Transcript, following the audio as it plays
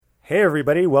Hey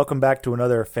everybody, welcome back to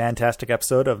another fantastic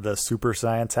episode of the Super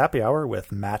Science Happy Hour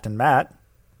with Matt and Matt.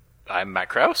 I'm Matt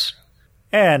Krause.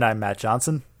 And I'm Matt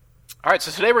Johnson. Alright,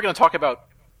 so today we're going to talk about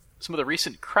some of the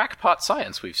recent crackpot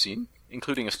science we've seen,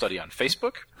 including a study on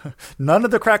Facebook. None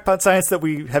of the crackpot science that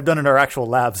we have done in our actual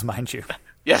labs, mind you.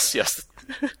 Yes.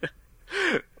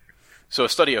 So a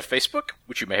study of Facebook,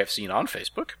 which you may have seen on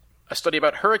Facebook. A study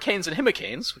about hurricanes and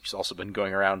himicanes, which has also been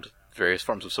going around various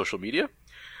forms of social media.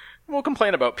 We'll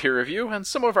complain about peer review and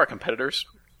some of our competitors,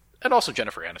 and also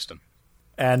Jennifer Aniston.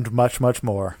 And much, much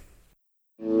more.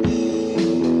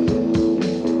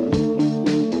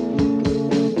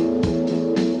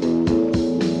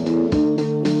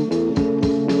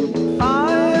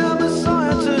 I am a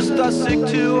scientist, I seek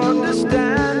to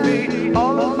understand me,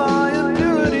 all of my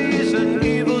impurities and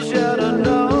evils yet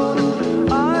unknown.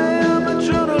 I am a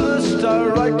journalist, I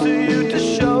write to you to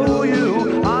show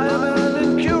you I am an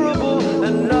incurable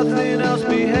and nothing else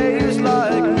behaves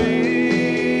like me.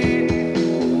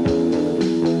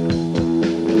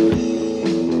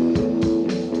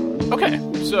 Okay,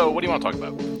 so what do you want to talk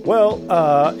about? Well,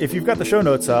 if you've got the show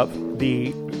notes up,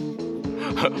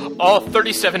 All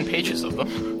 37 pages of them.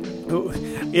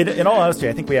 in all honesty,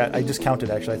 I think I just counted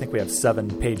actually, I think we have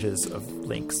 7 pages of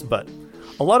links, but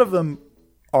a lot of them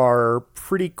are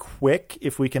pretty quick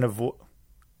if we can avoid,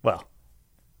 well,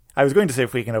 I was going to say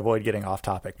if we can avoid getting off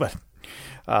topic, but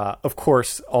of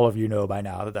course, all of you know by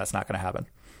now that that's not going to happen.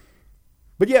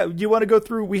 But yeah, you want to go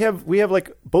through, we have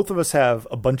like, both of us have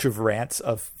a bunch of rants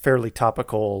of fairly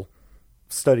topical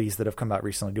studies that have come out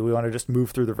recently. Do we want to just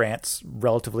move through the rants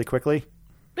relatively quickly?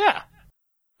 Yeah.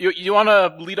 You want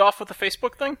to lead off with the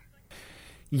Facebook thing?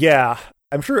 Yeah.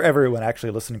 I'm sure everyone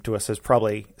actually listening to us has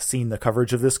probably seen the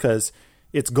coverage of this because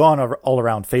it's gone all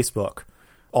around Facebook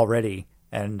already.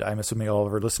 And I'm assuming all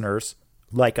of our listeners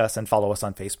like us and follow us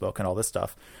on Facebook and all this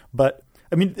stuff. But,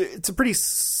 I mean, it's a pretty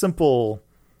simple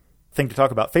thing to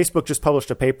talk about. Facebook just published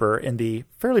a paper in the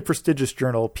fairly prestigious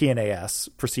journal PNAS,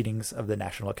 Proceedings of the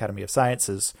National Academy of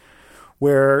Sciences,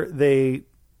 where they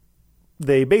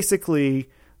basically,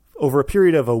 over a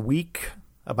period of a week,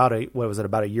 about a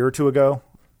year or two ago,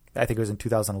 I think it was in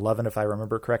 2011 if I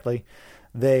remember correctly,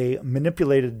 they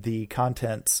manipulated the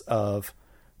contents of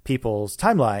people's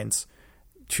timelines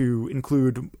to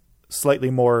include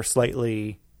slightly more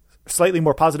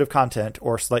positive content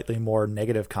or slightly more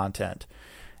negative content,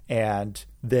 and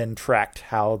then tracked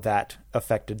how that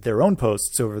affected their own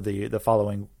posts over the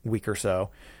following week or so.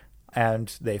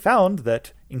 And they found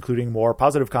that including more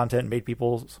positive content made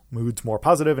people's moods more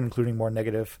positive, and including more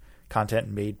negative content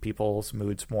made people's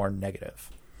moods more negative.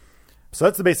 So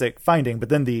that's the basic finding. But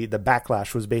then the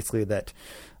backlash was basically that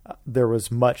there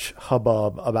was much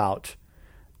hubbub about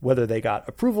whether they got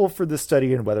approval for this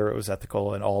study and whether it was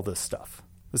ethical and all this stuff.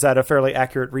 Is that a fairly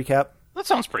accurate recap? That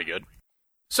sounds pretty good.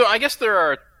 So I guess there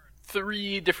are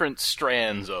 3 different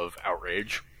strands of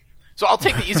outrage. So I'll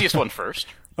take the easiest one first.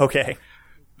 Okay.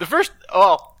 The first,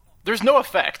 there's no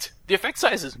effect. The effect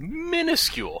size is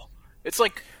minuscule. It's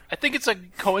like, I think it's a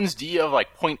Cohen's d of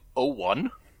like 0.01.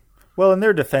 Well, in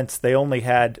their defense, they only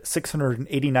had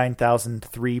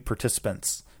 689,003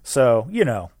 participants. So,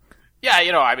 Yeah,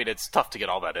 I mean, it's tough to get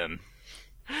all that in.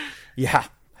 Yeah.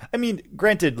 I mean,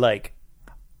 granted, like,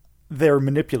 their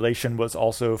manipulation was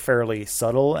also fairly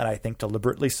subtle, and I think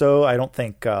deliberately so. I don't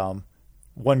think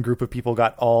one group of people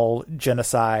got all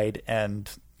genocide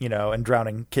and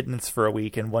drowning kittens for a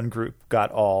week, and one group got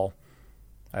all,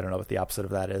 I don't know what the opposite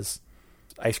of that is,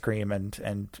 ice cream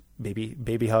and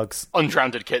baby hugs.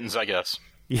 Undrowned kittens, I guess.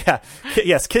 Yeah.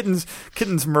 Yes, kittens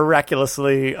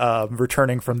miraculously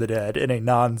returning from the dead in a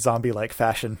non-zombie-like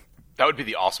fashion. That would be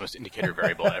the awesomest indicator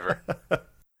variable ever.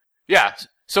 Yeah.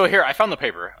 So here, I found the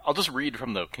paper. I'll just read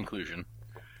from the conclusion.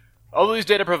 Although these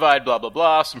data provide blah, blah,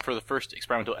 blah, some further first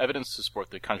experimental evidence to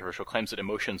support the controversial claims that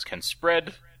emotions can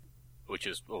spread, which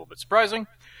is a little bit surprising,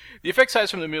 the effect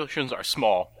size from the emotions are as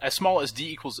small as d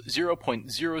equals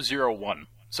 0.001.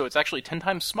 So it's actually 10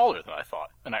 times smaller than I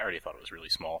thought, and I already thought it was really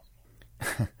small.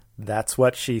 That's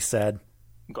what she said.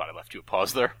 I'm glad I left you a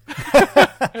pause there.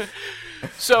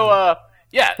 So,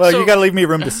 yeah. Well, you gotta leave me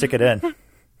room to stick it in.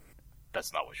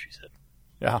 That's not what she said.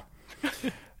 Yeah.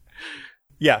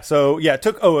 Yeah, so,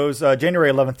 it was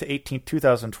January 11th to 18th,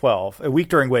 2012, a week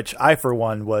during which I, for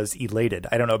one, was elated.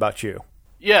 I don't know about you.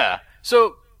 Yeah,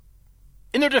 so,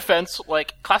 in their defense,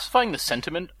 like, classifying the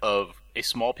sentiment of a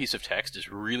small piece of text is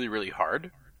really, really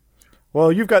hard.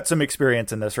 Well, you've got some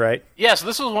experience in this, right? Yeah, so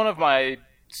this was one of my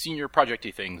senior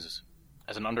projecty things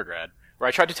as an undergrad, where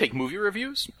I tried to take movie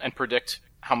reviews and predict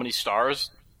how many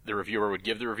stars the reviewer would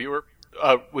give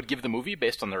the movie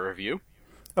based on their review.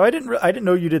 Oh, I didn't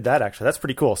know you did that, actually. That's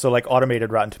pretty cool. So, like,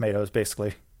 automated Rotten Tomatoes,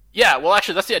 basically. Yeah, well,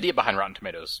 actually, that's the idea behind Rotten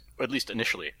Tomatoes. Or at least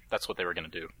initially. That's what they were going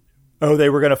to do. Oh, they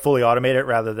were going to fully automate it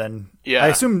rather than... Yeah. I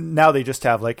assume now they just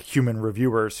have, like, human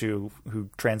reviewers who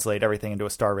translate everything into a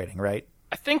star rating, right?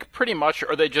 I think pretty much,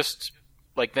 or they just,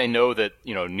 like, they know that,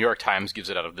 you know, New York Times gives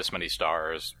it out of this many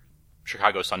stars,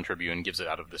 Chicago Sun-Tribune gives it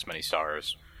out of this many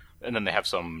stars, and then they have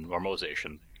some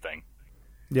normalization thing.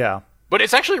 Yeah. But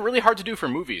it's actually really hard to do for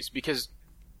movies, because,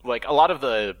 like, a lot of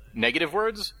the negative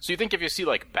words, so you think if you see,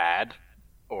 like, bad,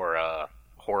 or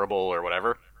horrible, or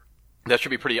whatever, that should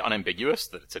be pretty unambiguous,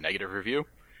 that it's a negative review.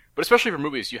 But especially for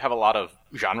movies, you have a lot of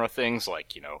genre things,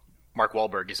 like, you know, Mark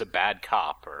Wahlberg is a bad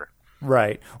cop, or...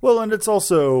 Right. Well, and it's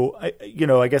also, you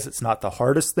know, I guess it's not the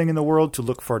hardest thing in the world to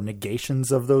look for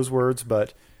negations of those words,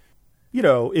 but, you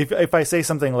know, if I say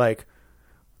something like,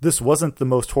 this wasn't the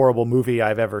most horrible movie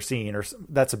I've ever seen, or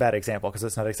that's a bad example because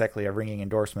it's not exactly a ringing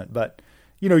endorsement, but,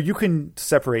 you know, you can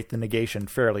separate the negation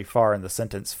fairly far in the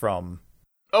sentence from...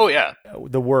 Oh, yeah.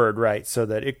 The word, right? So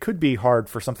that it could be hard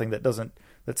for something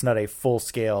that's not a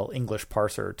full-scale English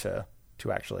parser to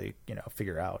actually, you know,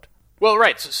 figure out. Well,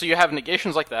 right. So you have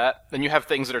negations like that. Then you have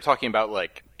things that are talking about,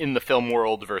 like, in the film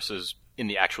world versus in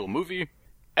the actual movie.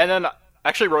 And then I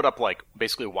actually wrote up, like,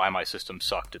 basically why my system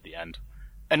sucked at the end.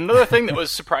 And another thing that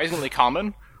was surprisingly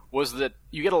common was that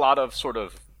you get a lot of sort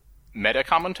of meta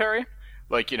commentary.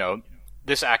 Like, you know,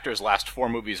 this actor's last 4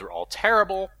 movies were all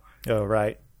terrible. Oh,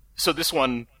 right. So this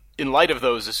one, in light of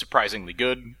those, is surprisingly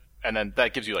good. And then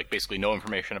that gives you, like, basically no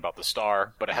information about the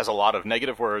star, but it has a lot of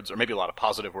negative words, or maybe a lot of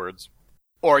positive words.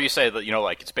 Or you say that, you know,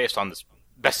 like, it's based on this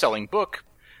best-selling book,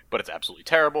 but it's absolutely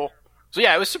terrible. So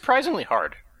yeah, it was surprisingly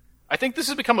hard. I think this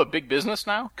has become a big business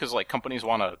now, because, like, companies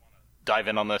want to dive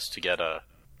in on this to get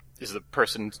is the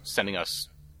person sending us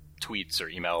tweets or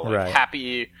email, like, right,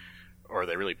 happy, or are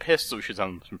they really pissed, so we should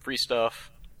send them some free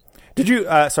stuff? Did you,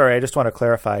 sorry, I just want to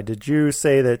clarify, did you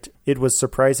say that it was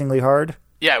surprisingly hard?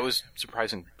 Yeah, it was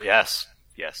surprising. Yes.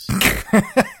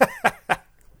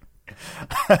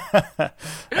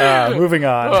 Moving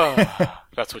on. Oh,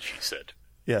 that's what she said.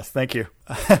 Yes, thank you.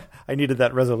 I needed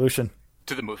that resolution.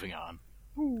 To the moving on.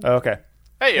 Okay.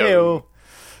 Hey-o.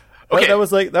 Okay. That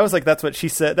was like that's what she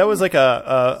said. That was like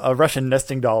a Russian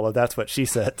nesting doll of that's what she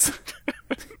said.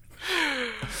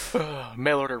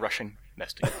 Mail order Russian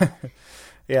nesting.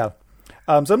 Yeah.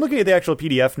 So I'm looking at the actual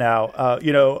PDF now.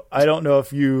 You know, I don't know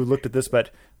if you looked at this, but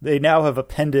they now have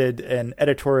appended an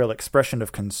editorial expression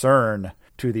of concern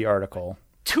to the article.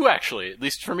 2, actually. At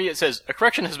least for me, it says, a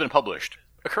correction has been published.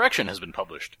 A correction has been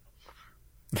published.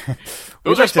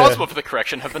 Those responsible for the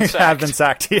correction have been sacked. Have been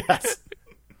sacked, yes.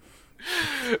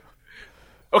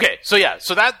 Okay, so yeah,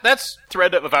 so that's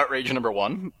thread of outrage number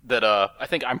 1 that I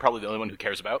think I'm probably the only one who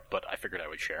cares about, but I figured I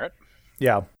would share it.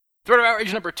 Yeah. Thread of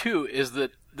outrage number 2 is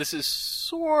that this is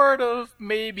sort of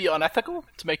maybe unethical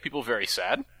to make people very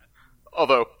sad.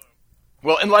 Although,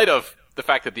 well, in light of the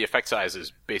fact that the effect size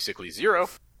is basically 0,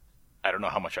 I don't know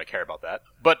how much I care about that.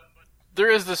 But there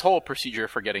is this whole procedure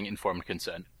for getting informed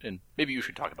consent, and maybe you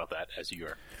should talk about that as you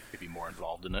are maybe more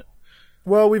involved in it.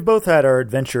 Well, we've both had our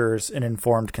adventures in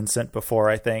informed consent before,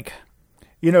 I think.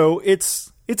 You know,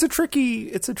 it's a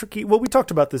tricky, well, we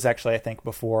talked about this actually, I think,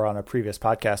 before on a previous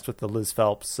podcast with the Liz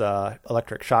Phelps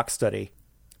electric shock study.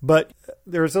 But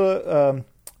there's a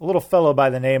little fellow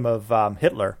by the name of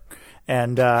Hitler,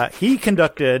 and he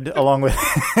conducted, along with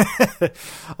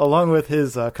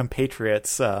his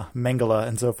compatriots, Mengele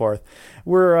and so forth,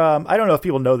 I don't know if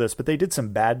people know this, but they did some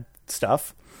bad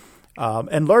stuff,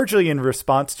 and largely in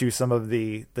response to some of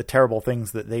the terrible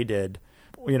things that they did.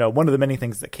 You know, one of the many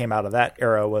things that came out of that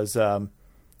era was a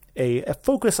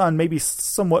focus on maybe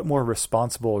somewhat more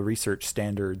responsible research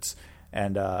standards.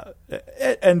 And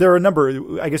there are a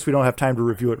number, I guess we don't have time to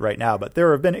review it right now, but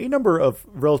there have been a number of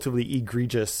relatively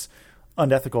egregious,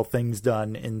 unethical things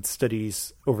done in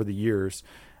studies over the years.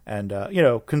 And, you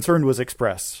know, concern was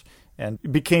expressed and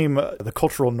became the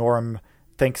cultural norm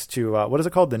thanks to, what is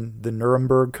it called? The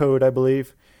Nuremberg Code, I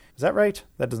believe. Is that right?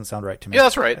 That doesn't sound right to me. Yeah,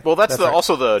 that's right. Well, that's right.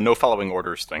 Also the no following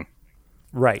orders thing.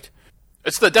 Right.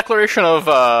 It's the Declaration of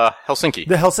Helsinki.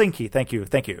 The Helsinki, thank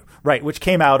you. Right, which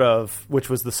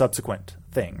was the subsequent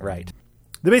thing, right.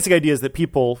 The basic idea is that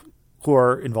people who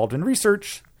are involved in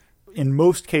research, in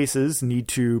most cases, need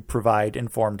to provide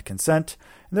informed consent.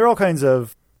 And there are all kinds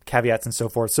of caveats and so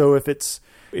forth. So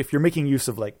if you're making use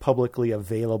of like publicly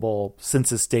available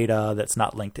census data that's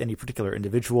not linked to any particular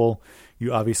individual,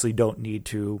 you obviously don't need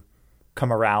to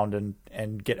come around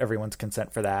and get everyone's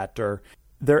consent for that. Or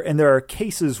there are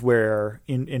cases where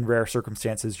in rare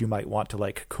circumstances you might want to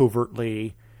like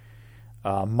covertly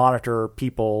monitor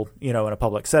people, in a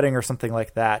public setting or something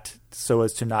like that, so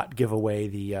as to not give away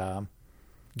the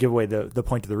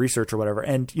point of the research or whatever.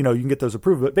 And, you can get those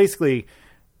approved. But basically,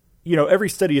 every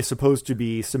study is supposed to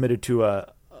be submitted to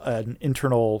an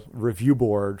internal review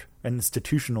board, an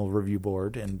institutional review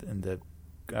board in the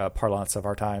parlance of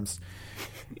our times,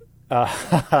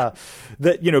 that,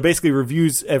 basically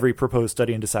reviews every proposed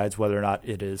study and decides whether or not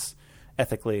it is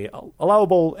ethically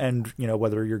allowable and,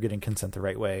 whether you're getting consent the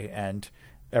right way and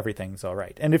everything's all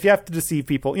right. And if you have to deceive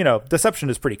people, deception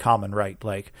is pretty common, right?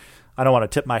 Like, I don't want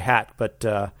to tip my hat, but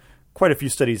quite a few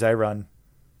studies I run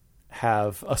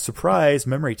have a surprise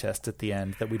memory test at the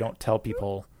end that we don't tell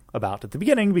people about at the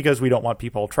beginning because we don't want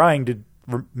people trying to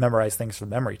memorize things for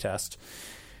the memory test.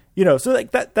 So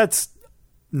like that's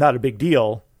not a big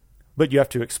deal, but you have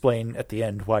to explain at the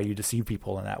end why you deceive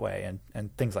people in that way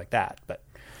and things like that. But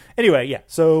anyway, yeah.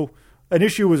 So an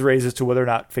issue was raised as to whether or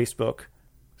not Facebook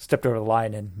stepped over the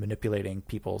line in manipulating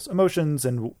people's emotions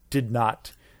and did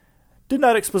not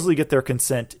explicitly get their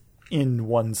consent in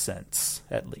one sense,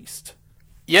 at least.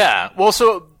 Yeah. Well,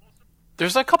 so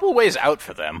there's a couple of ways out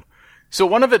for them. So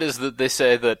one of it is that they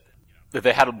say that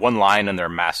they had one line in their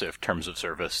massive terms of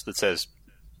service that says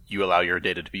you allow your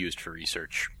data to be used for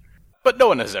research. But no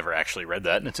one has ever actually read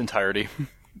that in its entirety.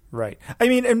 Right. I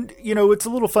mean, and, it's a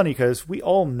little funny because we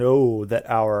all know that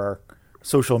our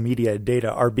social media data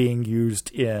are being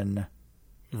used in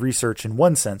research in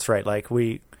one sense, right? Like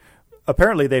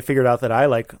apparently they figured out that I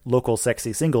like local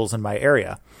sexy singles in my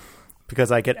area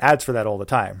because I get ads for that all the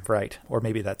time, right? Or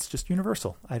maybe that's just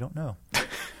universal. I don't know.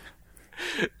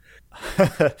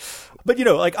 But,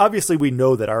 like obviously we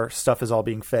know that our stuff is all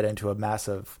being fed into a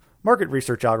massive market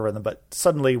research algorithm, but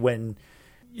suddenly when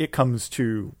it comes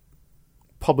to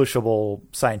publishable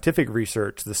scientific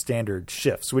research, the standard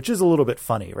shifts, which is a little bit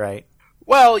funny, right?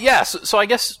 Well, yeah. So I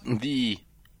guess the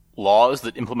laws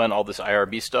that implement all this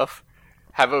IRB stuff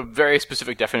have a very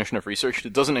specific definition of research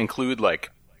that doesn't include,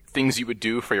 like, things you would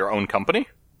do for your own company.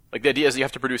 Like, the idea is you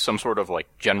have to produce some sort of, like,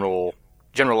 generalizable,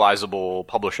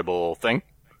 publishable thing.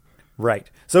 Right.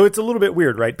 So it's a little bit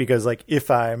weird, right? Because, like, if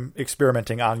I'm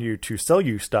experimenting on you to sell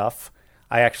you stuff,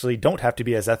 I actually don't have to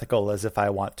be as ethical as if I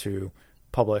want to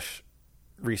publish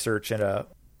research in a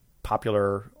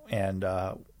popular and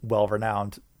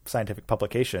well-renowned scientific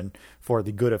publication for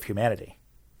the good of humanity.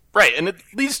 Right, and it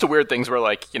leads to weird things where,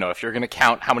 like, if you're going to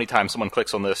count how many times someone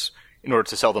clicks on this in order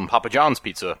to sell them Papa John's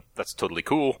pizza, that's totally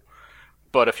cool.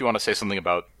 But if you want to say something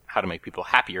about how to make people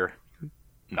happier,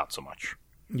 not so much.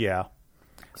 Yeah.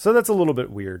 So that's a little bit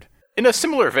weird. In a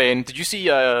similar vein, did you see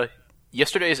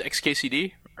yesterday's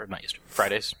XKCD? Or not yesterday,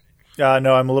 Friday's?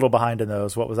 No, I'm a little behind in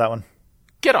those. What was that one?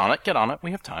 Get on it.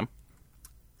 We have time.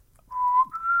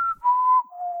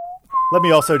 Let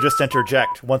me also just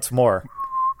interject once more.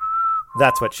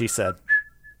 That's what she said.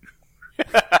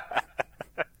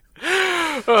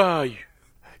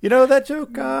 That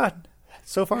joke,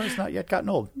 so far has not yet gotten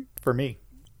old for me.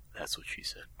 That's what she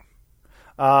said.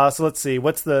 So let's see.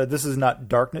 This is not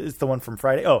darkness. It's the one from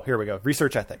Friday. Oh, here we go.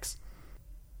 Research ethics.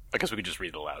 I guess we could just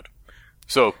read it aloud.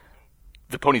 So,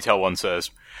 the ponytail one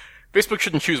says, Facebook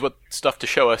shouldn't choose what stuff to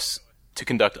show us to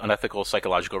conduct unethical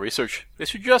psychological research. They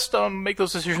should just make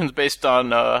those decisions based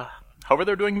on however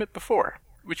they're doing it before,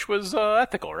 which was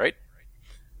ethical, right?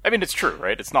 I mean, it's true,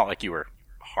 right? It's not like you were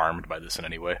harmed by this in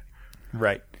any way.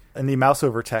 Right. And the mouse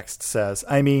over text says,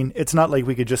 I mean, it's not like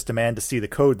we could just demand to see the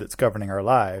code that's governing our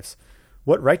lives.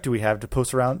 What right do we have to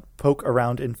poke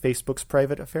around in Facebook's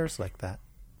private affairs like that?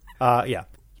 Yeah.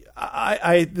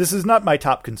 This is not my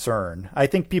top concern. I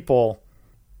think people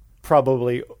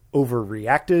probably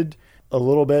overreacted a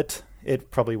little bit.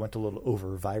 It probably went a little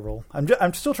over viral.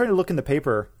 I'm still trying to look in the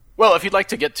paper. Well, if you'd like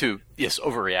to get to, yes,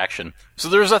 overreaction. So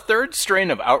there's a third strain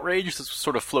of outrage that's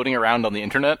sort of floating around on the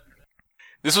internet.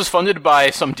 This was funded by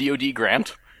some DoD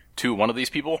grant to one of these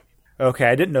people. Okay,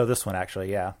 I didn't know this one,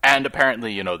 actually, yeah. And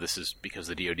apparently, this is because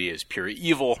the DoD is pure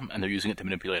evil, and they're using it to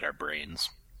manipulate our brains.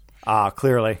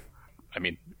 Clearly. I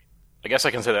mean, I guess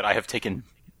I can say that I have taken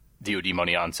DoD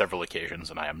money on several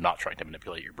occasions, and I am not trying to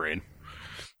manipulate your brain.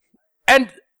 And,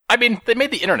 I mean, they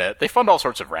made the internet. They fund all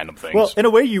sorts of random things. Well, in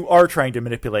a way, you are trying to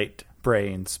manipulate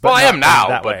brains. But I am now,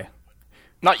 that but way.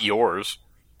 Not yours.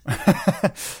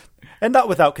 And not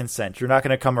without consent. You're not going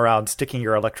to come around sticking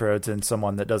your electrodes in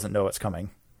someone that doesn't know it's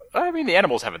coming. I mean, the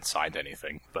animals haven't signed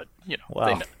anything, but,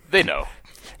 well, they know.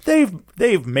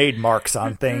 They've made marks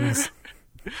on things.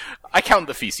 I count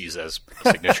the feces as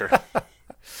signature.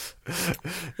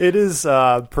 It is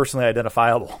personally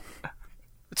identifiable.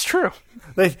 It's true.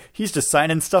 He's just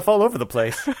signing stuff all over the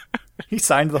place. He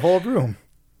signed the whole room.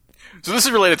 So this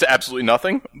is related to absolutely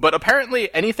nothing, but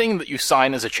apparently anything that you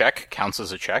sign as a check counts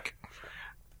as a check.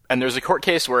 And there's a court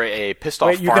case where a pissed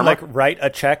off farmer... Wait, you can, like, write a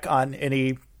check on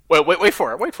any... Wait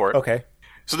for it. Okay.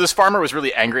 So this farmer was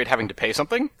really angry at having to pay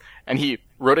something, and he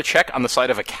wrote a check on the side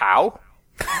of a cow.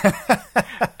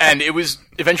 And it was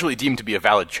eventually deemed to be a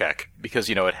valid check, because,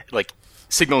 you know, it, like,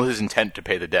 signaled his intent to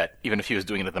pay the debt, even if he was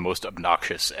doing it in the most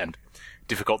obnoxious and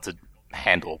difficult to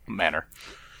handle manner.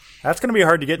 That's going to be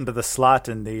hard to get into the slot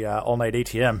in the all-night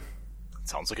ATM.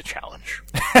 Sounds like a challenge.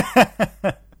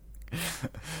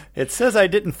 It says I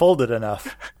didn't fold it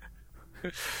enough.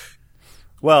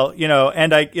 Well, you know,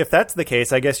 and if that's the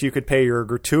case, I guess you could pay your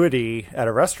gratuity at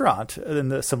a restaurant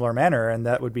in a similar manner, and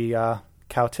that would be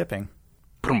cow tipping.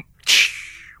 I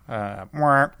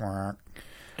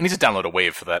need to download a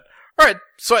wave for that. All right,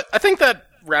 so I think that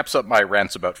wraps up my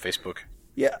rants about Facebook.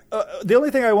 Yeah, the only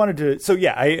thing I wanted to... So,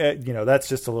 yeah, you know, that's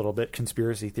just a little bit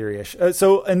conspiracy theory-ish.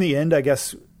 So, in the end, I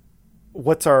guess,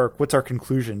 what's our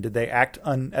conclusion? Did they act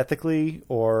unethically,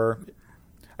 or...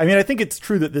 I mean, I think it's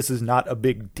true that this is not a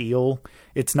big deal.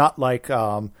 It's not like,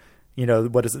 you know,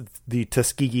 what is it, the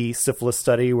Tuskegee syphilis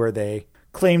study where they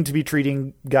claimed to be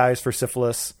treating guys for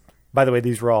syphilis. By the way,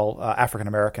 these were all African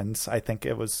Americans. I think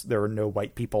there were no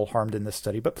white people harmed in this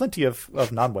study, but plenty of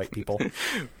non-white people.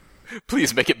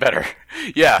 Please make it better.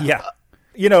 Yeah. Yeah.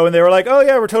 You know, and they were like, oh,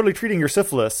 yeah, we're totally treating your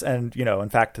syphilis. And, you know, in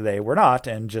fact, they were not,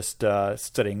 and just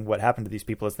studying what happened to these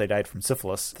people as they died from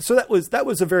syphilis. So that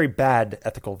was a very bad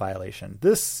ethical violation.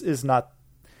 This is not,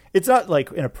 it's not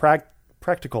like in a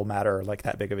practical matter like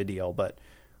that big of a deal, but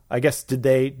I guess did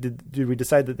we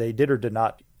decide that they did or did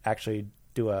not actually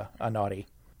do a naughty?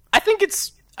 I think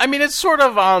it's sort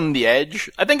of on the edge.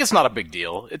 I think it's not a big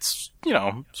deal. It's, you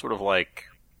know, sort of like,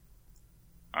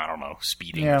 I don't know,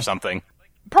 speeding or something.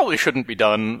 Probably shouldn't be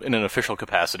done in an official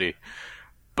capacity.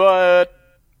 But,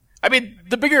 I mean,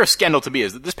 the bigger scandal to me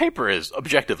is that this paper is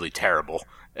objectively terrible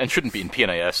and shouldn't be in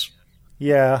PNAS.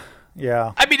 Yeah.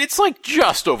 I mean, it's like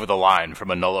just over the line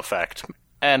from a null effect.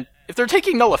 And if they're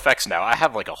taking null effects now, I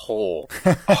have like a whole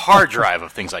hard drive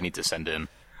of things I need to send in.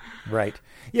 Right.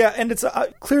 Yeah, and it's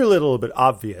clearly a little bit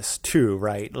obvious, too,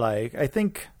 right? Like, I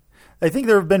think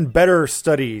there have been better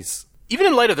studies. Even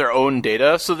in light of their own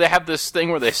data, so they have this thing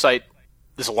where they cite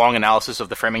this long analysis of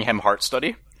the Framingham Heart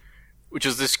Study, which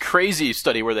is this crazy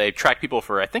study where they track people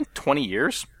for, I think, 20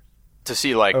 years to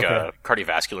see, like,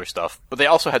 cardiovascular stuff. But they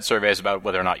also had surveys about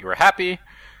whether or not you were happy.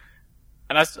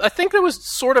 And I think that was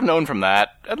sort of known from that.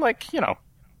 And, like, you know,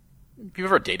 if you've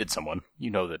ever dated someone, you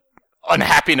know that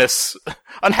unhappiness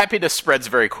spreads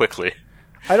very quickly.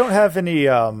 I don't have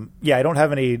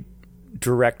any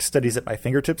direct studies at my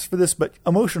fingertips for this, but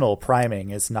emotional priming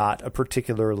is not a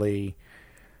particularly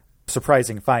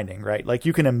surprising finding, right? Like,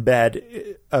 you can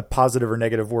embed a positive or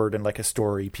negative word in like a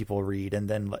story people read and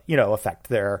then, you know, affect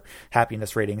their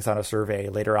happiness ratings on a survey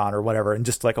later on or whatever in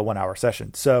just like a 1-hour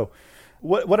session. So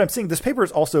what I'm seeing, this paper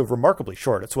is also remarkably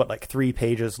short. It's like 3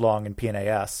 pages long in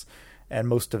PNAS, and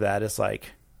most of that is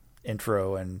like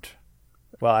intro and,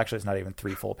 well, actually it's not even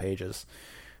 3 full pages.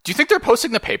 Do you think they're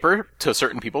posting the paper to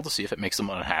certain people to see if it makes them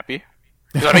unhappy?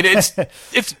 I mean,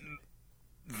 it's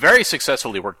very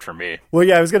successfully worked for me. Well,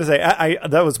 yeah, I was going to say,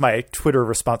 that was my Twitter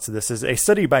response to this, is a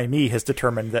study by me has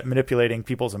determined that manipulating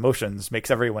people's emotions makes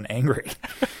everyone angry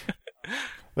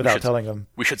without telling them.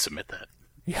 We should submit that.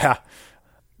 Yeah.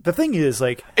 The thing is,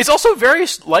 like... It's also very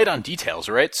light on details,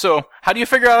 right? So how do you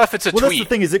figure out if it's a tweet? Well, that's the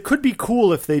thing, is it could be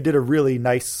cool if they did a really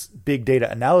nice big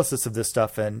data analysis of this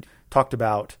stuff and talked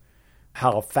about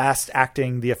how fast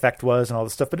acting the effect was and all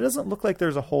this stuff, but it doesn't look like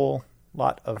there's a whole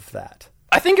lot of that.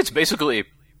 I think it's basically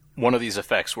one of these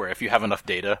effects where if you have enough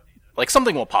data, like,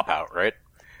 something will pop out, right?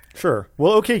 Sure.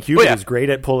 Well, OkCupid is great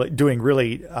at doing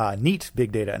really neat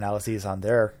big data analyses on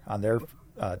their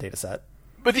data set.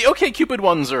 But the OkCupid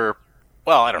ones are,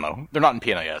 well, I don't know. They're not in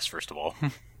PNAS, first of all.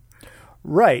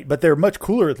 Right, but they're much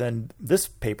cooler than this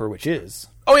paper, which is.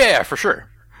 Oh, yeah, for sure.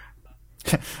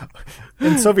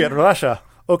 In Soviet Russia,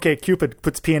 OkCupid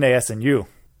puts PNAS in you.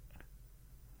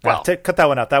 Well, cut that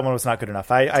one out. That one was not good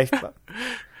enough. I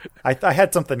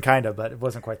had something kind of, but it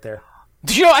wasn't quite there.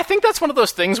 Did you know, I think that's one of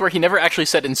those things where he never actually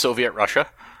said in Soviet Russia.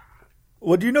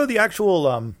 Well, do you know the actual...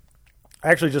 I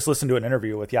actually just listened to an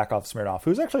interview with Yakov Smirnov,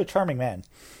 who's actually a charming man.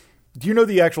 Do you know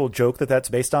the actual joke that's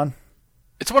based on?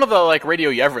 It's one of the, like,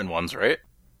 Radio Yevon ones, right?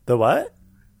 The what?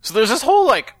 So there's this whole,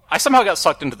 like... I somehow got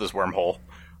sucked into this wormhole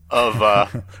of,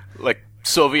 like,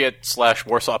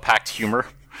 Soviet/Warsaw Pact humor.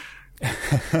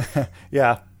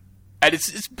 Yeah. And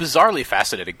it's bizarrely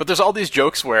fascinating. But there's all these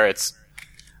jokes where it's...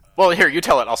 Well, here, you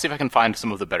tell it. I'll see if I can find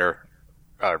some of the better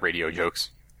radio jokes.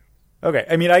 Okay,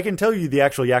 I mean, I can tell you the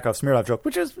actual Yakov-Smirnov joke,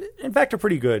 which is, in fact, a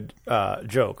pretty good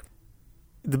joke.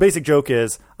 The basic joke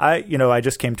is, I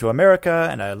just came to America,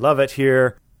 and I love it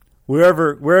here.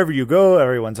 Wherever you go,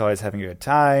 everyone's always having a good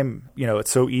time.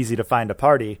 It's so easy to find a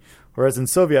party. Whereas in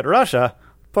Soviet Russia,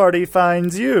 party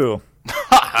finds you.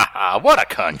 What a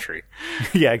country.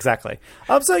 Yeah, exactly.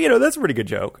 So, that's a pretty good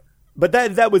joke. But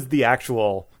that was the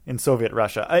actual in Soviet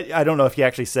Russia. I don't know if he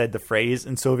actually said the phrase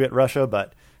in Soviet Russia,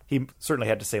 but he certainly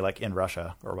had to say like in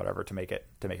Russia or whatever to make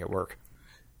it work.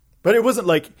 But it wasn't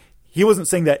like he wasn't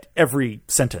saying that every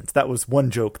sentence. That was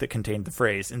one joke that contained the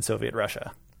phrase in Soviet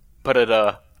Russia. But it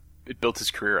built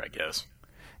his career, I guess.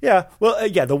 Yeah. Well,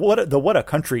 the what a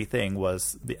country thing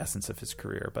was the essence of his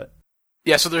career, but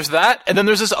yeah, so there's that, and then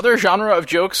there's this other genre of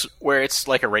jokes where it's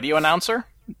like a radio announcer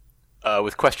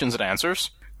with questions and answers.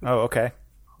 Oh, okay.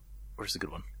 Where's the good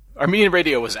one? Armenian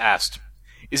radio was asked,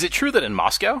 is it true that in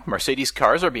Moscow, Mercedes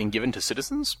cars are being given to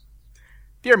citizens?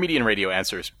 The Armenian radio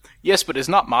answers, yes, but it's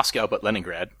not Moscow but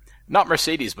Leningrad, not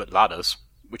Mercedes but Ladas,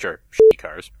 which are shitty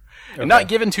cars, and not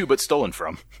given to but stolen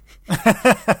from.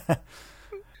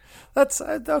 That's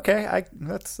okay.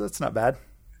 That's not bad.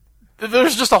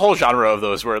 There's just a whole genre of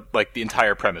those where like the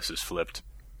entire premise is flipped.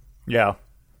 Yeah.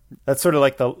 That's sort of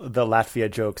like the Latvia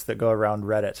jokes that go around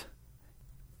Reddit.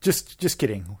 Just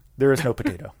kidding. There is no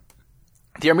potato.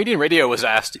 The Armenian radio was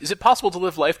asked, is it possible to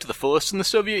live life to the fullest in the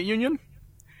Soviet Union?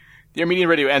 The Armenian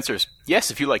radio answers, yes,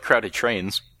 if you like crowded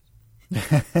trains.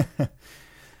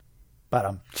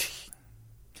 But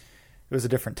it was a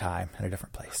different time and a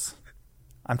different place.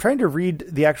 I'm trying to read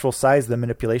the actual size of the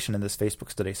manipulation in this Facebook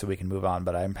study so we can move on,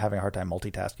 but I'm having a hard time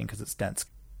multitasking because it's dense.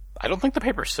 I don't think the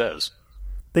paper says.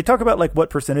 They talk about like what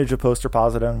percentage of posts are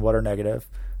positive and what are negative.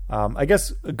 I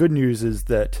guess good news is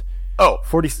that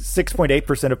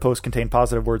 46.8% of posts contain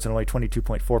positive words and only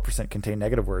 22.4% contain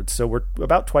negative words. So we're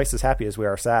about twice as happy as we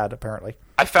are sad, apparently.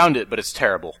 I found it, but it's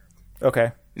terrible.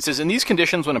 Okay. It says, in these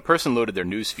conditions, when a person loaded their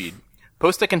newsfeed,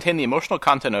 posts that contain the emotional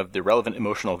content of the relevant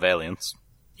emotional valence,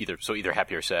 either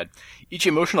happy or sad, each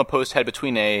emotional post had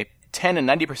between a 10 and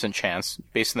 90% chance,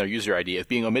 based on their user ID, of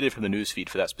being omitted from the newsfeed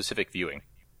for that specific viewing.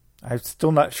 I'm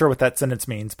still not sure what that sentence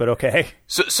means, but okay.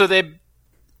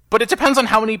 But it depends on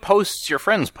how many posts your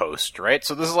friends post, right?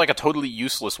 So this is like a totally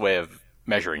useless way of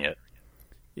measuring it.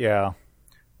 Yeah.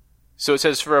 So it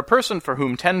says, for a person for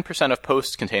whom 10% of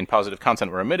posts contain positive content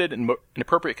were omitted, an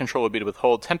appropriate control would be to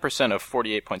withhold 10% of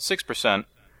 48.6%,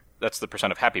 that's the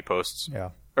percent of happy posts,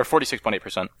 or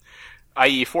 46.8%,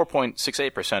 i.e.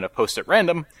 4.68% of posts at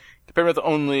random, compared with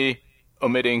only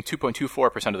omitting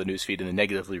 2.24% of the newsfeed in the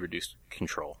negatively reduced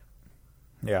control.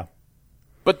 Yeah.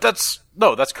 But that's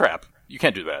crap. You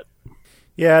can't do that.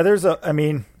 Yeah,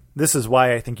 this is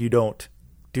why I think you don't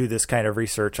do this kind of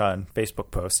research on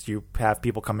Facebook posts. You have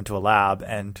people come into a lab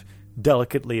and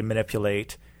delicately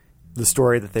manipulate the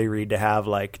story that they read to have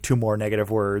like 2 more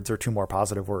negative words or 2 more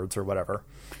positive words or whatever.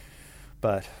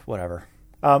 But whatever.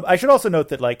 I should also note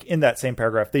that like in that same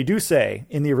paragraph, they do say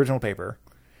in the original paper,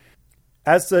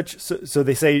 as such, so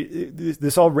they say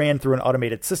this all ran through an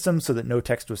automated system so that no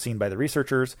text was seen by the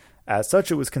researchers. As such,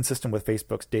 it was consistent with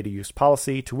Facebook's data use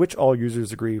policy, to which all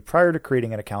users agree prior to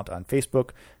creating an account on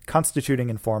Facebook, constituting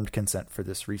informed consent for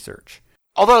this research.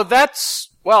 Although that's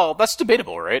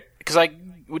debatable, right? Because it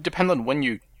would depend on when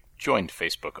you joined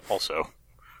Facebook also.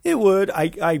 It would,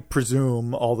 I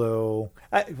presume, although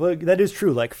that is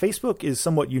true. Like Facebook is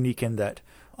somewhat unique in that,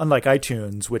 unlike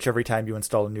iTunes, which every time you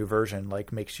install a new version,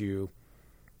 like makes you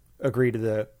agree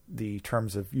to the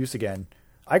terms of use again.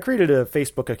 I created a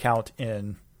Facebook account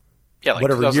in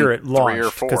whatever year it launched. 3 or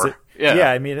 4.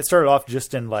 It started off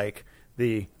just in like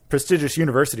the prestigious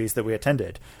universities that we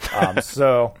attended.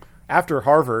 So after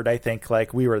Harvard, I think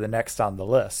like we were the next on the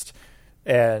list.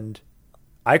 And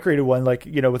I created one like,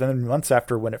 within months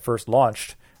after when it first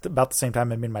launched, about the same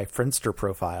time I made my Friendster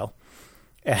profile.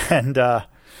 And I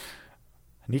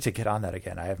need to get on that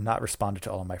again. I have not responded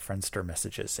to all of my Friendster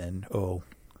messages in,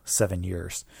 7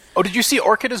 years. Oh, did you see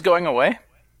Orkut is going away?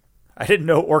 I didn't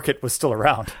know Orkut was still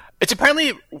around. It's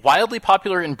apparently wildly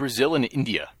popular in Brazil and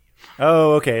India.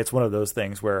 Oh, okay. It's one of those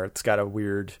things where it's got a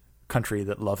weird country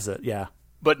that loves it. Yeah.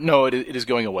 But no, it is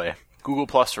going away. Google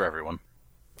Plus for everyone.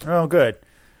 Oh, good.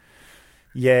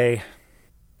 Yay.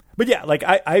 But yeah, like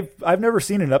I've never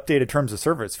seen an updated terms of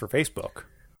service for Facebook.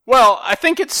 Well, I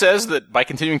think it says that by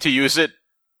continuing to use it,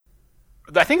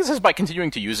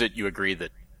 you agree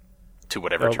that to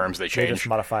whatever terms they change. They just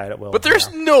modify it at will. But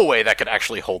there's no way that could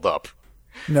actually hold up.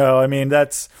 No, I mean,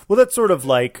 that's sort of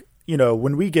like,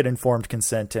 when we get informed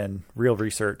consent and real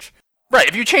research. Right.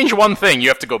 If you change one thing, you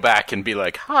have to go back and be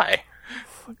like, hi.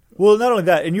 Well, not only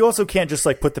that, and you also can't just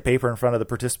like put the paper in front of the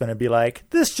participant and be like,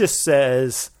 this just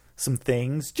says some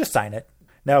things, just sign it.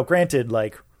 Now, granted,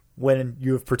 like when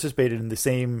you have participated in the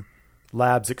same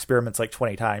lab's experiments like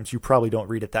 20 times, you probably don't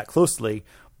read it that closely,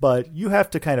 but you have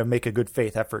to kind of make a good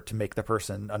faith effort to make the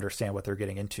person understand what they're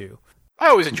getting into. I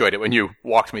always enjoyed it when you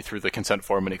walked me through the consent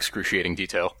form in excruciating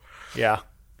detail. Yeah.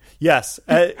 Yes.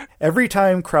 Every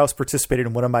time Krauss participated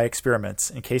in one of my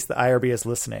experiments, in case the IRB is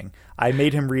listening, I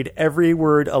made him read every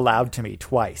word aloud to me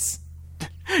twice.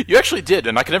 You actually did,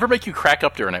 and I could never make you crack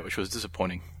up during it, which was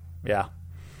disappointing. Yeah.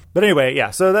 But anyway,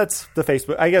 yeah, so that's the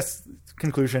Facebook. I guess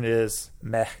conclusion is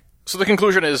meh. So the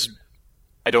conclusion is,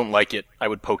 I don't like it. I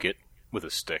would poke it with a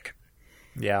stick.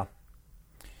 Yeah.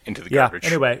 Into the garbage.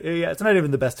 Anyway, yeah, it's not even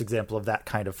the best example of that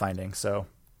kind of finding, so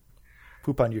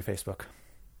poop on you, Facebook.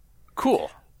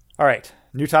 Cool. All right,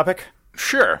 new topic?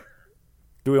 Sure.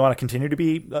 Do we want to continue to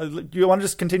be... do you want to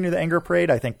just continue the anger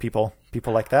parade? I think people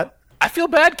like that. I feel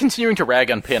bad continuing to rag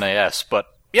on PNAS, but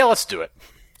yeah, let's do it.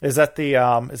 Is that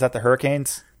the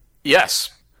Hurricanes?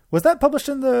 Yes. Was that published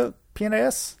in the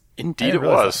PNAS? Indeed it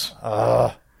was.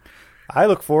 I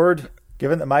look forward,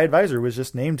 given that my advisor was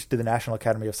just named to the National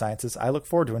Academy of Sciences, I look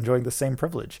forward to enjoying the same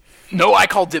privilege. No, I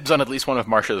call dibs on at least one of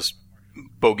Marcia's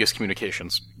bogus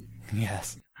communications.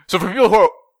 Yes. So for people who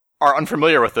are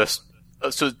unfamiliar with this,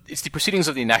 so it's the Proceedings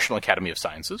of the National Academy of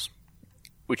Sciences,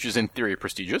 which is in theory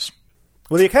prestigious.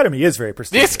 Well, the Academy is very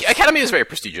prestigious. The Academy is very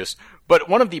prestigious, but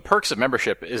one of the perks of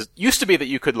membership used to be that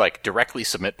you could like directly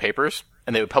submit papers,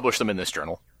 and they would publish them in this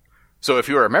journal. So if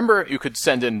you were a member, you could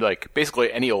send in like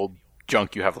basically any old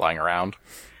junk you have lying around.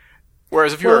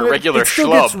 Whereas if you're a regular it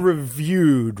still schlub, gets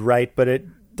reviewed, right? But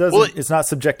it doesn't. Well, it's not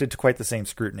subjected to quite the same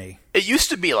scrutiny. It used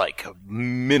to be like a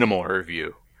minimal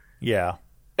review. Yeah.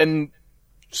 And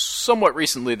somewhat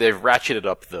recently, they've ratcheted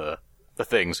up the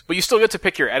things. But you still get to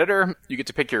pick your editor, you get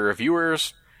to pick your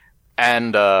reviewers,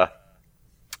 and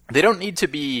they don't need to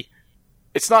be...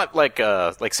 It's not like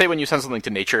say when you send something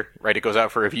to Nature, right? It goes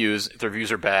out for reviews. If the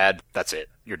reviews are bad, that's it.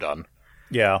 You're done.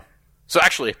 Yeah. So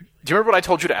actually, do you remember what I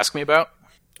told you to ask me about?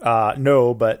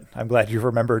 No, but I'm glad you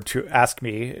remembered to ask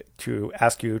you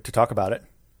to talk about it.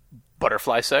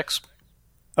 Butterfly sex?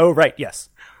 Oh, right, yes.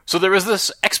 So there was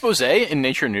this expose in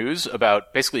Nature News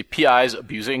about basically PIs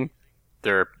abusing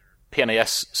their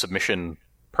PNAS submission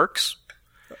perks.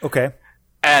 Okay.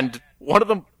 And one of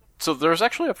them... So there's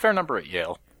actually a fair number at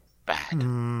Yale.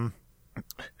 Bad.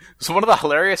 So one of the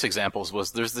hilarious examples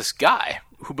was there's this guy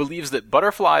who believes that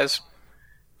butterflies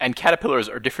and caterpillars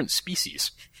are different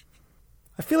species.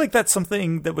 I feel like that's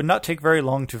something that would not take very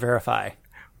long to verify.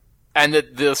 And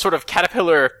that the sort of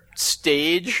caterpillar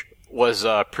stage was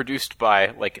produced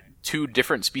by like two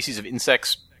different species of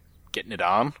insects getting it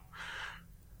on.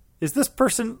 Is this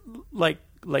person like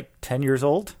 10 years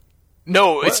old?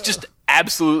 No, what? It's just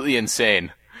absolutely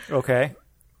insane. Okay.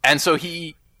 And so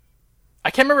I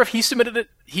can't remember if he submitted it.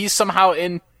 He's somehow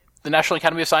in the National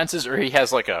Academy of Sciences, or he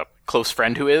has like a close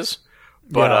friend who is.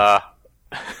 But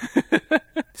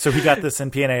so he got this in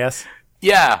PNAS?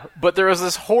 Yeah, but there was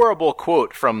this horrible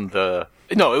quote from it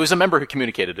was a member who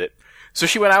communicated it. So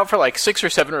she went out for like 6 or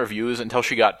 7 reviews until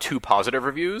she got 2 positive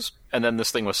reviews, and then this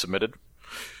thing was submitted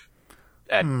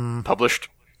and published.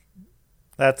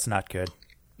 That's not good.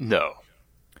 No.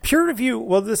 Peer review,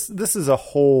 well, this is this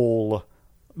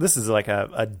is like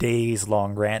a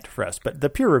days-long rant for us, but the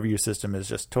peer review system is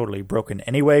just totally broken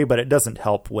anyway, but it doesn't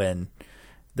help when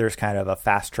there's kind of a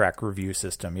fast-track review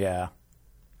system, yeah.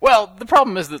 Well, the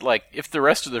problem is that, like, if the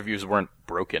rest of the reviews weren't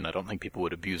broken, I don't think people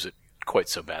would abuse it quite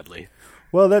so badly.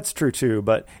 Well, that's true, too,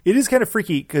 but it is kind of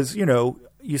freaky because,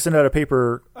 you send out a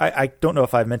paper. I don't know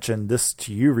if I've mentioned this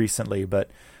to you recently, but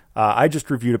I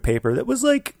just reviewed a paper that was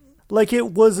like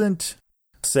it wasn't,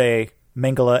 say,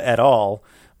 Mengele et al.,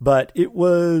 but it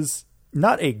was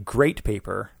not a great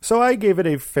paper. So I gave it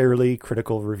a fairly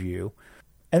critical review.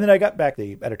 And then I got back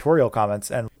the editorial comments,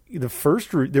 and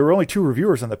there were only 2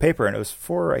 reviewers on the paper, and it was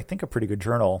for, I think, a pretty good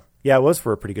journal. Yeah, it was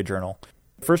for a pretty good journal.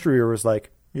 The first reviewer was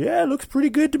like, yeah, it looks pretty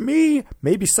good to me.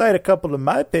 Maybe cite a couple of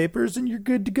my papers, and you're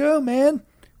good to go, man.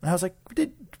 And I was like,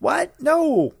 what?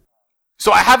 No.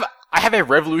 So I have a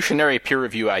revolutionary peer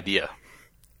review idea.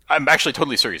 I'm actually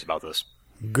totally serious about this.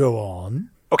 Go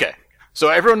on. Okay. So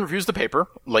everyone reviews the paper,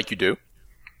 like you do.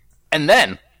 And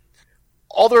then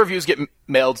all the reviews get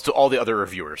mailed to all the other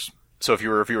reviewers. So if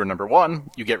you're reviewer number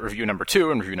 1, you get review number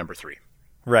 2 and review number 3.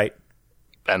 Right.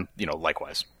 And,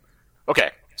 likewise.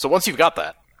 Okay. So once you've got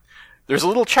that, there's a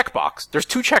little checkbox. There's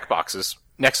 2 checkboxes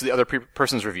next to the other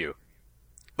person's review.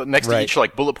 But next to each,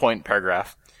 bullet point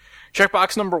paragraph.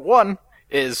 Checkbox number 1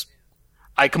 is,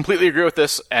 I completely agree with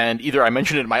this, and either I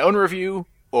mentioned it in my own review,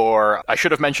 or I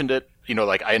should have mentioned it,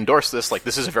 like I endorse this, like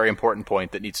this is a very important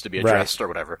point that needs to be addressed or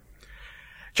whatever.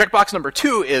 Checkbox number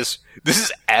 2 is, this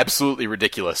is absolutely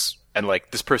ridiculous, and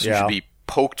like this person should be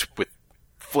poked with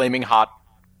flaming hot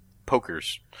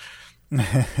pokers.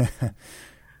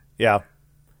 Yeah.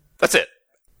 That's it.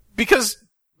 Because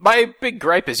my big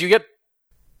gripe is you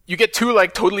get 2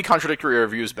 like totally contradictory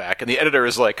reviews back, and the editor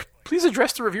is like, please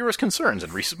address the reviewer's concerns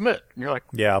and resubmit. And you're like,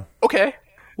 yeah. Okay.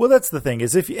 Well, that's the thing,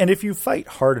 is if you fight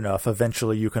hard enough,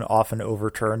 eventually you can often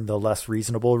overturn the less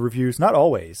reasonable reviews. Not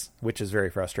always, which is very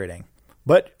frustrating.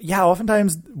 But yeah,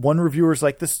 oftentimes one reviewer is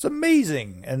like, this is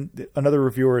amazing, and another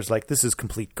reviewer is like, this is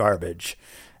complete garbage.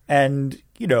 And,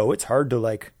 it's hard to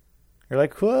like, you're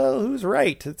like, well, who's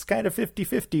right? It's kind of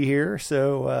 50-50 here,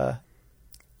 so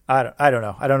I don't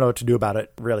know. I don't know what to do about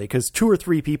it, really, because 2 or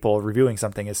 3 people reviewing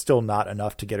something is still not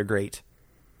enough to get a great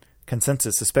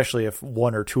consensus, especially if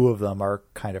 1 or 2 of them are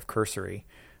kind of cursory.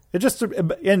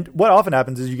 And what often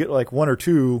happens is you get like 1 or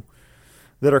 2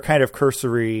 that are kind of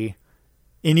cursory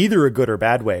in either a good or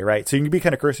bad way, right? So you can be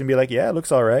kind of cursory and be like, yeah, it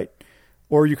looks all right.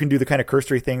 Or you can do the kind of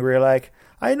cursory thing where you're like,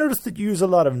 I noticed that you use a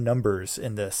lot of numbers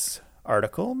in this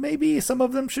article. Maybe some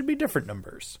of them should be different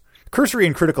numbers. Cursory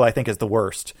and critical, I think, is the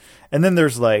worst. And then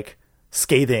there's like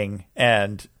scathing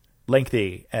and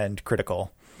lengthy and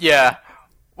critical. Yeah.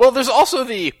 Well, there's also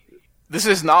this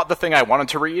is not the thing I wanted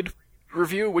to read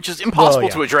review, which is impossible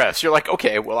to address. You're like,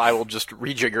 okay, well, I will just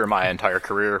rejigger my entire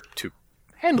career to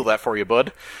handle that for you,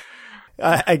 bud.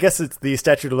 I guess it's the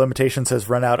statute of limitations has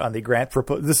run out on the grant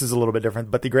proposal. This is a little bit different,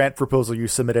 but the grant proposal you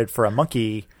submitted for a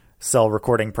monkey cell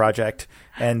recording project,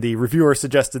 and the reviewer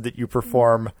suggested that you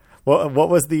perform. Well, what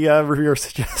was the reviewer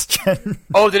suggestion?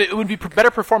 Oh, that it would be better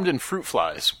performed in fruit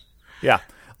flies. Yeah,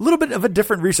 a little bit of a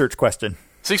different research question.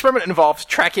 So the experiment involves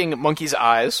tracking monkeys'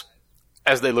 eyes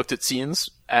as they looked at scenes,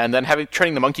 and then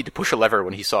training the monkey to push a lever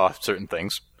when he saw certain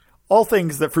things. All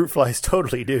things that fruit flies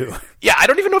totally do. Yeah, I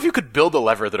don't even know if you could build a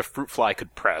lever that a fruit fly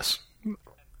could press.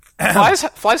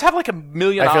 Flies have like a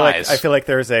million eyes. I feel like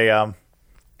there's an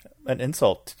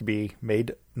insult to be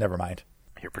made. Never mind.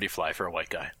 You're pretty fly for a white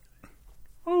guy.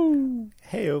 Oh,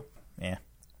 hey-o. Yeah.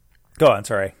 Go on.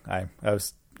 Sorry, I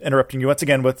was interrupting you once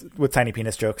again with tiny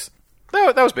penis jokes.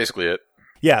 That was basically it.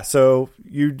 Yeah. So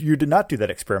you did not do that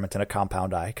experiment in a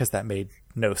compound eye because that made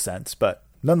no sense. But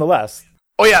nonetheless.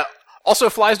 Oh yeah.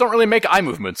 Also, flies don't really make eye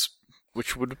movements,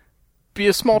 which would be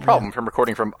a small problem from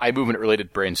recording from eye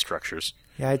movement-related brain structures.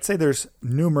 Yeah, I'd say there's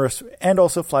numerous, and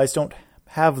also flies don't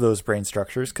have those brain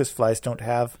structures because flies don't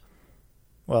have,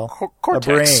 well, a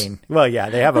brain. Well,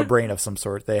 yeah, they have a brain of some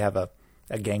sort. They have a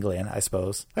ganglion, I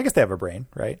suppose. I guess they have a brain,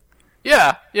 right?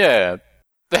 Yeah.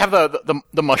 They have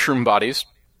the mushroom bodies.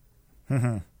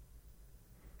 Mm-hmm.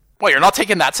 Well, you're not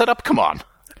taking that setup? Come on.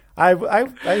 I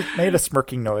made a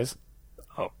smirking noise.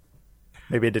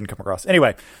 Maybe it didn't come across.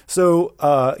 Anyway, so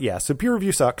so peer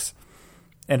review sucks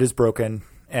and is broken.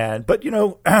 But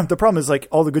the problem is like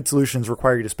all the good solutions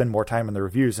require you to spend more time on the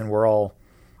reviews, and I don't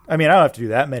have to do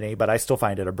that many, but I still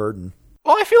find it a burden.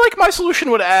 Well, I feel like my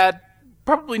solution would add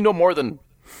probably no more than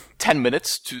 10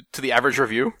 minutes to the average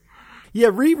review.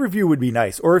 Yeah, re-review would be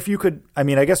nice. Or if you could, I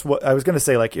guess what I was going to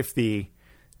say, like if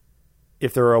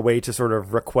there were a way to sort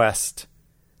of request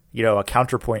a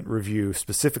counterpoint review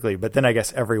specifically, but then I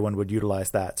guess everyone would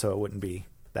utilize that, so it wouldn't be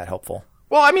that helpful.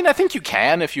 Well, I think you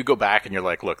can if you go back and you're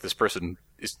like, look, this person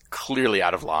is clearly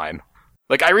out of line.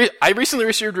 Like, I recently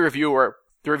received a review where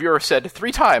the reviewer said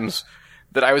 3 times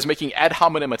that I was making ad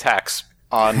hominem attacks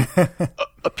on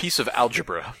a piece of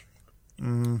algebra.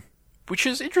 Which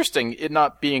is interesting, it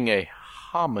not being a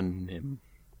homonym.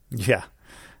 Yeah.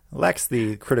 Lacks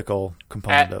the critical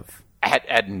component of...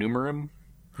 Ad numerum?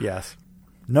 Yes.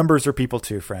 Numbers are people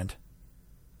too, friend.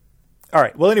 All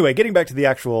right. Well, anyway, getting back to the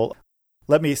actual...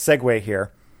 Let me segue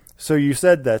here. So you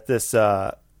said that this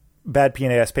bad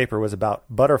PNAS paper was about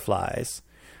butterflies,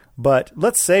 but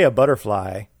let's say a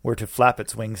butterfly were to flap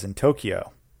its wings in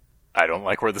Tokyo. I don't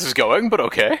like where this is going, but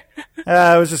okay.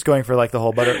 I was just going for like the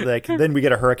whole then we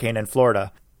get a hurricane in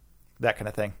Florida, that kind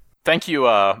of thing. Thank you,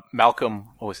 Malcolm.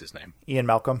 What was his name? Ian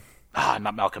Malcolm.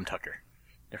 Not Malcolm Tucker.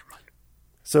 Never mind.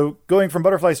 So going from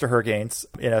butterflies to hurricanes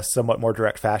in a somewhat more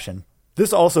direct fashion.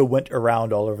 This also went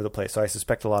around all over the place, so I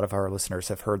suspect a lot of our listeners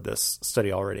have heard this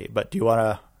study already. But do you want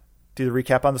to do the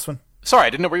recap on this one? Sorry, I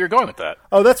didn't know where you were going with that.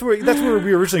 Oh, that's where we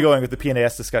were originally going with the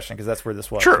PNAS discussion, because that's where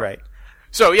this was, sure. Right?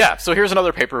 So here's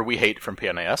another paper we hate from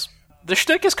PNAS. The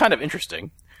shtick is kind of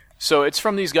interesting. So it's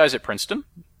from these guys at Princeton.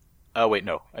 Oh, wait,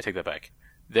 no, I take that back.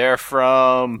 They're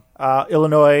from...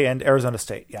 Illinois and Arizona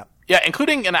State, yeah. Yeah,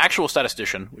 including an actual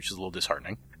statistician, which is a little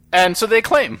disheartening. And so they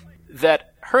claim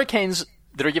that hurricanes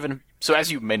that are given... So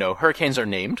as you may know, hurricanes are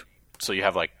named. So you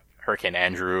have like Hurricane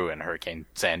Andrew and Hurricane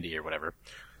Sandy or whatever.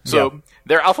 So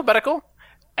they're alphabetical,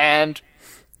 and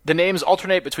the names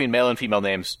alternate between male and female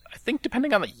names, I think,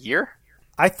 depending on the year.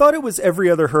 I thought it was every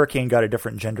other hurricane got a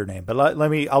different gender name, but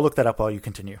I'll look that up while you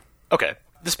continue. Okay.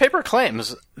 This paper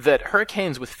claims that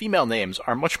hurricanes with female names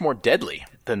are much more deadly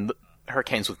than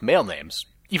hurricanes with male names,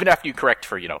 even after you correct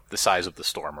for, the size of the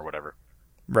storm or whatever.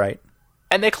 Right.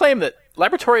 And they claim that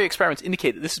laboratory experiments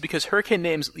indicate that this is because hurricane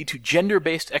names lead to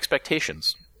gender-based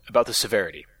expectations about the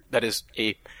severity. That is,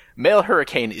 a male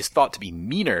hurricane is thought to be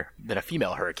meaner than a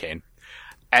female hurricane.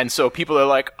 And so people are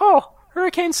like, oh,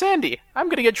 Hurricane Sandy, I'm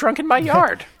going to get drunk in my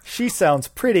yard. She sounds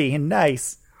pretty and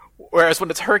nice. Whereas when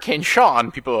it's Hurricane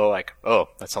Sean, people are like, oh,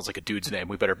 that sounds like a dude's name.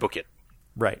 We better book it.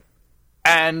 Right.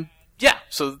 And yeah,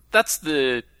 so that's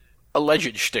the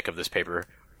alleged shtick of this paper.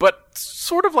 But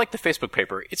sort of like the Facebook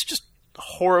paper, it's just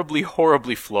horribly,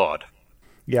 horribly flawed.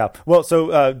 Yeah. Well,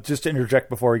 so just to interject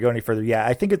before we go any further,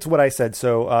 I think it's what I said.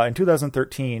 So in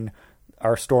 2013,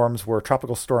 our storms were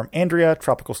Tropical Storm Andrea,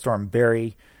 Tropical Storm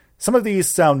Barry. Some of these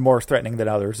sound more threatening than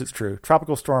others, it's true.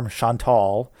 Tropical Storm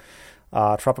Chantal,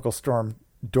 Tropical Storm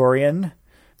Dorian.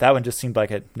 That one just seemed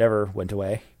like it never went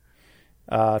away.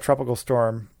 Tropical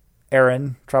Storm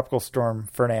Aaron, Tropical Storm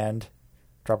Fernand,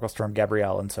 Tropical Storm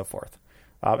Gabrielle, and so forth.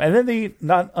 And then the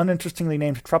not uninterestingly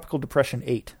named Tropical Depression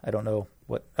 8. I don't know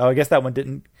what... Oh, I guess that one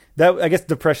didn't... I guess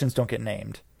depressions don't get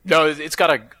named. No, it's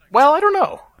got a... Well, I don't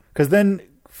know. Because then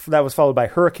that was followed by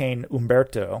Hurricane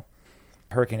Umberto,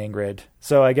 Hurricane Ingrid.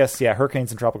 So I guess,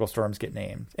 hurricanes and tropical storms get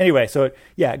named. Anyway, so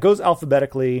it goes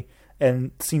alphabetically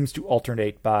and seems to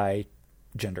alternate by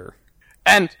gender.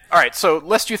 And, all right, so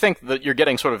lest you think that you're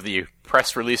getting sort of the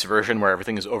press release version where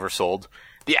everything is oversold,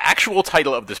 the actual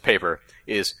title of this paper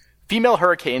is Female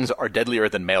Hurricanes Are Deadlier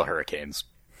Than Male Hurricanes.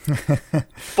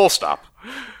 Full stop.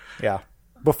 Yeah.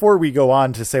 Before we go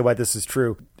on to say why this is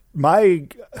true, my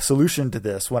solution to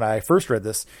this when I first read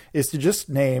this is to just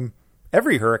name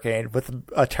every hurricane with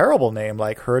a terrible name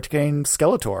like Hurricane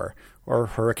Skeletor or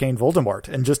Hurricane Voldemort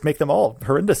and just make them all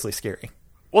horrendously scary.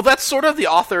 Well, that's sort of the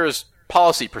author's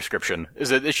policy prescription, is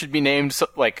that it should be named,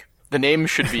 like, the name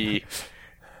should be...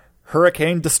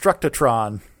 Hurricane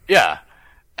Destructotron. Yeah.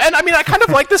 And, I mean, I kind of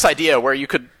like this idea where you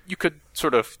could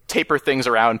sort of taper things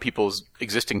around people's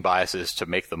existing biases to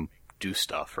make them do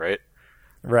stuff, right?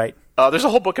 Right. There's a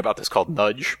whole book about this called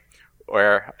Nudge,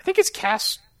 where I think it's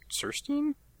Cass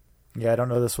Surstein? Yeah, I don't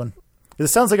know this one.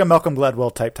 This sounds like a Malcolm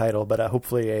Gladwell type title, but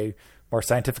hopefully a more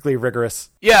scientifically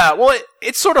rigorous... Yeah, well,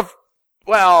 it's sort of...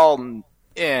 Well,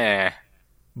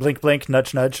 Blink, blink,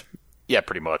 nudge, nudge. Yeah,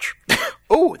 pretty much.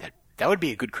 Oh, that would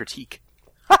be a good critique.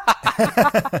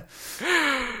 But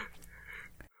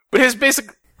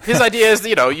his idea is,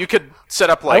 you could set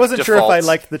up like I wasn't defaults. sure if I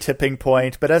liked the tipping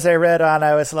point, but as I read on,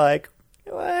 I was like,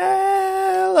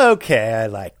 well, okay, I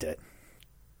liked it.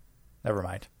 Never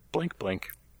mind. Blink, blink.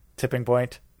 Tipping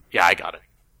point. Yeah, I got it.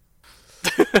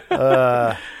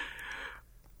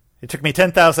 It took me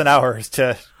 10,000 hours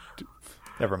to...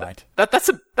 Never mind. That's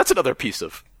another piece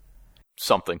of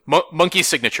something. Monkey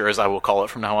signature, as I will call it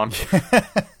from now on.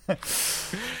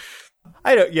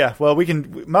 I don't. Yeah. Well, we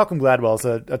can. Malcolm Gladwell's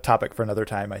a topic for another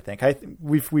time. I think.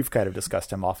 We've kind of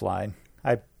discussed him offline.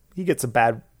 He gets a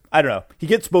bad. I don't know. He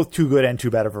gets both too good and too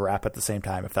bad of a rap at the same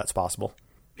time, if that's possible.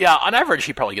 Yeah. On average,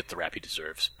 he probably gets the rap he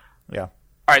deserves. Yeah.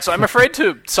 All right. So I'm afraid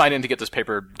to sign in to get this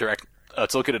paper direct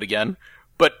to look at it again.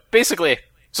 But basically,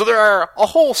 so there are a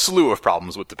whole slew of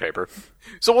problems with the paper.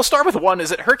 So we'll start with one: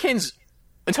 is that hurricanes,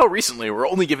 until recently, were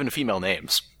only given female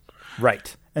names.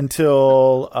 Right.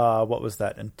 Until, what was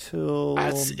that? Until...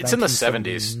 it's in the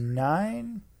 70s.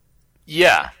 9?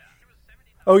 Yeah.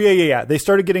 Oh, yeah. They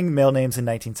started getting male names in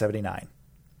 1979.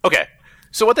 Okay.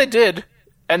 So what they did,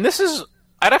 and this is...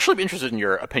 I'd actually be interested in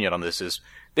your opinion on this, is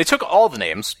they took all the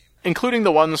names, including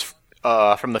the ones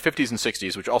from the 50s and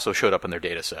 60s, which also showed up in their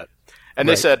data set. And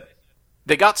they said,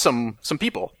 they got some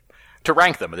people to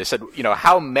rank them. And they said,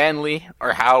 how manly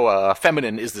or how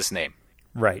feminine is this name?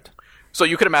 Right. So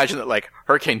you could imagine that, like,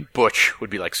 Hurricane Butch would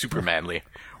be, like, super manly.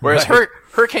 Whereas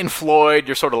Hurricane Floyd,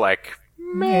 you're sort of like,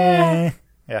 meh.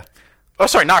 Yeah. Oh,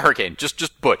 sorry, not Hurricane,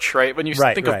 just Butch, right? When you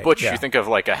think of Butch, yeah. you think of,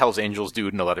 like, a Hell's Angels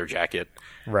dude in a leather jacket.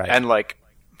 Right. And, like,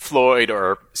 Floyd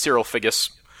or Cyril Figgis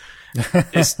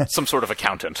is some sort of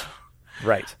accountant.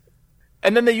 Right.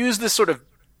 And then they use this sort of...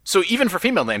 So even for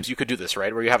female names, you could do this,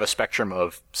 right? Where you have a spectrum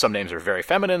of some names are very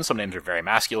feminine, some names are very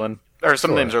masculine, or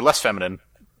some names are less feminine.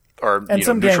 And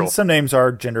some names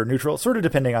are gender neutral, sort of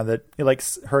depending on the, like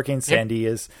Hurricane Sandy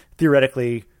is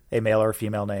theoretically a male or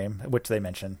female name, which they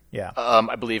mention. Yeah.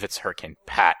 I believe it's Hurricane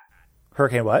Pat.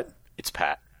 Hurricane what? It's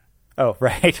Pat. Oh,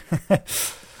 right.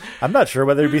 I'm not sure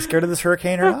whether to be scared of this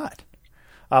hurricane or not.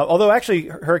 Although actually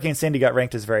Hurricane Sandy got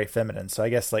ranked as very feminine, so I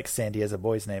guess like Sandy as a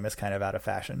boy's name is kind of out of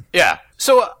fashion. Yeah.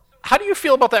 So how do you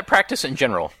feel about that practice in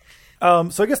general?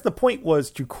 So I guess the point was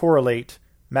to correlate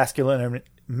masculinity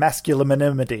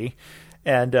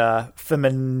and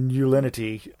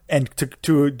femininity, and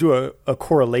to do a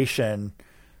correlation,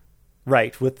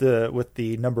 right, with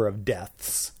the number of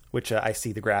deaths, which I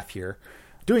see the graph here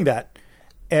doing that.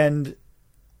 And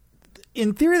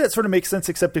in theory, that sort of makes sense,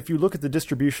 except if you look at the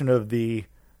distribution of the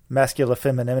masculine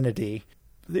femininity,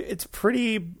 it's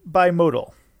pretty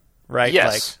bimodal, right?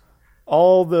 Yes. Like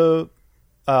all the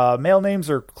male names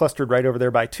are clustered right over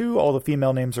there by 2. All the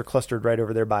female names are clustered right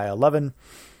over there by 11.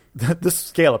 This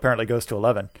scale apparently goes to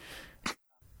 11.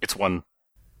 It's one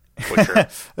butcher.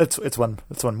 it's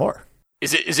one more.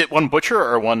 Is it one butcher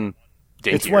or one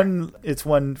daintier? It's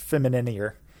one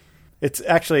femininier. It's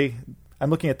actually, I'm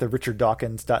looking at the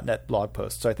richarddawkins.net blog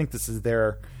post, so I think this is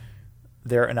their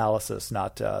analysis,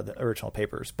 not the original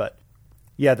papers. But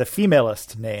yeah, the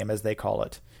femalist name, as they call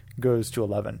it, goes to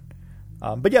 11.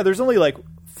 But yeah, there's only like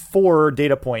 4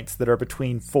 data points that are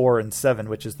between 4 and 7,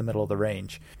 which is the middle of the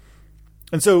range.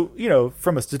 And so,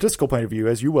 from a statistical point of view,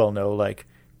 as you well know, like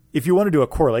if you want to do a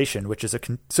correlation, which is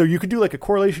so you could do like a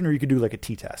correlation or you could do like a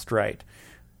t-test, right?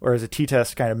 Whereas a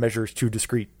t-test kind of measures 2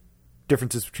 discrete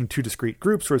differences between 2 discrete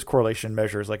groups, whereas correlation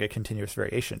measures like a continuous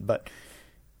variation. But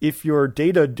if your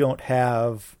data don't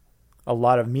have a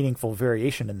lot of meaningful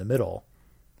variation in the middle,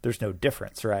 there's no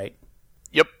difference, right?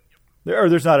 Yep.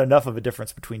 There's not enough of a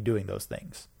difference between doing those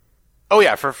things. Oh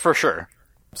yeah, for sure.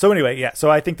 So anyway, yeah.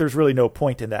 So I think there's really no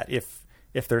point in that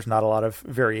if there's not a lot of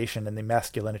variation in the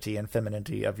masculinity and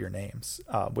femininity of your names,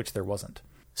 which there wasn't.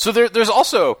 So there's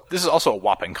also, this is also a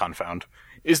whopping confound,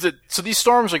 is that, so these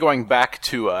storms are going back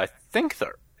to, I think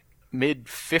the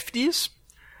mid-50s,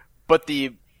 but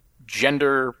the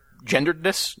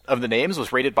genderedness of the names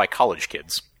was rated by college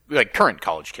kids, like current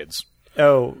college kids.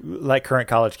 Oh, like current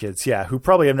college kids, yeah, who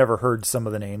probably have never heard some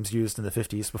of the names used in the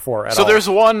 50s before at all. So there's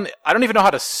one, I don't even know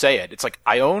how to say it. It's like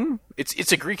Ione.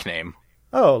 It's a Greek name.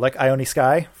 Oh, like Ione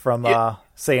Sky from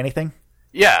Say Anything?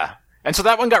 Yeah. And so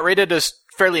that one got rated as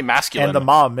fairly masculine. And the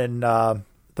mom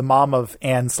the mom of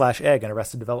Anne/Egg in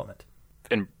Arrested Development.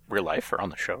 In real life or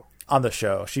on the show? On the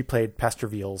show. She played Pastor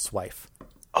Veal's wife.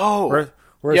 Oh.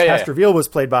 Whereas Pastor Veal was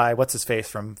played by what's-his-face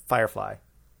from Firefly.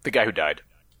 The guy who died.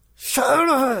 Shut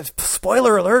up!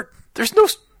 Spoiler alert! There's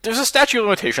a statute of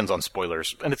limitations on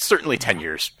spoilers, and it's certainly 10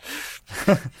 years.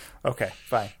 Okay,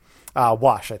 fine.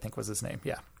 Wash, I think was his name,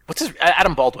 yeah. What's his...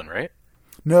 Adam Baldwin, right?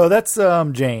 No, that's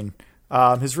Jane.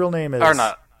 His real name is... Or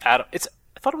not. Adam. I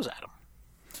thought it was Adam.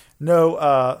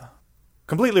 No,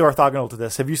 completely orthogonal to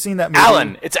this. Have you seen that movie?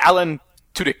 Alan. It's Alan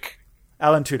Tudyk.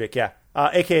 Alan Tudyk, yeah.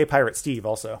 A.k.a. Pirate Steve,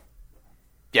 also.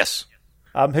 Yes.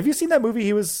 Have you seen that movie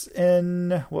he was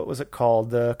in? What was it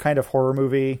called? The kind of horror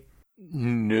movie?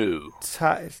 No.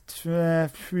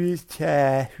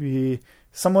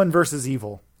 Someone versus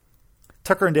Evil.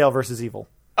 Tucker and Dale versus Evil.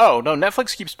 Oh, no,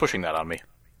 Netflix keeps pushing that on me.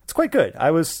 It's quite good.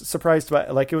 I was surprised by,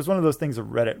 like, it was one of those things that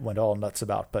Reddit went all nuts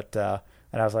about, but,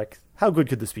 and I was like, how good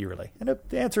could this be, really? And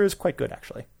the answer is quite good,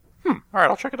 actually. All right,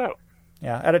 I'll check it out.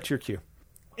 Yeah, add it to your queue.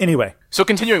 Anyway. So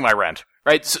continuing my rant,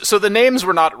 right? So the names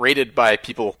were not rated by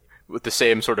people with the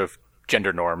same sort of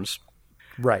gender norms.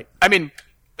 Right. I mean,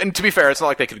 and to be fair, it's not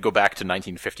like they could go back to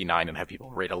 1959 and have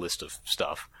people rate a list of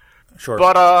stuff. Sure.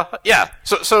 But, yeah.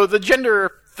 So the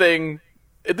gender thing,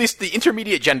 at least the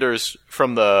intermediate genders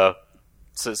from the,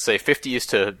 say, 50s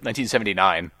to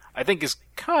 1979, I think is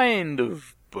kind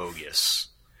of bogus.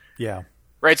 Yeah.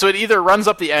 Right, so it either runs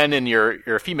up the N in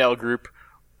your female group,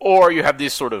 or you have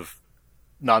these sort of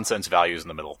nonsense values in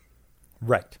the middle.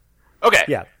 Right. Okay.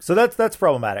 Yeah, so that's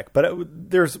problematic, but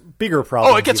there's bigger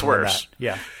problems. Oh, it gets worse.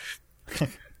 Yeah.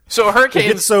 So hurricanes... It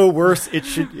gets so worse,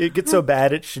 it gets so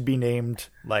bad, it should be named,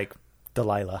 like,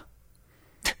 Delilah.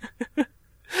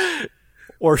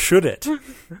 Or should it?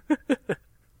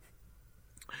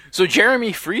 So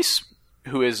Jeremy Fries,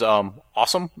 who is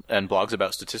awesome and blogs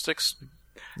about statistics,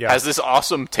 has this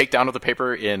awesome takedown of the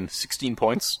paper in 16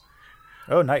 points.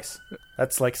 Oh, nice.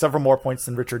 That's like several more points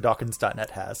than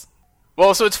richarddawkins.net has.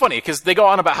 Well, so it's funny, because they go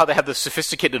on about how they have this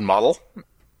sophisticated model.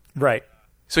 Right.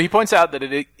 So he points out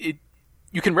that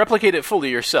you can replicate it fully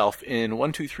yourself in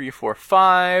 1, 2, 3, 4,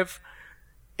 5,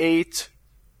 8,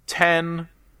 10...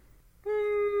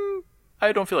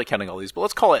 I don't feel like counting all these, but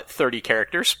let's call it 30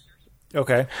 characters.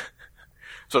 Okay.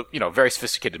 So, very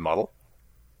sophisticated model.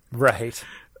 Right.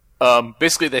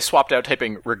 Basically, they swapped out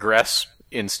typing regress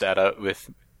in Stata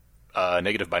with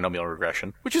negative binomial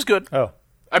regression, which is good. Oh.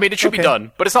 I mean, it should be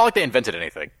done, but it's not like they invented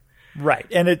anything. Right.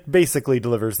 And it basically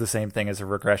delivers the same thing as a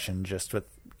regression, just with,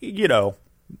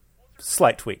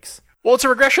 slight tweaks. Well, it's a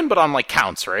regression, but on like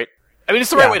counts, right? I mean,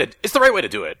 it's the right way to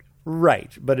do it.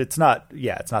 Right, but it's not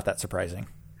that surprising.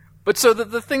 But so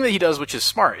the thing that he does, which is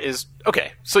smart, is,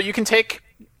 okay, so you can take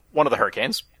one of the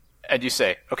hurricanes, and you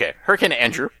say, okay, Hurricane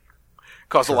Andrew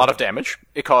caused a lot of damage.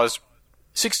 It caused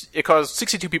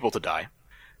 62 people to die.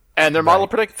 And their model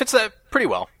fits that pretty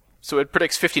well. So it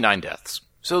predicts 59 deaths.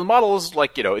 So the model is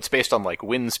like, it's based on like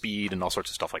wind speed and all sorts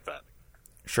of stuff like that.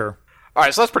 Sure.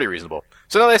 Alright, so that's pretty reasonable.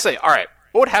 So now they say, alright,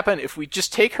 what would happen if we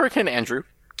just take Hurricane Andrew,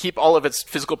 keep all of its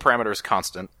physical parameters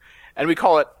constant, and we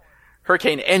call it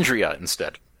Hurricane Andrea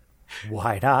instead?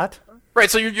 Why not?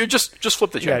 Right, so you just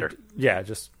flip the gender. Yeah.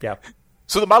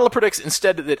 So the model predicts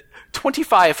instead that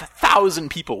 25,000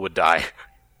 people would die.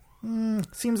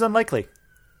 Seems unlikely.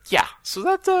 Yeah, so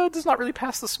that does not really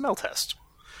pass the smell test.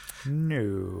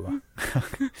 No.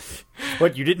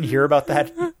 What, you didn't hear about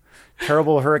that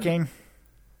terrible hurricane?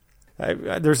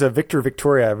 There's a Victor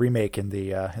Victoria remake in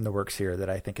the works here that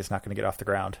I think is not going to get off the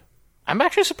ground. I'm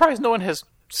actually surprised no one has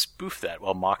spoofed that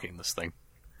while mocking this thing.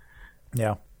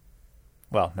 Yeah.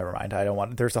 Well, never mind. I don't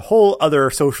want. There's a whole other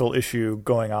social issue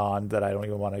going on that I don't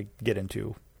even want to get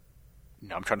into.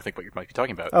 No, I'm trying to think what you might be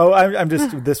talking about. Oh, I'm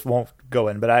just. This won't go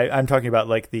in, but I'm talking about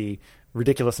like the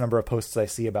ridiculous number of posts I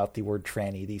see about the word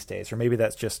tranny these days, or maybe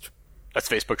that's just. That's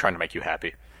Facebook trying to make you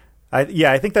happy. I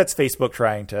think that's Facebook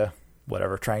trying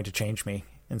to change me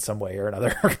in some way or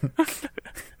another.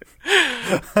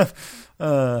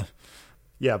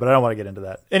 Yeah, but I don't want to get into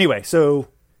that. Anyway, so.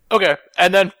 Okay,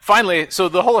 and then finally, so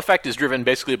the whole effect is driven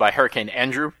basically by Hurricane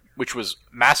Andrew, which was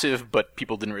massive, but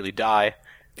people didn't really die.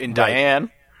 In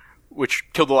Diane, which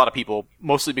killed a lot of people,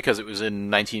 mostly because it was in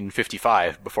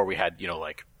 1955, before we had,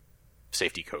 like,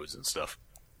 safety codes and stuff.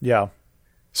 Yeah.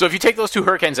 So if you take those two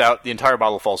hurricanes out, the entire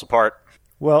model falls apart.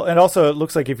 Well, and also it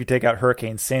looks like if you take out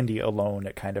Hurricane Sandy alone,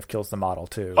 it kind of kills the model,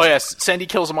 too. Oh, yes, Sandy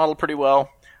kills the model pretty well.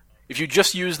 If you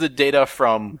just use the data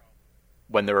from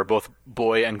when there were both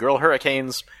boy and girl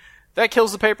hurricanes, that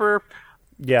kills the paper.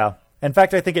 Yeah. In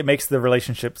fact, I think it makes the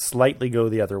relationship slightly go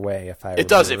the other way. It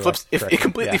does. It flips. It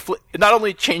completely it not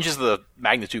only changes the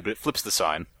magnitude, but it flips the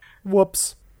sign.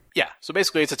 Whoops. Yeah. So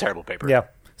basically, it's a terrible paper. Yeah.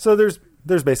 So there's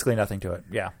basically nothing to it.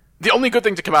 Yeah. The only good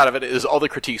thing to come out of it is all the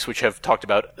critiques which have talked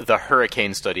about the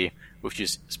hurricane study, which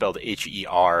is spelled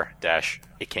HER-icane.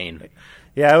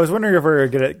 Yeah, I was wondering if we were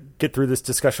going to get through this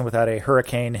discussion without a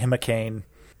hurricane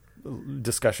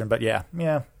discussion, but yeah.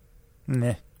 Meh.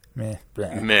 Meh. Meh.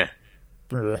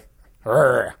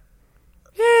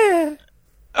 Yeah.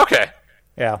 Okay.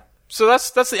 Yeah. So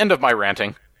that's the end of my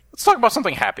ranting. Let's talk about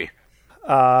something happy.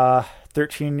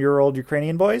 13-year-old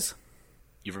Ukrainian boys?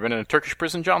 You ever been in a Turkish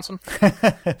prison, Johnson?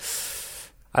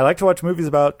 I like to watch movies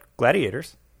about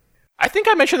gladiators. I think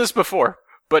I mentioned this before,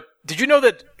 but did you know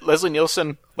that Leslie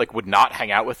Nielsen would not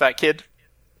hang out with that kid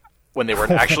when they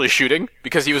weren't actually shooting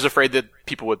because he was afraid that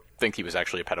people would think he was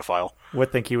actually a pedophile?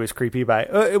 Would think he was creepy by...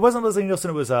 it wasn't Leslie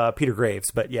Nielsen, it was Peter Graves,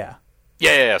 but yeah.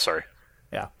 Yeah, sorry.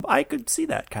 Yeah, I could see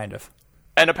that, kind of.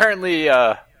 And apparently,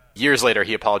 years later,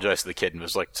 he apologized to the kid and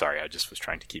was like, sorry, I just was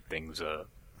trying to keep things...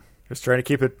 Just trying to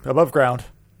keep it above ground.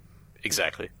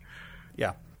 Exactly.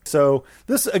 Yeah. So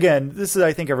this is,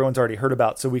 I think everyone's already heard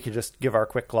about, so we could just give our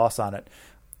quick gloss on it.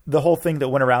 The whole thing that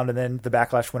went around and then the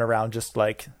backlash went around, just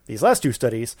like these last two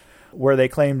studies, where they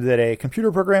claimed that a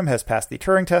computer program has passed the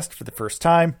Turing test for the first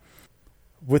time,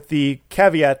 with the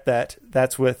caveat that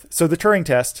that's with... So the Turing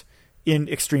test, in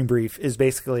extreme brief, is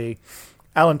basically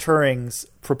Alan Turing's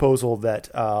proposal that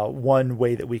one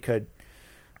way that we could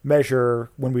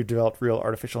measure when we've developed real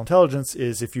artificial intelligence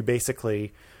is if you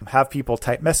basically have people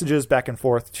type messages back and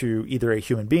forth to either a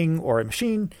human being or a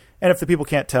machine, and if the people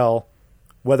can't tell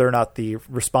whether or not the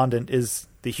respondent is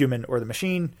the human or the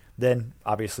machine, then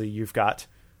obviously you've got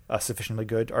a sufficiently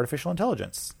good artificial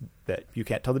intelligence that you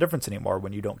can't tell the difference anymore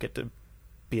when you don't get to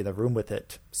be in the room with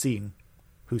it, seeing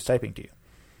who's typing to you.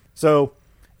 So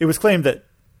it was claimed that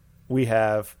we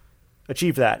have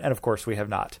achieved that, and of course we have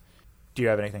not. Do you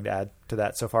have anything to add to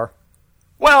that so far?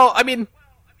 Well, I mean,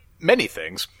 many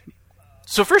things.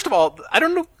 So first of all, I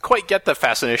don't quite get the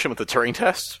fascination with the Turing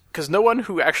test, because no one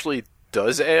who actually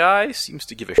does AI seems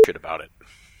to give a shit about it.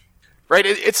 Right?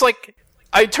 It's like,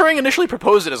 Turing initially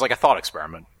proposed it as like a thought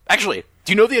experiment. Actually,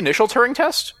 do you know the initial Turing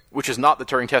test, which is not the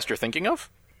Turing test you're thinking of?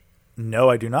 No,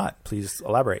 I do not. Please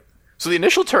elaborate. So the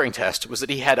initial Turing test was that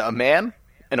he had a man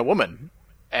and a woman,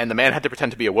 and the man had to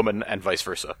pretend to be a woman and vice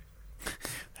versa.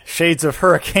 Shades of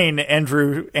Hurricane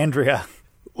Andrea.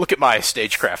 Look at my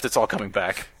stagecraft. It's all coming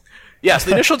back. Yes,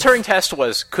 the initial Turing test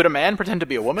was, could a man pretend to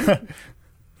be a woman?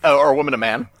 Or a woman a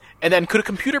man? And then, could a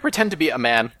computer pretend to be a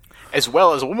man as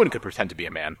well as a woman could pretend to be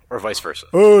a man, or vice versa.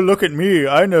 Oh, look at me.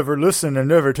 I never listen and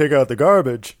never take out the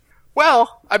garbage.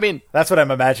 Well, I mean... That's what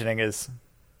I'm imagining is,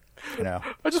 I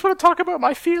just want to talk about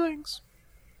my feelings.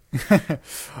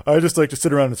 I just like to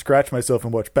sit around and scratch myself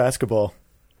and watch basketball.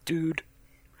 Dude.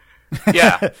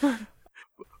 Yeah.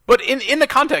 But in the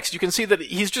context, you can see that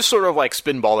he's just sort of like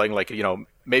spinballing, like,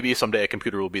 maybe someday a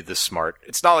computer will be this smart.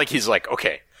 It's not like he's like,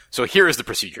 okay, so here is the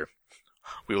procedure.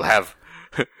 We will have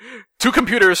 2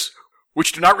 computers,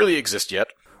 which do not really exist yet.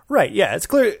 Right, yeah, it's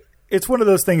clear. It's one of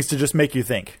those things to just make you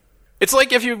think. It's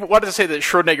like if you wanted to say that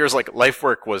Schrodinger's like life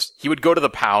work was he would go to the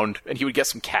pound and he would get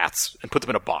some cats and put them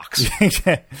in a box. Yes.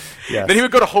 Then he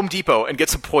would go to Home Depot and get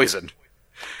some poison.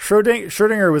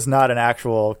 Schrodinger was not an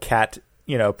actual cat,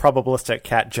 probabilistic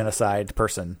cat genocide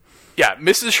person. Yeah,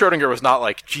 Mrs. Schrodinger was not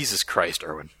like, Jesus Christ,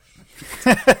 Erwin.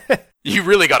 You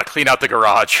really got to clean out the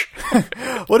garage.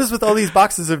 What is with all these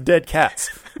boxes of dead cats?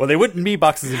 Well, they wouldn't be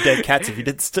boxes of dead cats if you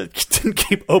didn't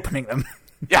keep opening them.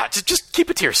 Yeah, just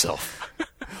keep it to yourself.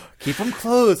 Keep them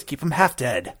closed. Keep them half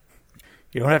dead.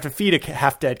 You don't have to feed a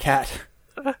half dead cat.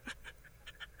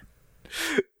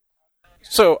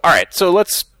 So, all right. So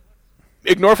let's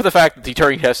ignore for the fact that the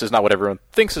Turing test is not what everyone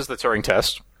thinks is the Turing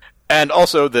test, and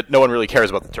also that no one really cares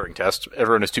about the Turing test.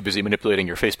 Everyone is too busy manipulating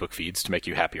your Facebook feeds to make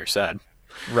you happy or sad.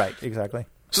 Right. Exactly.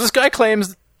 So this guy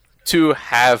claims to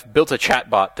have built a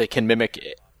chatbot that can mimic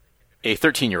a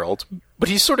 13-year-old, but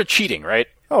he's sort of cheating, right?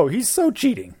 Oh, he's so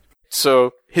cheating.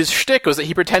 So his shtick was that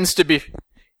he pretends to be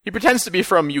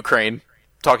from Ukraine,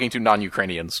 talking to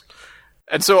non-Ukrainians.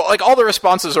 And so, like, all the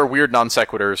responses are weird non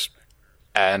sequiturs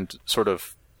and sort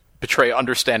of betray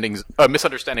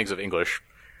misunderstandings of English,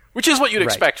 which is what you'd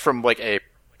expect from, like, a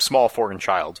small foreign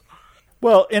child.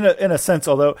 Well, in a sense,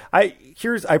 although I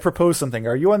propose something.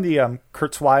 Are you on the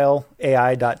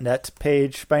kurzweilai.net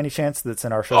page by any chance that's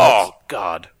in our show notes? Oh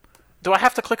God. Do I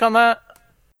have to click on that?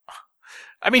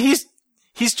 I mean, he's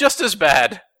just as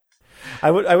bad. I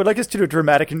would like us to do a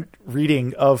dramatic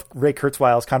reading of Ray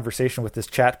Kurzweil's conversation with this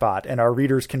chatbot, and our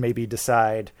readers can maybe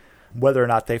decide whether or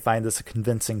not they find this a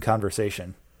convincing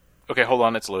conversation. Okay, hold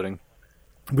on, it's loading.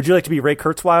 Would you like to be Ray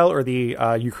Kurzweil or the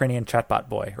Ukrainian chatbot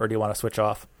boy, or do you want to switch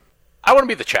off? I want to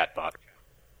be the chatbot.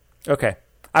 Okay.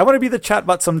 I want to be the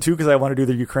chatbot some too, because I want to do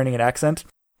the Ukrainian accent.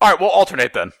 All right, we'll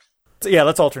alternate then. So, yeah,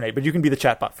 let's alternate, but you can be the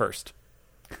chatbot first.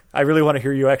 I really want to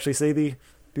hear you actually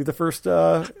do the first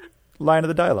line of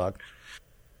the dialogue.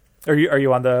 Are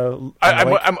you on the?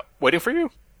 I'm waiting for you.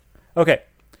 Okay.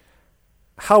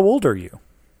 How old are you?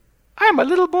 I'm a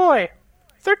little boy,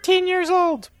 13 years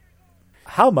old.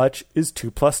 How much is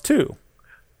 2 + 2?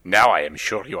 Now I am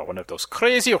sure you are one of those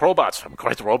crazy robots from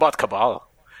Great Robot Cabal,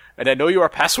 and I know your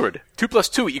password. 2 +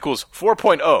 2 equals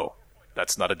 4.0.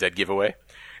 That's not a dead giveaway.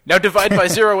 Now divide by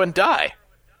 0 and die.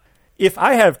 If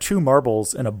I have 2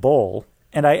 marbles in a bowl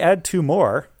and I add 2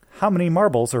 more, how many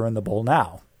marbles are in the bowl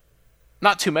now?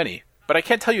 Not too many, but I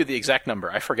can't tell you the exact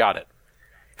number. I forgot it.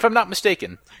 If I'm not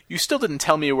mistaken, you still didn't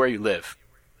tell me where you live.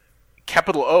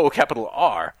 Capital O, capital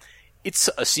R. It's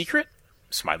a secret?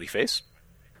 Smiley face.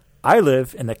 I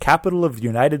live in the capital of the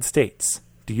United States.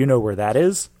 Do you know where that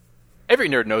is? Every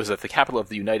nerd knows that the capital of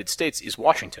the United States is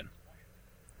Washington.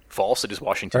 False, it is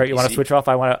Washington, All right, you want to DC. switch off?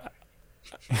 I want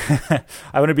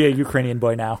to be a Ukrainian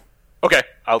boy now. Okay,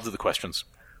 I'll do the questions.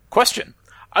 Question.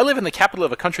 I live in the capital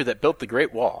of a country that built the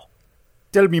Great Wall.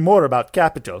 Tell me more about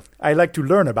capital. I like to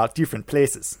learn about different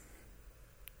places.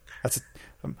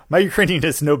 My Ukrainian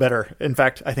is no better. In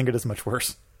fact, I think it is much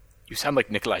worse. You sound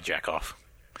like Nikolai Jakov.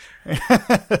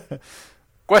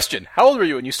 Question. How old were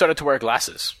you when you started to wear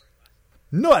glasses?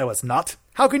 No, I was not.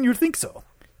 How can you think so?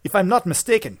 If I'm not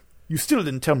mistaken, you still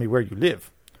didn't tell me where you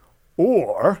live.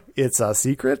 Or it's a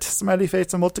secret, smiley face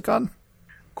emoticon.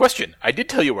 Question. I did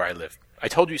tell you where I live. I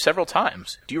told you several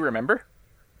times. Do you remember?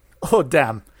 Oh,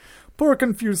 damn. Poor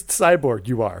confused cyborg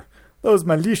you are. Those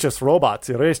malicious robots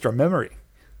erased your memory.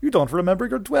 You don't remember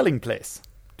your dwelling place.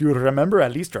 Do you remember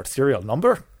at least your serial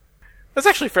number? That's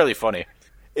actually fairly funny.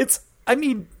 It's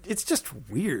just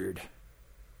weird.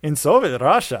 In Soviet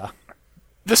Russia.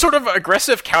 The sort of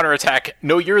aggressive counterattack,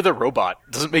 no, you're the robot,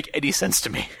 doesn't make any sense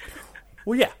to me.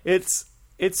 Well, yeah, it's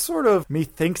sort of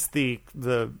methinks the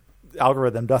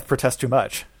algorithm doth protest too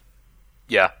much.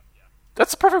 Yeah.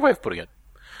 That's the perfect way of putting it.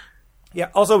 Yeah,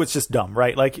 also it's just dumb,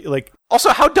 right? Like.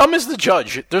 Also, how dumb is the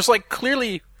judge? There's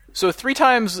clearly, so 3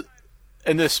 times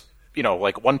in this,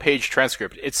 1-page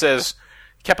transcript, it says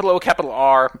capital O, capital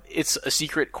R, it's a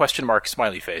secret question mark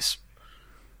smiley face.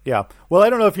 Yeah. Well, I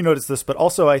don't know if you noticed this, but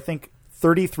also I think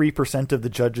 33% of the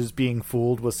judges being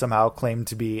fooled was somehow claimed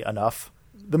to be enough.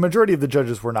 The majority of the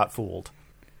judges were not fooled.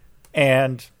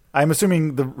 And I'm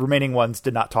assuming the remaining ones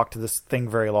did not talk to this thing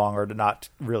very long or did not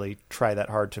really try that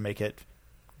hard to make it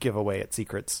give away its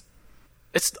secrets.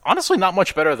 It's honestly not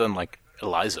much better than, like,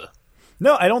 Eliza.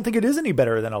 No, I don't think it is any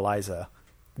better than Eliza.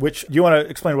 Which, do you want to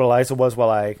explain what Eliza was while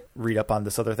I read up on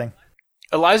this other thing?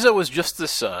 Eliza was just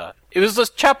this, it was this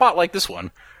chatbot like this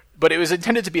one, but it was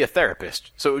intended to be a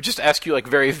therapist. So it would just ask you, like,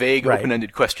 very vague,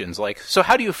 open-ended questions, like, so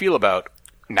how do you feel about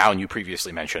noun you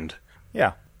previously mentioned?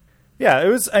 Yeah. Yeah, it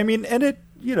was, I mean, and it,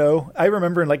 you know, I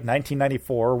remember in, like,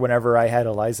 1994, whenever I had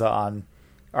Eliza on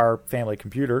our family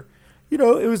computer, you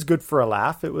know, it was good for a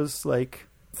laugh. It was, like,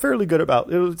 fairly good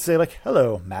about, it would say, like,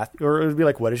 hello, Matthew, or it would be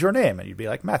like, what is your name? And you'd be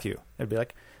like, Matthew. It'd be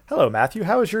like, hello, Matthew,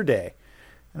 how was your day?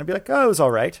 And I'd be like, oh, it was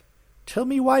all right. Tell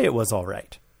me why it was all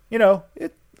right. You know,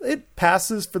 it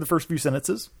passes for the first few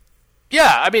sentences.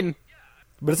 Yeah, I mean...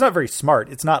 But it's not very smart.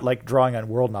 It's not like drawing on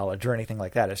world knowledge or anything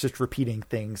like that. It's just repeating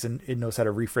things, and it knows how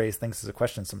to rephrase things as a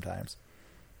question sometimes.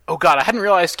 Oh god, I hadn't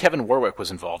realized Kevin Warwick was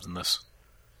involved in this.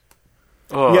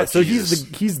 Oh, yeah, so Jesus.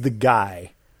 he's the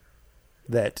guy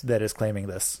that is claiming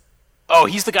this. Oh,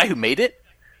 he's the guy who made it?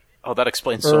 Oh, that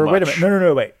explains so much. Wait a minute.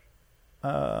 No, wait.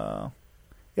 Yeah,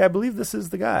 I believe this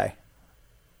is the guy.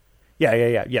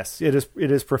 Yeah. Yes, it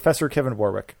is Professor Kevin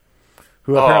Warwick,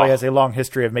 who apparently has a long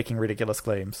history of making ridiculous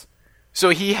claims. So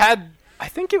he had, I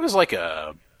think it was like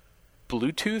a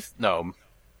Bluetooth? No.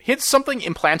 He had something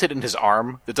implanted in his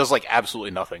arm that does like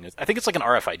absolutely nothing. I think it's like an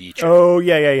RFID chip. Oh,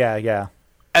 yeah.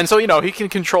 And so, you know, he can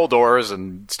control doors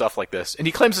and stuff like this. And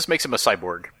he claims this makes him a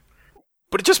cyborg.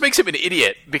 But it just makes him an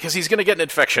idiot because he's going to get an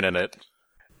infection in it.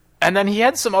 And then he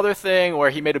had some other thing where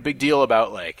he made a big deal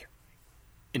about, like,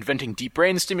 inventing deep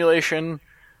brain stimulation.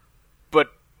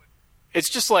 But it's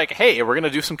just like, hey, we're going to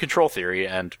do some control theory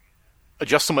and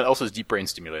adjust someone else's deep brain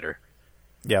stimulator.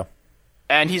 Yeah.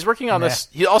 And he's working on this.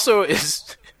 He also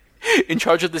is in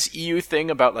charge of this EU thing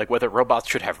about, like, whether robots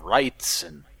should have rights.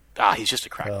 And, he's just a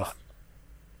crackpot.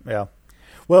 Yeah.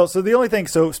 Well, so the only thing,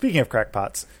 so speaking of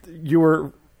crackpots, you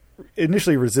were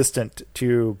initially resistant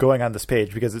to going on this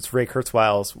page because it's Ray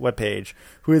Kurzweil's webpage,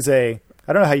 who is I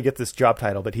don't know how you get this job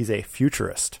title, but he's a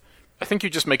futurist. I think you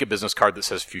just make a business card that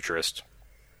says futurist.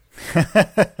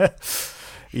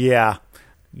 Yeah.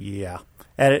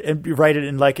 And you write it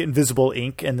in like invisible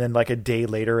ink, and then like a day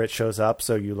later it shows up,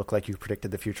 so you look like you predicted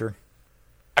the future.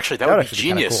 Actually, that would be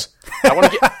genius. Cool.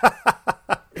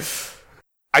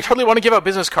 I totally want to give out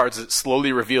business cards that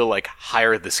slowly reveal, like,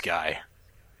 hire this guy.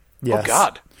 Yes. Oh,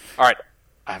 God. All right.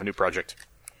 I have a new project.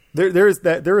 There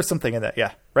is something in that.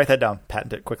 Yeah. Write that down.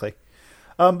 Patent it quickly.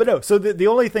 But no, so the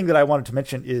only thing that I wanted to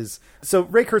mention is, so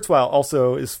Ray Kurzweil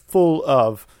also is full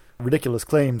of ridiculous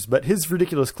claims, but his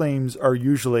ridiculous claims are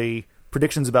usually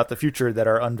predictions about the future that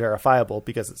are unverifiable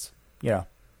because it's, you know,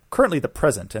 currently the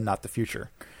present and not the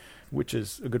future, which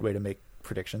is a good way to make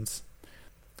predictions.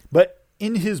 But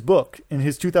in his book, in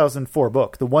his 2004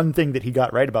 book, the one thing that he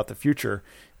got right about the future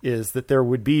is that there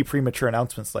would be premature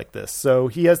announcements like this. So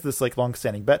he has this like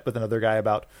long-standing bet with another guy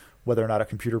about whether or not a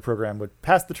computer program would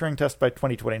pass the Turing test by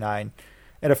 2029.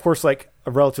 And of course, like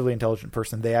a relatively intelligent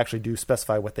person, they actually do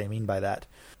specify what they mean by that.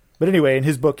 But anyway, in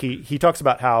his book, he talks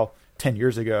about how 10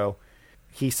 years ago,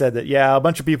 he said that, yeah, a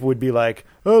bunch of people would be like,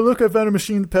 oh, look, I found a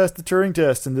machine that passed the Turing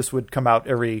test. And this would come out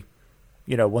every,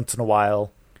 you know, once in a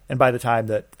while. And by the time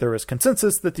that there was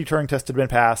consensus that the Turing test had been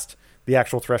passed, the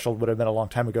actual threshold would have been a long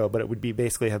time ago, but it would be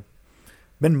basically have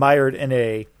been mired in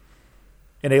a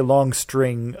long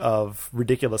string of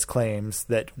ridiculous claims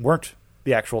that weren't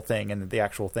the actual thing, and the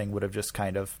actual thing would have just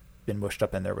kind of been mushed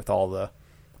up in there with all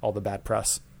the bad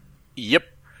press. Yep.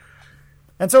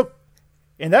 And so,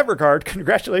 in that regard,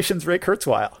 congratulations, Ray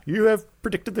Kurzweil. You have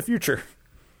predicted the future.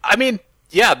 I mean,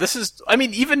 yeah,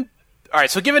 even... All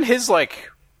right, so given his, like,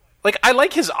 I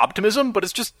like his optimism, but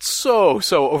it's just so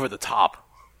over the top.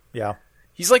 Yeah.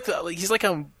 He's like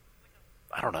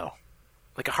I don't know,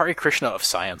 like a Hare Krishna of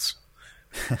science.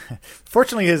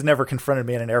 Fortunately, he has never confronted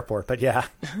me in an airport, but yeah.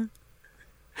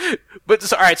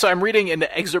 But, all right, so I'm reading an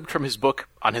excerpt from his book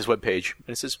on his webpage,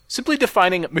 and it says, simply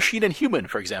defining machine and human,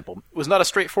 for example, was not a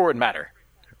straightforward matter.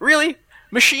 Really?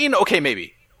 Machine? Okay,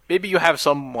 maybe. Maybe you have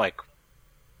some, like,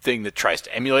 thing that tries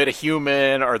to emulate a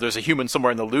human, or there's a human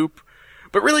somewhere in the loop.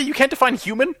 But really, you can't define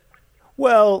human?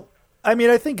 Well, I mean,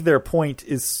 I think their point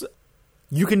is,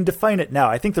 you can define it now.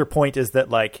 I think their point is that,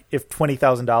 like, if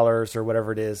 $20,000 or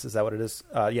whatever it is that what it is?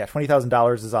 Yeah,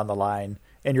 $20,000 is on the line,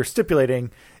 and you're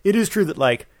stipulating, it is true that,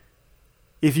 like,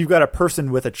 if you've got a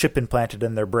person with a chip implanted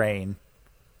in their brain,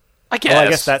 I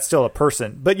guess that's still a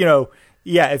person. But, you know,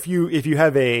 yeah, if you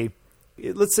have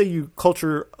let's say you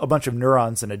culture a bunch of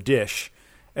neurons in a dish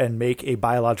and make a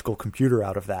biological computer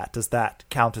out of that, does that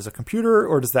count as a computer,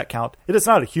 or does that count? It is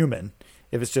not a human.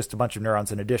 if it's just a bunch of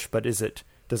neurons in a dish, but does it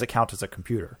count as a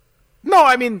computer? No,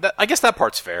 I mean, I guess that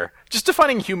part's fair. Just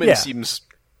defining human Yeah. seems...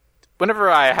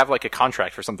 Whenever I have, like, a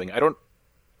contract for something, I don't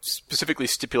specifically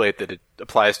stipulate that it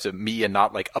applies to me and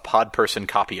not, like, a pod person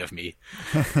copy of me.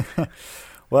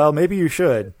 Well, maybe you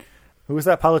should. Who was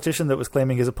that politician that was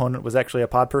claiming his opponent was actually a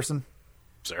pod person?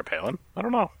 Sarah Palin? I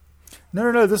don't know.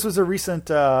 No. This was a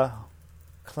recent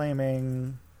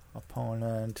claiming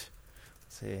opponent.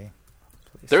 Let's see.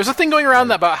 There was a thing going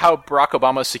around about how Barack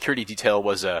Obama's security detail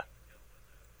was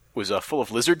full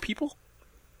of lizard people.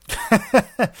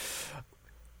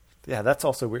 Yeah, that's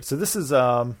also weird. So this is,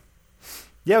 it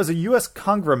was a U.S.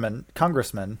 congressman.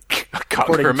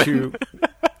 According to,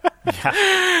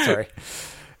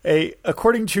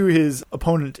 according to his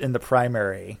opponent in the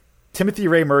primary, Timothy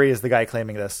Ray Murray is the guy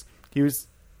claiming this. He was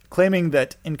claiming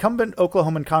that incumbent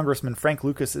Oklahoman Congressman Frank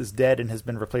Lucas is dead and has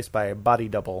been replaced by a body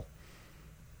double.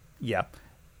 Yeah,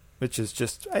 which is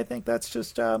just, I think that's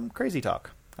just crazy talk.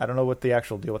 I don't know what the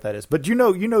actual deal with that is. But you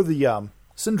know the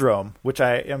syndrome, which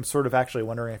I am sort of actually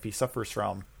wondering if he suffers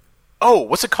from. Oh,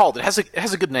 what's it called? It has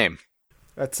a good name.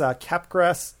 That's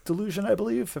Capgras delusion, I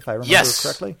believe, if I remember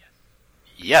correctly.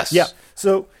 Yes. Yeah.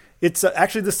 So it's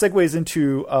actually, this segues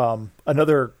into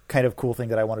another kind of cool thing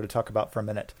that I wanted to talk about for a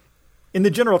minute. In the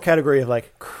general category of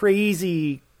like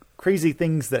crazy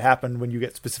things that happen when you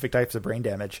get specific types of brain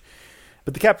damage.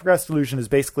 But the Capgras delusion is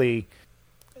basically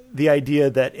the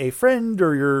idea that a friend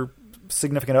or your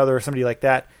significant other or somebody like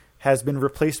that has been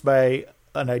replaced by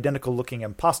an identical looking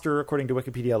imposter, according to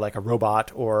Wikipedia, like a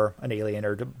robot or an alien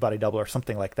or body double or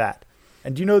something like that.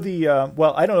 And do you know the,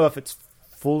 I don't know if it's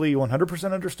fully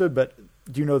 100% understood, but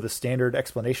do you know the standard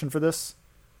explanation for this?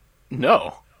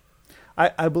 No.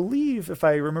 I believe, if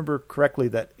I remember correctly,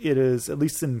 that it is, at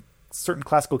least in certain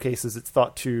classical cases, it's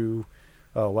thought to,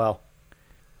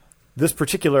 this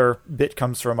particular bit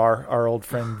comes from our old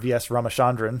friend V.S.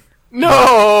 Ramachandran.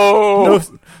 No!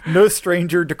 No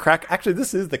stranger to crack. Actually,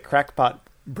 this is the Crackpot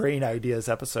Brain Ideas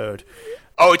episode.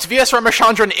 Oh, it's V.S.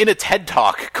 Ramachandran in a TED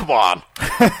Talk. Come on.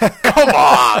 Come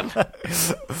on!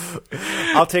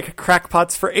 I'll take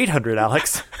crackpots for 800,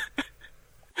 Alex.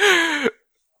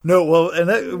 No, well,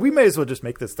 and we may as well just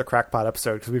make this the Crackpot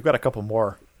episode because we've got a couple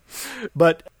more.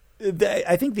 But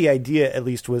I think the idea, at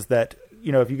least, was that,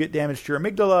 if you get damage to your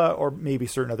amygdala or maybe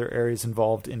certain other areas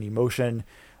involved in emotion,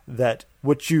 that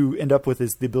what you end up with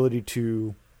is the ability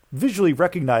to visually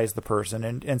recognize the person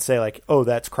and say like, oh,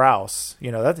 that's Kraus.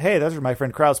 That's my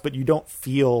friend Kraus. But you don't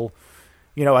feel,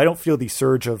 I don't feel the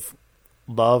surge of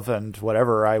love and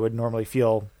whatever I would normally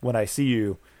feel when I see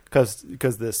you because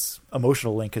this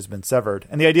emotional link has been severed.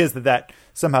 And the idea is that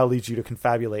somehow leads you to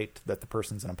confabulate that the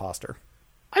person's an imposter.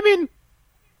 I mean,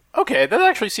 okay, that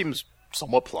actually seems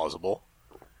somewhat plausible.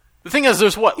 The thing is,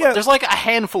 there's there's like a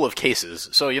handful of cases,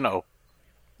 so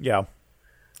Yeah.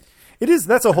 It is.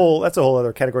 That's a whole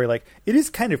other category. Like, it is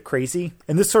kind of crazy.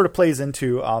 And this sort of plays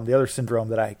into the other syndrome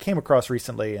that I came across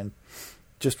recently and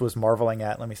just was marveling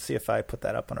at. Let me see if I put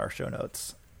that up on our show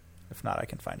notes. If not, I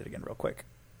can find it again real quick.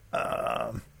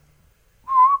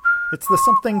 It's the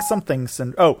something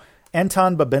syndrome. Oh,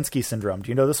 Anton Babinski syndrome. Do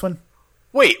you know this one?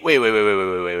 Wait.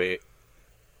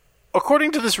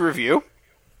 According to this review...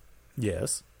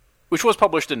 Yes. Which was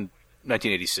published in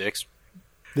 1986...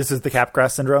 This is the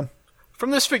Capgras syndrome?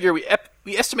 From this figure, we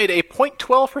estimate a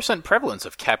 0.12% prevalence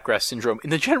of Capgras syndrome in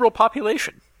the general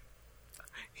population.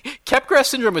 Capgras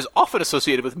syndrome is often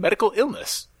associated with medical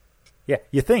illness. Yeah,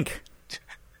 you think.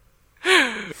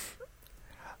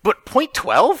 But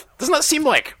 0.12? Doesn't that seem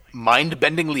like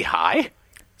mind-bendingly high?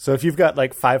 So if you've got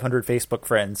like 500 Facebook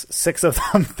friends, 6 of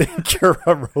them think you're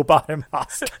a robot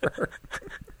imposter.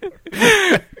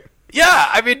 Yeah,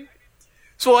 I mean...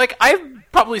 So, like, I've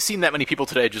probably seen that many people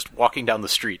today just walking down the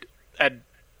street, and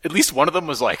at least one of them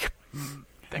was like,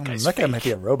 that guy's that guy might be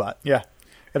a robot. Yeah.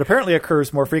 It apparently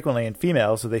occurs more frequently in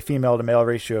females with a female-to-male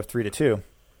ratio of 3-2.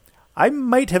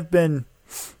 I've been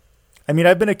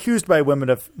accused by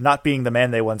women of not being the man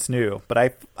they once knew, but I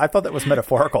thought that was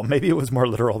metaphorical. Maybe it was more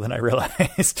literal than I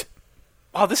realized.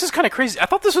 Wow, this is kind of crazy. I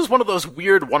thought this was one of those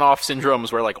weird one-off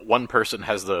syndromes where, like, one person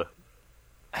has the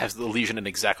lesion in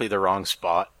exactly the wrong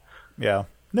spot. Yeah.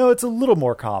 No, it's a little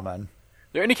more common.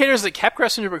 There are indicators that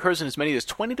Capgras syndrome occurs in as many as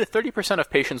 20 to 30% of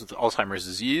patients with Alzheimer's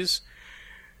disease.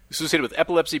 Associated with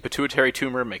epilepsy, pituitary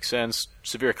tumor, makes sense.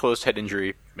 Severe closed head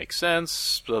injury, makes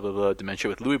sense. Blah, blah, blah. Dementia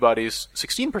with Lewy bodies,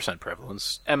 16%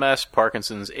 prevalence. MS,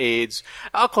 Parkinson's, AIDS,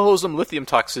 alcoholism, lithium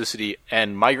toxicity,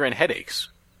 and migraine headaches.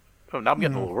 Oh, now I'm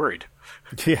getting a little worried.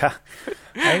 Yeah.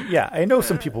 I know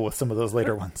some people with some of those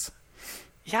later ones.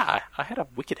 Yeah, I had a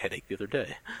wicked headache the other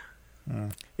day.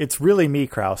 It's really me,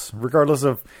 Kraus. Regardless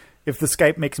of If the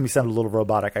Skype makes me sound a little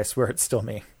robotic, I swear it's still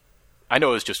me. I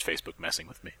know it's just Facebook messing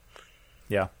with me.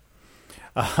 Yeah.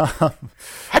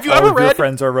 Have you All ever of your read...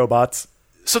 friends are robots.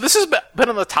 So this has been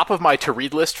on the top of my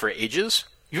to-read list for ages.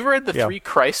 You've read The Three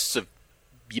Christs of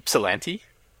Ypsilanti?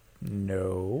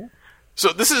 No.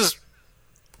 So this is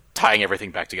tying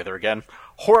everything back together again.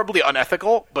 Horribly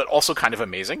unethical, but also kind of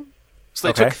amazing. So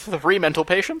they took 3 mental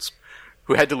patients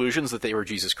who had delusions that they were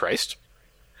Jesus Christ.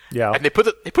 Yeah. And they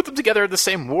put them together in the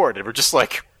same ward and were just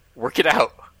like, work it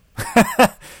out.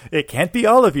 It can't be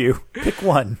all of you. Pick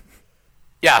one.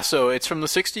 Yeah, so it's from the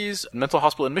 60s, mental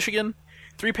hospital in Michigan.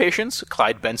 3 patients,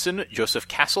 Clyde Benson, Joseph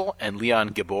Castle, and Leon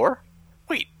Gabor.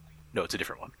 Wait, no, it's a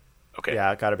different one. Okay.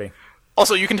 Yeah, gotta be.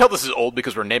 Also, you can tell this is old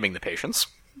because we're naming the patients.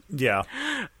 Yeah.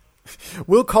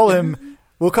 We'll call them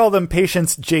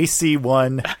patients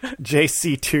JC1,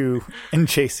 JC2, and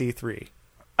JC3.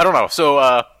 I don't know.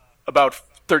 So, about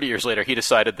 30 years later, he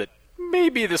decided that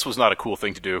maybe this was not a cool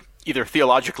thing to do, either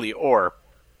theologically or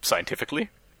scientifically.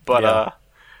 But,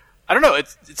 I don't know. It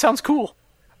sounds cool.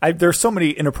 There's so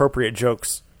many inappropriate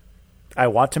jokes I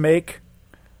want to make.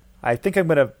 I think I'm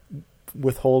going to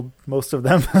withhold most of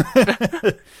them.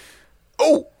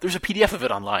 Oh, there's a PDF of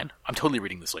it online. I'm totally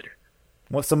reading this later.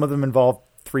 Well, some of them involve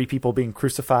 3 people being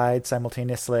crucified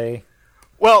simultaneously.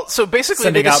 Well, so basically...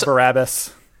 Sending out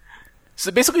Barabbas. So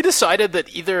they basically decided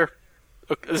that either...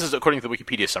 This is according to the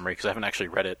Wikipedia summary, because I haven't actually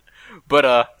read it.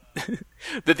 But,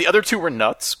 that the other 2 were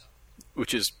nuts,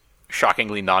 which is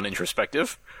shockingly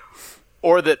non-introspective,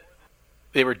 or that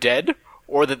they were dead,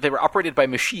 or that they were operated by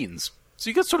machines. So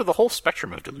you get sort of the whole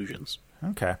spectrum of delusions.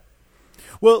 Okay.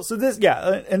 Well, so this,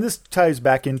 and this ties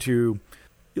back into,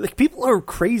 like, people are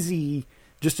crazy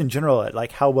just in general at,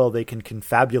 like, how well they can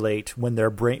confabulate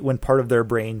when part of their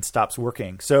brain stops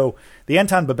working. So the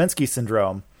Anton Babinski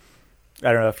syndrome,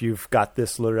 I don't know if you've got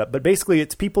this loaded up, but basically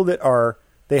it's people that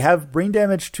they have brain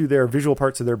damage to their visual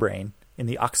parts of their brain in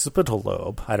the occipital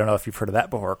lobe. I don't know if you've heard of that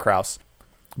before, Krauss,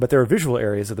 but there are visual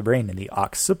areas of the brain in the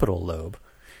occipital lobe.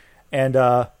 And,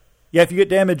 if you get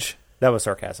damage, that was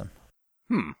sarcasm.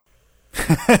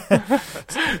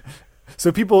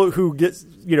 So people who get,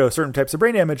 certain types of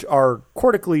brain damage are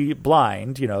cortically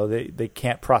blind. They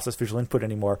can't process visual input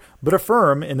anymore, but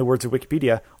affirm, in the words of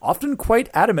Wikipedia, often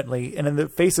quite adamantly and in the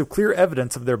face of clear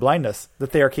evidence of their blindness,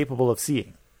 that they are capable of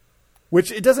seeing.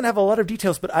 Which, it doesn't have a lot of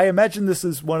details, but I imagine this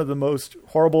is one of the most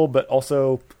horrible, but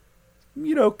also,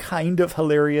 kind of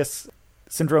hilarious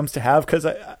syndromes to have, because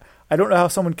I don't know how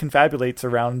someone confabulates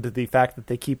around the fact that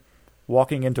they keep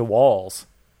walking into walls.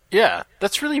 Yeah,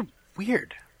 that's really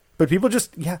weird. But people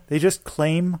they just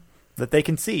claim that they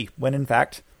can see, when in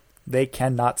fact, they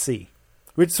cannot see.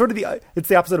 Which sort of it's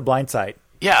the opposite of blindsight.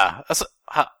 Yeah, that's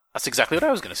exactly what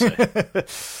I was going to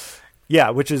say.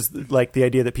 Yeah, which is like the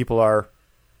idea that people are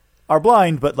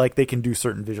blind, but like they can do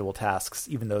certain visual tasks,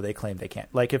 even though they claim they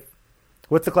can't. Like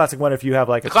what's the classic one? If you have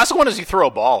like the classic one is you throw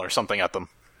a ball or something at them.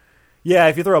 Yeah,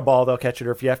 if you throw a ball, they'll catch it.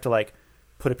 Or if you have to like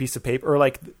put a piece of paper, or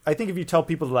like I think if you tell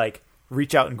people to like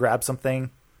reach out and grab something,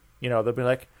 they'll be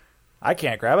like, I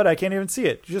can't grab it. I can't even see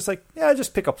it. You're just like, yeah,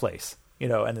 just pick a place,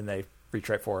 and then they reach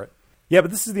right for it. Yeah, but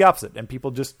this is the opposite, and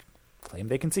people just claim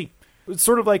they can see. It's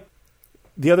sort of like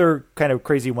the other kind of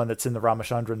crazy one that's in the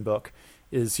Ramachandran book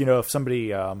is, if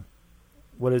somebody,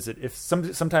 what is it? If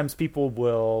sometimes people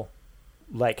will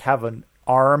like have an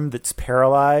arm that's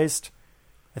paralyzed.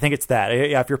 I think it's that.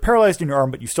 Yeah, if you're paralyzed in your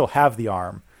arm, but you still have the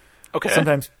arm. Okay.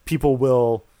 Sometimes people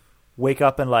will wake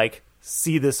up and like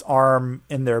see this arm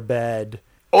in their bed.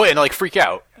 Oh, and like freak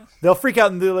out. They'll freak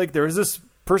out and they're like, there's this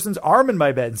person's arm in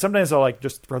my bed. And sometimes they'll like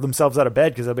just throw themselves out of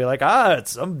bed because they'll be like,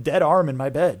 it's some dead arm in my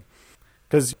bed.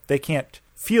 Because they can't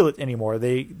feel it anymore.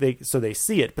 So they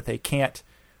see it, but they can't.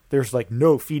 There's like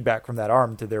no feedback from that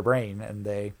arm to their brain. And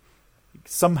they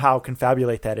somehow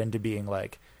confabulate that into being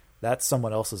like, that's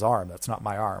someone else's arm. That's not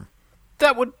my arm.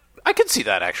 I could see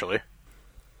that actually.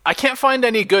 I can't find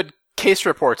any good case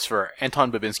reports for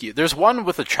Anton Babinski. There's one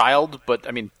with a child, but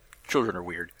I mean, children are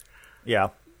weird. Yeah.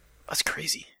 That's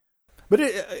crazy. But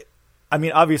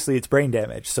obviously it's brain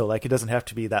damage, so like it doesn't have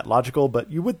to be that logical,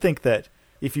 but you would think that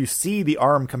if you see the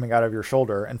arm coming out of your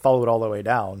shoulder and follow it all the way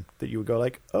down, that you would go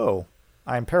like, oh,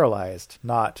 I'm paralyzed,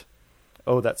 not,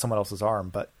 oh, that's someone else's arm.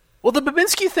 But well, the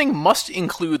Babinski thing must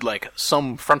include like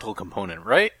some frontal component,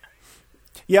 right?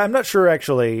 Yeah, I'm not sure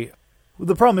actually.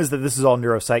 The problem is that this is all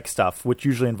neuropsych stuff, which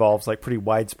usually involves like pretty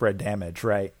widespread damage,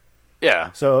 right?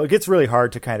 Yeah. So it gets really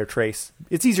hard to kind of trace.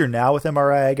 It's easier now with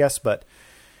MRI, I guess, but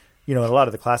in a lot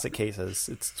of the classic cases,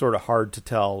 it's sort of hard to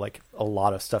tell, like a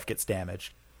lot of stuff gets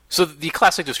damaged. So the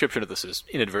classic description of this is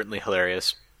inadvertently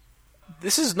hilarious.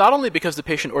 this is not only because the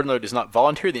patient ordinarily does not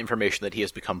volunteer the information that he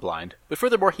has become blind, but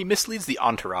furthermore he misleads the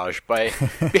entourage by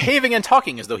behaving and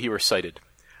talking as though he were sighted.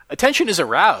 Attention is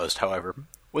aroused, however,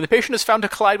 when the patient is found to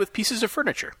collide with pieces of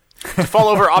furniture, to fall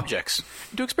over objects,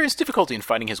 and to experience difficulty in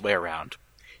finding his way around.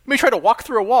 He may try to walk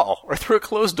through a wall or through a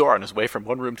closed door on his way from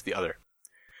one room to the other.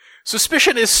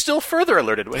 Suspicion is still further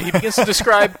alerted when he begins to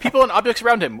describe people and objects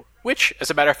around him, which, as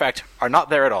a matter of fact, are not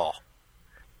there at all.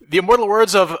 The immortal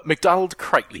words of MacDonald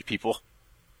Crichtley, people.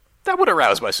 That would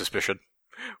arouse my suspicion.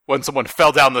 When someone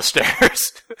fell down the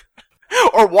stairs.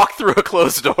 Or walked through a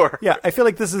closed door. Yeah, I feel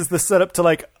like this is the setup to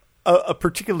like a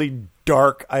particularly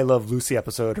dark I Love Lucy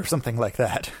episode or something like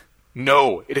that.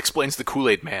 No, it explains the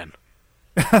Kool-Aid Man.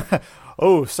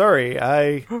 Oh, sorry,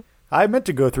 I meant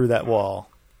to go through that wall.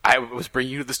 I was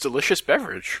bringing you this delicious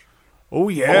beverage. Oh,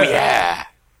 yeah. Oh, yeah.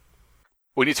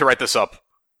 We need to write this up.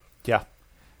 Yeah.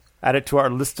 Add it to our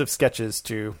list of sketches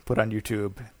to put on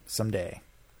YouTube someday.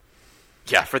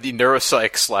 Yeah, for the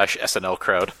neuropsych / SNL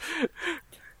crowd.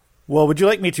 Well, would you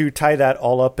like me to tie that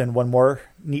all up in one more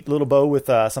neat little bow with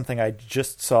something I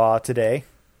just saw today?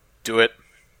 Do it.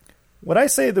 When I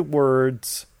say the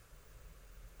words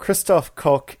Christoph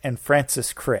Koch and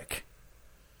Francis Crick,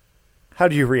 how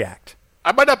do you react?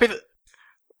 I might not be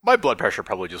my blood pressure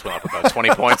probably just went up about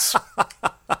 20 points.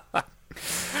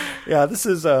 Yeah, this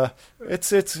is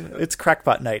it's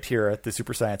crackpot night here at the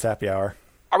Super Science Happy Hour.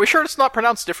 Are we sure it's not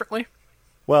pronounced differently?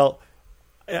 Well,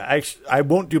 I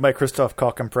won't do my Christoph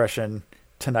Koch impression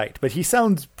tonight, but he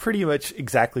sounds pretty much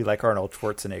exactly like Arnold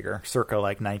Schwarzenegger, circa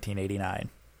like 1989.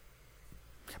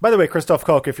 By the way, Christoph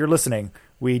Koch, if you're listening,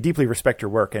 we deeply respect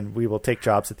your work, and we will take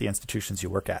jobs at the institutions you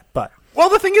work at. But well,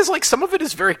 the thing is, like, some of it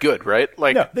is very good, right?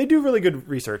 Like, no, they do really good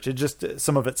research. It just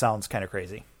some of it sounds kind of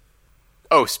crazy.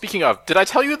 Oh, speaking of, did I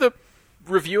tell you the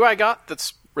review I got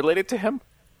that's related to him?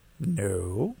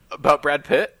 No. About Brad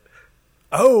Pitt?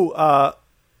 Oh,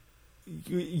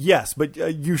 yes, but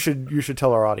you should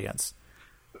tell our audience.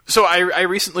 So I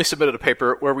recently submitted a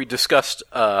paper where we discussed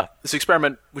this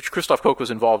experiment which Christoph Koch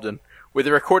was involved in, where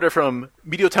they recorded from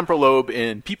mediotemporal lobe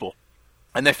in people,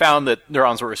 and they found that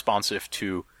neurons were responsive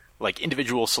to like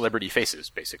individual celebrity faces,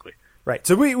 basically. Right.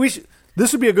 So we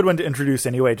this would be a good one to introduce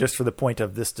anyway, just for the point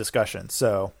of this discussion.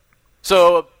 So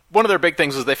one of their big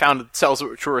things was they found cells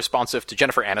which were responsive to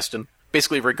Jennifer Aniston,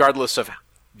 basically regardless of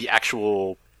the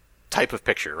actual type of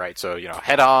picture, right? So, you know,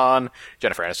 head on,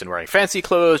 Jennifer Aniston wearing fancy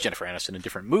clothes, Jennifer Aniston in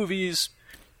different movies.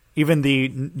 Even the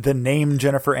name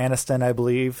Jennifer Aniston, I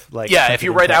believe. Like, yeah, if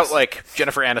you write out like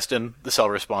Jennifer Aniston, the cell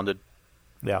responded.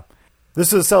 Yeah.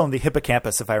 This was a cell in the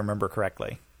hippocampus, if I remember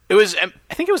correctly. I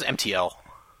think it was MTL,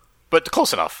 but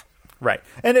close enough. Right.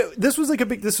 And this was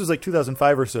like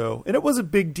 2005 or so, and it was a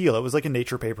big deal. It was like a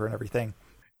Nature paper and everything.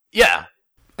 Yeah.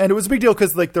 And it was a big deal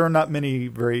because like there are not many,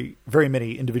 very, very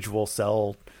many individual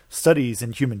cell studies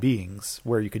in human beings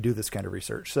where you could do this kind of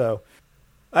research. So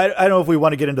I don't know if we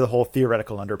want to get into the whole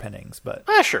theoretical underpinnings, but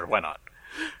sure, why not?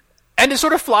 And it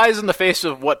sort of flies in the face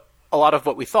of what a lot of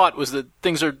what we thought was that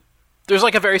there's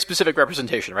like a very specific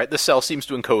representation, right? This cell seems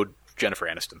to encode Jennifer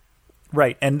Aniston.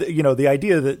 Right. And, you know, the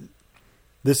idea that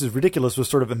this is ridiculous was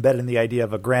sort of embedded in the idea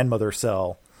of a grandmother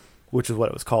cell, which is what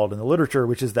it was called in the literature,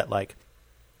 which is that, like,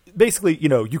 basically, you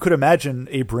know, you could imagine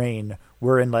a brain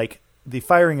wherein, like, the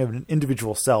firing of an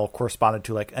individual cell corresponded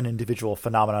to, like, an individual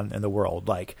phenomenon in the world.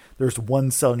 Like, there's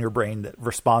one cell in your brain that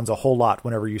responds a whole lot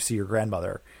whenever you see your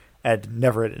grandmother and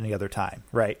never at any other time,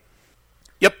 right?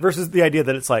 Yep. Versus the idea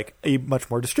that it's, like, a much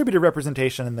more distributed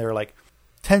representation, and there are, like,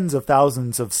 tens of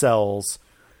thousands of cells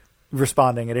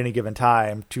responding at any given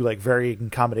time to like varying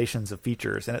combinations of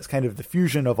features. And it's kind of the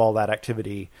fusion of all that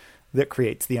activity that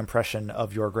creates the impression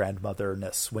of your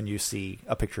grandmotherness when you see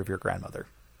a picture of your grandmother.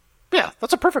 Yeah,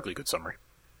 that's a perfectly good summary.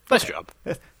 Nice job.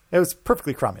 It was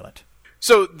perfectly cromulent.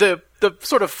 So the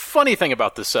sort of funny thing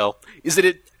about this cell is that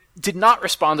it did not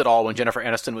respond at all when Jennifer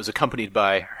Aniston was accompanied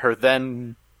by her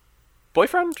then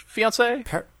boyfriend, fiance,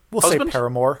 we'll husband? say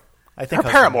paramour. I think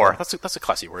her paramour. That's a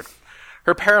classy word.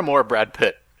 Her paramour, Brad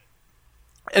Pitt.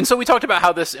 And so we talked about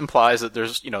how this implies that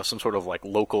there's, you know, some sort of like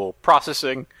local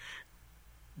processing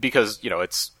because, you know,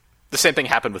 it's the same thing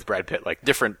happened with Brad Pitt, like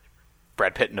different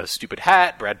Brad Pitt in a stupid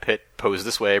hat, Brad Pitt posed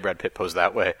this way, Brad Pitt posed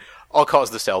that way, all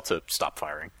caused the cell to stop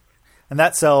firing. And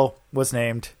that cell was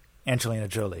named Angelina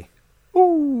Jolie.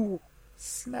 Ooh.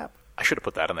 Snap. I should have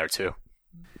put that in there too.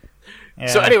 Yeah.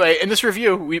 So anyway, in this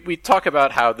review, we talk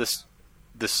about how this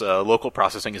local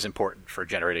processing is important for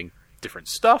generating different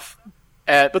stuff.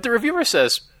 But the reviewer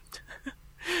says,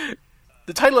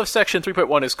 the title of section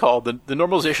 3.1 is called the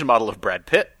Normalization Model of Brad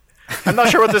Pitt. I'm not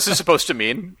sure what this is supposed to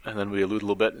mean. And then we allude a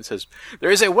little bit. It says,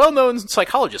 there is a well-known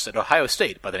psychologist at Ohio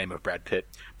State by the name of Brad Pitt,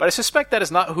 but I suspect that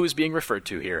is not who is being referred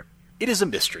to here. It is a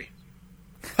mystery.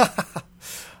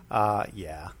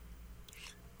 Yeah.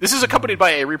 This is accompanied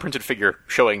by a reprinted figure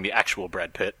showing the actual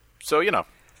Brad Pitt. So, you know.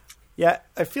 Yeah,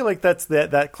 I feel like that's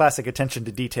that classic attention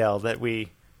to detail that we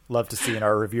love to see in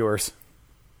our reviewers.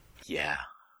 Yeah.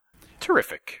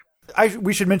 Terrific.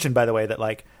 We should mention, by the way, that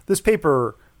like this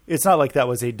paper, it's not like that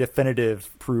was a definitive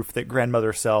proof that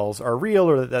grandmother cells are real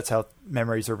or that that's how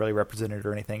memories are really represented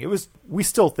or anything. We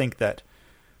still think that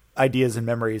ideas and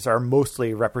memories are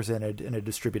mostly represented in a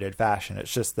distributed fashion.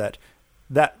 It's just that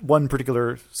one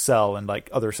particular cell and like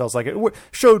other cells like it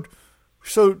showed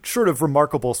sort of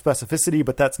remarkable specificity,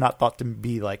 but that's not thought to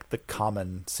be like the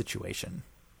common situation.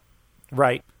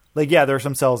 Right. Like, yeah, there are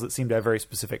some cells that seem to have very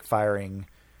specific firing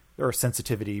or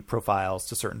sensitivity profiles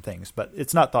to certain things, but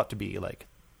it's not thought to be like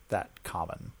that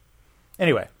common.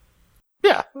 Anyway.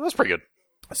 Yeah, that's pretty good.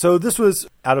 So this was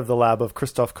out of the lab of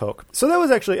Christoph Koch. So that was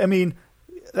actually, I mean,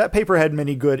 that paper had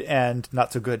many good and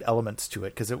not so good elements to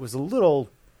it because it was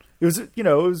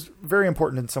very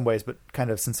important in some ways, but kind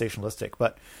of sensationalistic.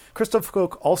 But Christoph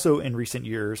Koch also in recent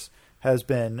years has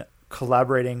been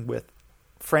collaborating with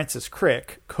Francis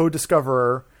Crick,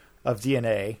 co-discoverer of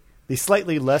DNA, the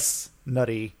slightly less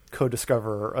nutty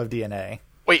co-discoverer of DNA.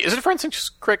 Wait, is it Francis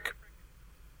Crick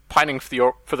pining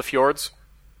for the fjords?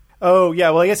 Oh,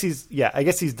 yeah, well, I guess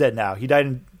he's dead now. He died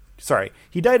in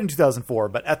 2004,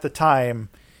 but at the time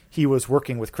he was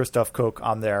working with Christoph Koch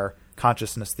on their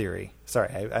consciousness theory. Sorry,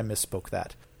 I misspoke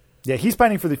that. Yeah, he's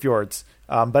pining for the fjords,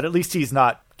 but at least he's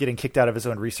not getting kicked out of his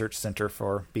own research center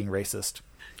for being racist.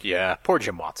 Yeah, poor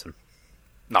Jim Watson.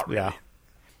 Not really.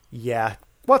 Yeah.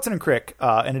 Watson and Crick,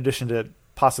 in addition to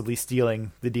possibly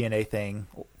stealing the DNA thing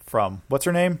from, what's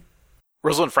her name?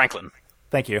 Rosalind Franklin.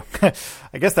 Thank you.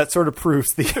 I guess that sort of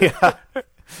proves the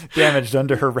damage done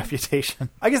to her reputation.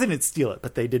 I guess they didn't steal it,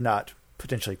 but they did not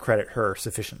potentially credit her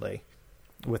sufficiently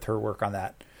with her work on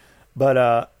that.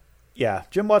 But, yeah,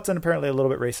 Jim Watson apparently a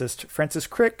little bit racist. Francis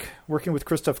Crick working with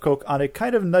Christoph Koch on a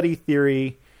kind of nutty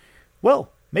theory,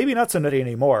 well, maybe not so nutty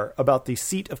anymore, about the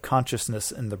seat of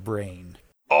consciousness in the brain.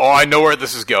 Oh, I know where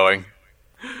this is going.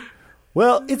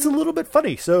 Well, it's a little bit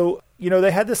funny. So,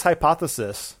 they had this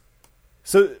hypothesis.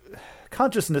 So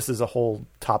consciousness is a whole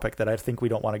topic that I think we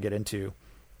don't want to get into,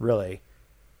 really.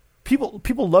 People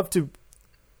love to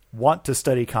want to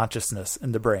study consciousness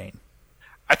in the brain.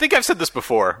 I think I've said this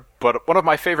before, but one of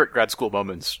my favorite grad school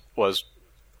moments was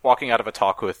walking out of a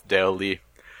talk with Dale Lee.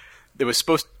 It was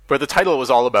where the title was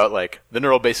all about, like, the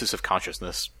neural basis of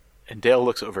consciousness. And Dale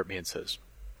looks over at me and says,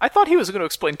 I thought he was going to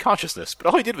explain consciousness, but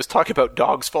all he did was talk about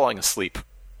dogs falling asleep.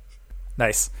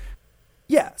 Nice.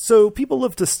 Yeah, so people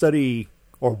love to study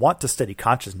or want to study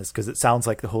consciousness because it sounds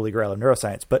like the holy grail of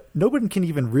neuroscience, but nobody can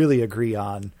even really agree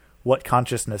on what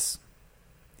consciousness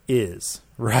is,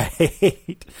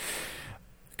 right?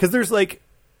 Because there's like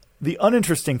the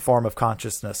uninteresting form of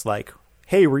consciousness, like,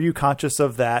 hey, were you conscious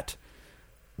of that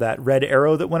red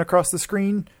arrow that went across the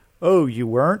screen? Oh, you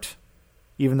weren't,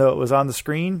 even though it was on the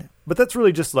screen? But that's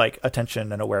really just like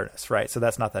attention and awareness, right? So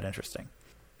that's not that interesting.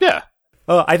 Yeah.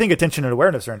 I think attention and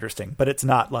awareness are interesting, but it's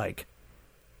not like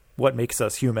what makes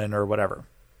us human or whatever.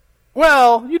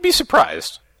 Well, you'd be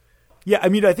surprised. Yeah, I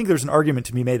mean, I think there's an argument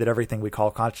to be made that everything we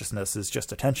call consciousness is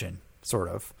just attention, sort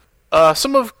of.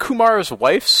 Some of Kumar's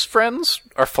wife's friends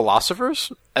are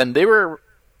philosophers, and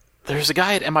there's a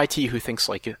guy at MIT who thinks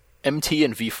like MT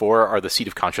and V4 are the seat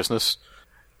of consciousness.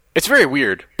 It's very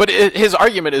weird, but his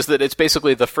argument is that it's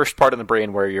basically the first part of the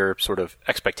brain where your sort of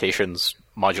expectations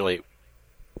modulate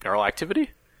neural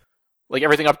activity. Like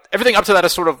everything up to that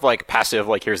is sort of like passive,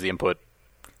 like here's the input.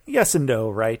 Yes and no,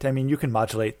 right? I mean, you can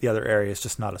modulate the other areas,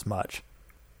 just not as much.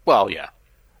 Well, yeah.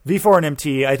 V4 and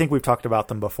MT, I think we've talked about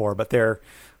them before, but they're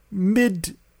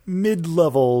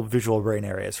mid-level visual brain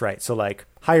areas, right? So like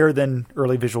higher than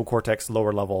early visual cortex,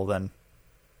 lower level than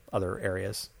other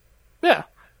areas. Yeah.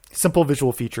 Simple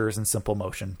visual features and simple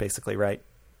motion, basically, right?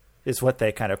 Is what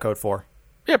they kind of code for.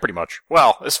 Yeah, pretty much.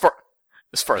 Well, as far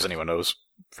as anyone knows,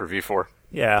 for V4.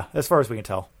 Yeah, as far as we can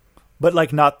tell. But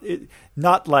like not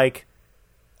like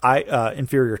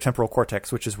inferior temporal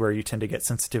cortex, which is where you tend to get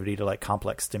sensitivity to like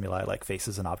complex stimuli like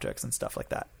faces and objects and stuff like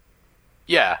that.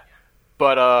 Yeah.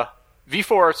 But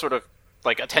V4 sort of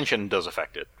like attention does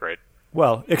affect it, right?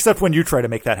 Well, except when you try to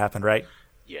make that happen, right?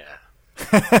 Yeah.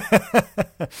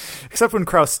 Except when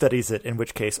Krauss studies it, in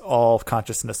which case all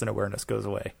consciousness and awareness goes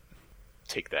away.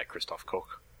 Take that, Christoph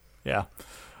Koch. Yeah.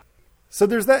 So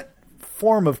there's that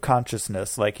form of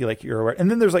consciousness, like you're aware, and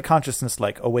then there's like consciousness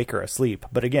like awake or asleep.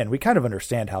 But again, we kind of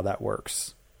understand how that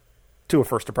works. to a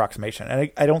first approximation.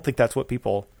 And I don't think that's what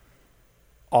people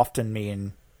often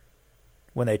mean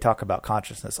when they talk about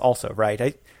consciousness also,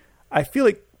 right? I feel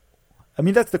like, I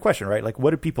mean, that's the question, right? Like,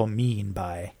 what do people mean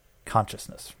by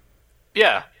consciousness?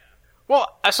 Yeah.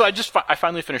 Well, so I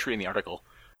finally finished reading the article.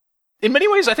 In many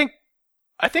ways, I think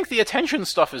the attention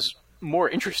stuff is more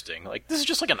interesting. Like, this is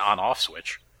just like an on-off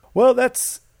switch. Well,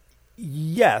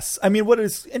 yes. I mean, what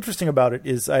is interesting about it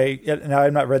is now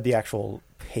I've not read the actual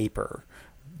paper,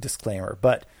 disclaimer,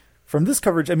 but from this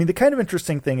coverage, I mean, the kind of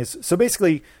interesting thing is, so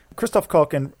basically, Christoph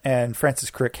Koch and Francis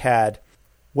Crick had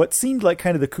what seemed like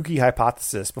kind of the kooky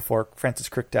hypothesis before Francis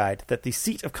Crick died, that the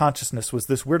seat of consciousness was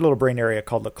this weird little brain area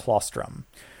called the claustrum,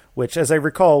 which, as I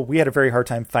recall, we had a very hard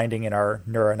time finding in our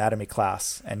neuroanatomy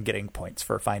class and getting points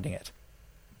for finding it.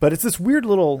 But it's this weird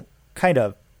little kind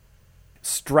of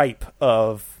stripe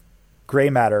of gray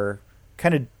matter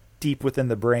kind of deep within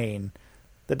the brain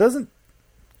that doesn't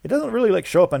really like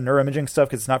show up on neuroimaging stuff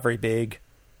because it's not very big.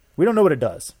 We don't know what it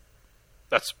does.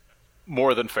 That's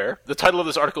more than fair. The title of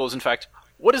this article is, in fact,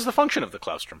 "What is the function of the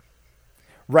claustrum?"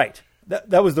 Right.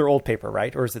 That was their old paper,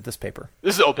 right? Or is it this paper?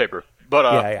 This is the old paper. But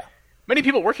yeah. Many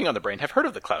people working on the brain have heard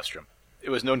of the claustrum.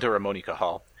 It was known to Ramon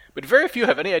Cajal, but very few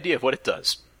have any idea of what it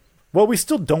does. Well, we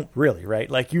still don't really, right?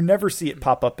 Like, you never see it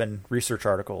pop up in research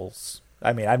articles.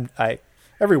 I mean, I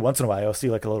every once in a while I'll see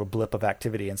like a little blip of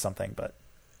activity in something, but...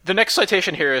 The next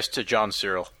citation here is to John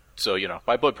Searle. So,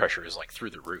 my blood pressure is like through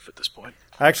the roof at this point.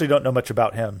 I actually don't know much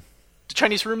about him. The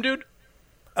Chinese room dude?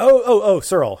 Oh,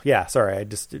 Searle. Yeah, sorry, I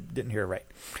just didn't hear it right.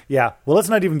 Yeah, well, let's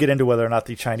not even get into whether or not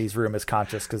the Chinese room is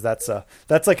conscious, because that's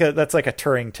like a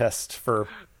Turing test for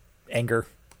anger.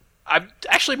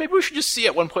 Actually, maybe we should just see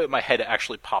at one point my head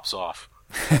actually pops off.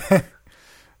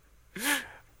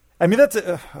 I mean,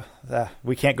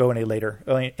 we can't go any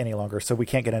longer, so we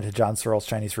can't get into John Searle's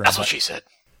Chinese room. That's what she said.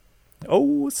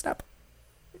 Oh, snap.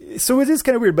 So it is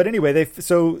kind of weird, but anyway,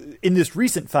 so in this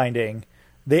recent finding,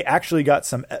 they actually got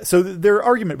some... So their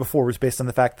argument before was based on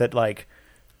the fact that, like,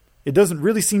 it doesn't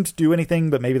really seem to do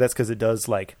anything, but maybe that's because it does,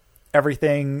 like,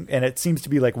 everything, and it seems to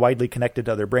be, like, widely connected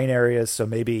to other brain areas, so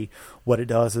maybe what it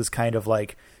does is kind of,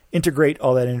 like, integrate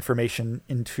all that information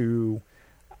into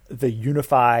the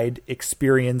unified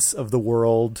experience of the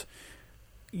world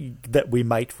that we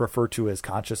might refer to as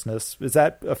consciousness. Is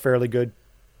that a fairly good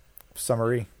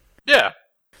summary? Yeah.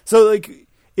 So, like...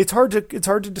 It's hard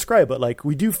to describe, but like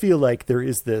we do feel like there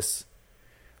is this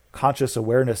conscious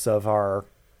awareness of our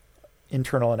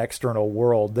internal and external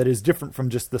world that is different from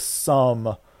just the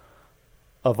sum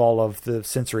of all of the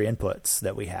sensory inputs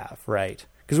that we have, right?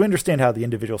 Because we understand how the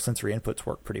individual sensory inputs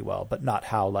work pretty well, but not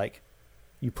how like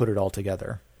you put it all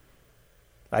together,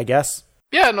 I guess.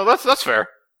 Yeah, no, that's fair.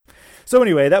 So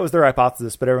anyway, that was their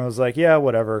hypothesis, but everyone was like, yeah,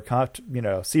 whatever,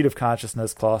 seat of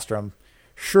consciousness, claustrum,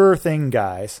 sure thing,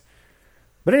 guys.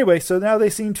 But anyway, so now they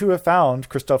seem to have found,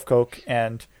 Christoph Koch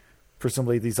and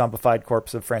presumably the zombified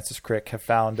corpse of Francis Crick have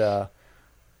found, they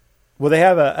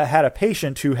had a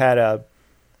patient who had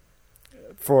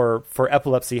for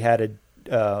epilepsy had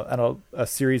a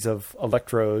series of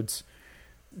electrodes,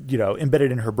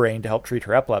 embedded in her brain to help treat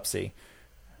her epilepsy.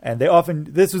 And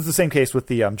this was the same case with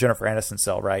the Jennifer Aniston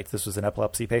cell, right? This was an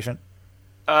epilepsy patient?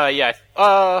 Yeah.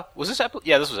 Was this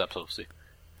yeah, this was epilepsy.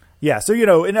 Yeah, so,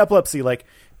 in epilepsy, like,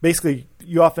 basically,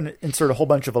 you often insert a whole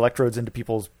bunch of electrodes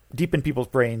deep in people's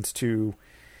brains to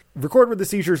record where the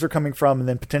seizures are coming from and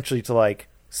then potentially to, like,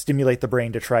 stimulate the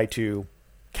brain to try to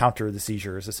counter the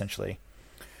seizures, essentially.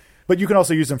 But you can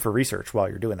also use them for research while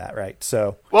you're doing that, right?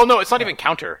 So, well, no, it's not even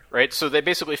counter, right? So they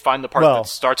basically find the part that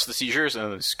starts the seizures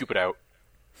and then scoop it out.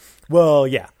 Well,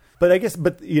 yeah. But I guess,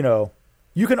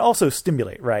 you can also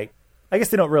stimulate, right? I guess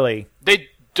they don't really... They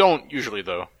don't usually,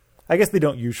 though. I guess they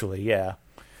don't usually, yeah.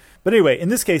 But anyway, in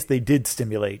this case, they did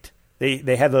stimulate.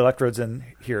 They had the electrodes in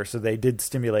here, so they did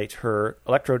stimulate her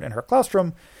electrode in her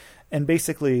claustrum. And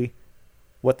basically,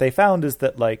 what they found is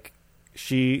that, like,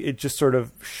 it just sort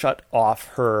of shut off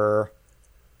her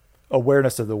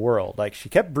awareness of the world. Like, she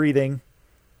kept breathing.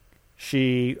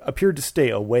 She appeared to stay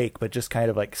awake, but just kind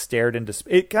of, like, stared into...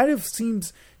 It kind of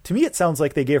seems... To me, it sounds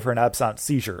like they gave her an absent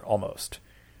seizure, almost.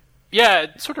 Yeah,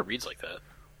 it sort of reads like that.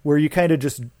 Where you kind of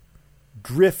just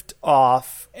drift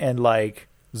off and like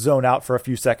zone out for a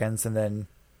few seconds and then,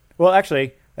 well,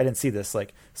 actually, I didn't see this.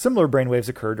 Like, similar brainwaves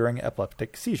occur during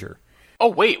epileptic seizure. Oh,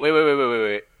 wait.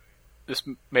 This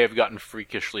may have gotten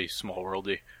freakishly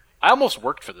small-worldy. I almost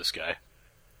worked for this guy.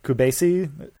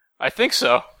 Kubasi? I think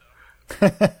so.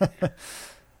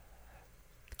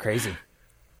 Crazy.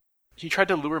 He tried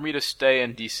to lure me to stay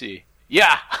in D.C.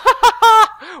 Yeah!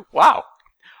 Wow.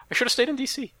 I should have stayed in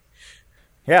D.C.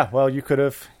 Yeah, well, you could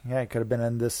have. Yeah, it could have been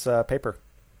in this paper.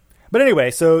 But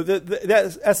anyway, so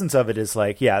the essence of it is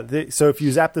like, so if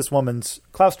you zap this woman's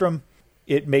claustrum,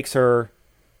 it makes her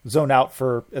zone out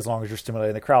for as long as you're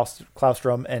stimulating the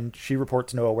claustrum, and she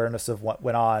reports no awareness of what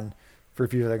went on for a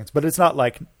few seconds. But it's not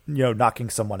like, knocking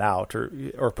someone out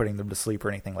or putting them to sleep or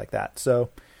anything like that. So,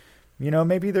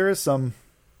 maybe there is something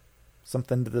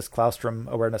to this claustrum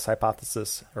awareness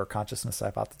hypothesis or consciousness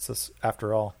hypothesis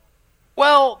after all.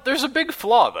 Well, there's a big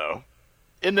flaw, though,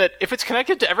 in that if it's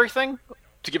connected to everything,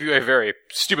 to give you a very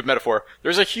stupid metaphor,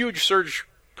 there's a huge surge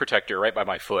protector right by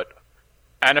my foot.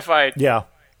 And if I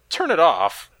turn it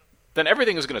off, then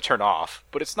everything is going to turn off,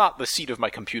 but it's not the seat of my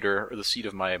computer or the seat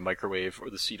of my microwave or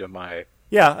the seat of my...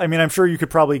 Yeah, I mean, I'm sure you could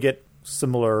probably get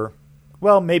similar...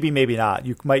 Well, maybe not.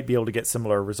 You might be able to get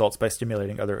similar results by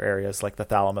stimulating other areas like the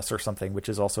thalamus or something, which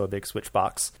is also a big switch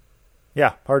box.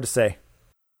 Yeah, hard to say.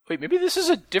 Wait, maybe this is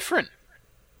a different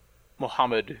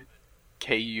Mohammed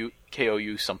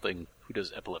KOU something who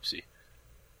does epilepsy.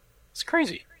 It's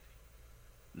crazy.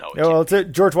 No. It's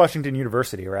at George Washington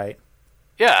University, right?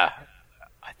 Yeah.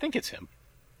 I think it's him.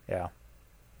 Yeah.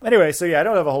 Anyway, so I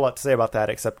don't have a whole lot to say about that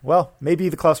except, well, maybe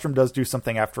the claustrum does do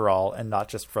something after all and not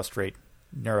just frustrate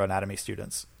neuroanatomy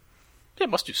students. It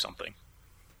must do something.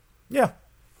 Yeah.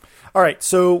 All right,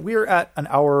 so we're at an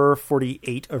hour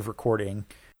 48 of recording.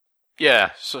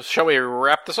 Yeah, so shall we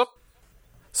wrap this up?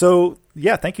 So,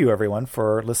 thank you, everyone,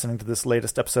 for listening to this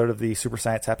latest episode of the Super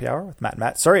Science Happy Hour with Matt and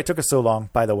Matt. Sorry it took us so long,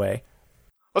 by the way.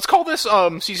 Let's call this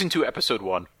Season 2, Episode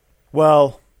 1.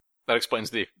 Well... That explains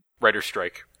the writer's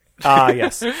strike.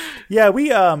 Yes. Yeah,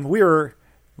 we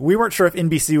weren't sure if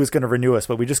NBC was going to renew us,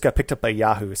 but we just got picked up by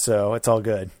Yahoo, so it's all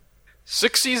good.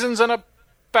 6 seasons and a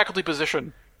faculty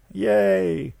position.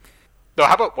 Yay. No,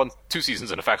 how about 2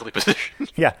 seasons in a faculty position?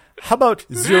 Yeah. How about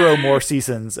 0 more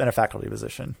seasons and a faculty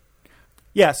position?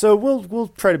 Yeah, so we'll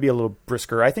try to be a little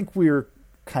brisker. I think we're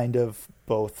kind of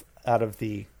both out of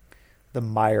the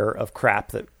mire of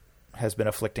crap that has been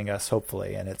afflicting us,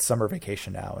 hopefully, and it's summer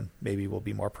vacation now, and maybe we'll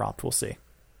be more prompt. We'll see.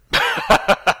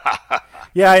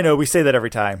 Yeah, I know, we say that every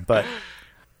time, but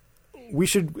we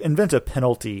should invent a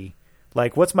penalty.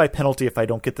 Like, what's my penalty if I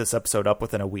don't get this episode up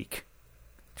within a week?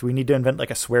 Do we need to invent,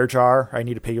 like, a swear jar? I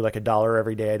need to pay you, like, $1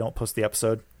 every day I don't post the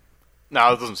episode?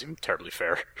 No, it doesn't seem terribly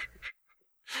fair.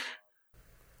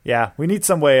 Yeah, we need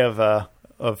some way of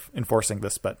enforcing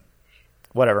this, but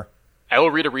whatever. I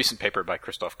will read a recent paper by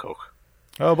Christoph Koch.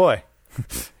 Oh, boy.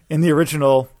 In the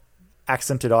original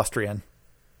accented Austrian.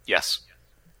 Yes.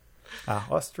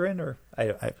 Austrian or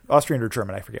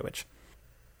German, I forget which.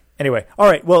 Anyway, all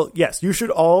right, well, yes, you should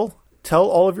all tell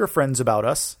all of your friends about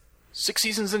us. 6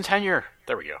 seasons and tenure.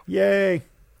 There we go. Yay. I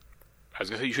was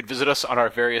going to say you should visit us on our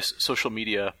various social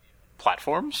media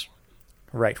platforms.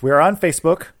 Right. We are on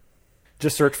Facebook.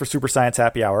 Just search for Super Science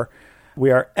Happy Hour. We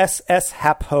are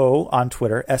SSHHMM on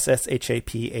Twitter,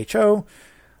 SSHHPHO.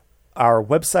 Our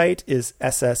website is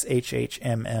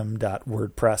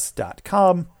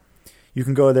sshhmm.wordpress.com. You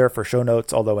can go there for show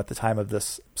notes, although at the time of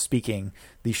this speaking,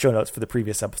 the show notes for the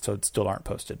previous episodes still aren't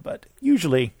posted, but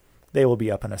usually they will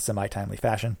be up in a semi-timely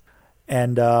fashion.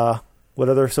 And what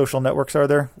other social networks are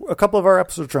there? A couple of our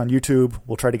episodes are on YouTube.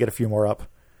 We'll try to get a few more up.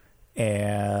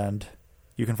 And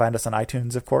you can find us on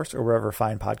iTunes, of course, or wherever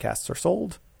fine podcasts are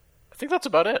sold. I think that's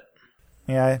about it.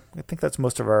 Yeah, I think that's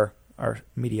most of our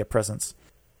media presence.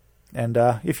 And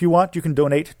if you want, you can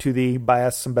donate to the Buy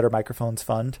Us Some Better Microphones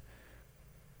Fund.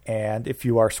 And if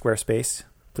you are Squarespace,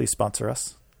 please sponsor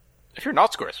us. If you're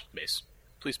not Squarespace,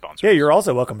 please sponsor us. Yeah, you're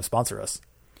also welcome to sponsor us.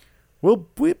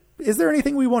 Is there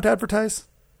anything we won't advertise?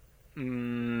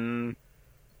 Tenure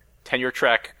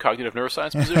track cognitive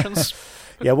neuroscience positions?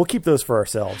 Yeah, we'll keep those for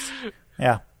ourselves.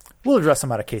 Yeah, we'll address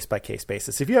them on a case-by-case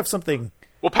basis. If you have something...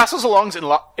 We'll pass those along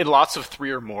in lots of 3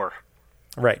 or more.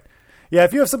 Right. Yeah,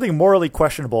 if you have something morally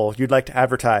questionable you'd like to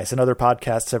advertise and other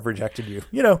podcasts have rejected you,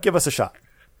 give us a shot.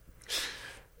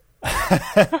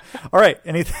 All right.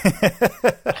 Anything?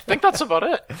 I think that's about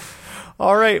it.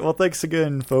 All right. Well, thanks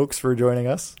again, folks, for joining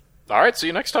us. All right. See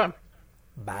you next time.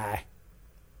 Bye.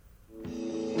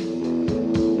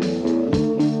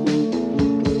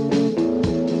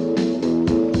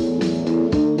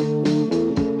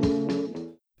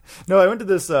 No, I went to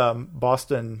this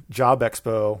Boston Job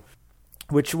Expo,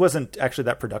 which wasn't actually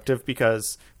that productive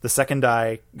because the second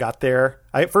I got there,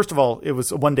 first of all, it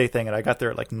was a one-day thing, and I got there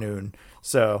at like noon.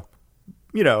 So,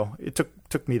 it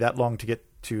took me that long to get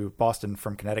to Boston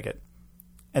from Connecticut.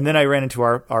 And then I ran into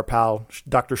our pal,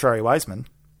 Dr. Shari Wiseman,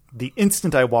 the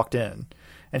instant I walked in.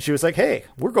 And she was like, hey,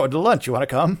 we're going to lunch. You want to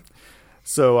come?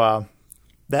 So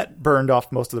that burned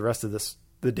off most of the rest of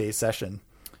the day's session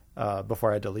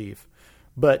before I had to leave.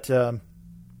 But I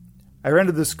ran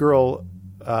into this girl,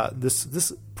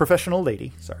 this professional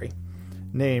lady,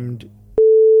 named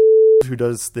who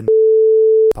does the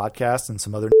podcast and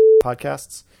some other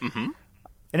podcasts. Mm-hmm.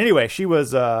 And anyway, she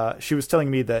was telling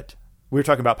me that we were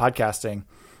talking about podcasting,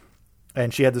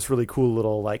 and she had this really cool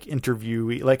little like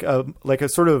interview, like a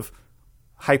sort of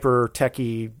hyper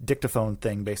techie dictaphone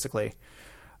thing, basically.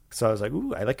 So I was like,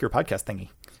 "Ooh, I like your podcast thingy."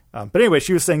 But anyway,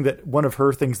 she was saying that one of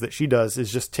her things that she does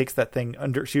is just takes that thing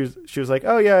under. She was like,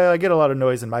 "Oh yeah, I get a lot of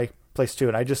noise in my place too,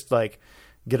 and I just like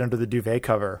get under the duvet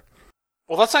cover."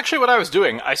 Well, that's actually what I was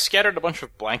doing. I scattered a bunch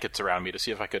of blankets around me to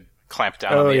see if I could clamp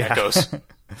down on the echoes.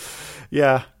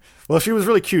 Yeah. Well, she was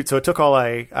really cute, so it took all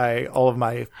of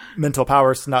my mental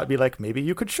powers to not be like, maybe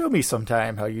you could show me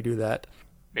sometime how you do that.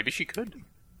 Maybe she could.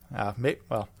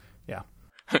 Well, yeah.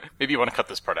 Maybe you want to cut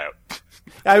this part out.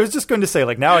 I was just going to say,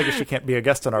 like, now I guess she can't be a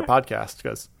guest on our podcast,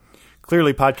 because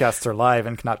clearly podcasts are live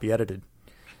and cannot be edited.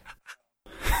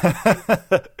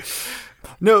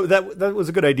 No, that was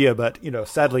a good idea, but,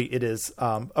 sadly it is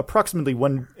approximately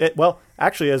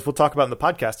actually, as we'll talk about in the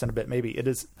podcast in a bit, maybe, it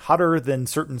is hotter than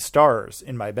certain stars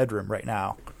in my bedroom right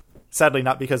now. Sadly,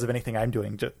 not because of anything I'm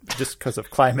doing, just because of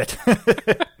climate.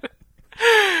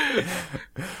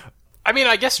 I mean,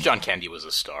 I guess John Candy was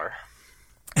a star.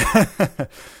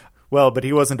 Well, but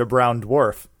he wasn't a brown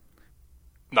dwarf.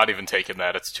 Not even taking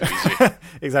that, it's too easy.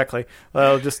 Exactly.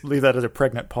 Well, just leave that as a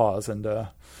pregnant pause. And,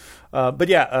 but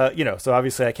yeah, so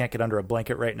obviously I can't get under a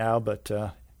blanket right now, but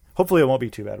hopefully it won't be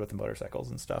too bad with the motorcycles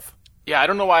and stuff. Yeah, I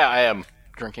don't know why I am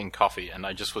drinking coffee, and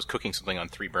I just was cooking something on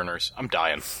 3 burners. I'm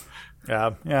dying.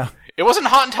 Yeah. It wasn't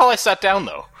hot until I sat down,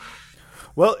 though.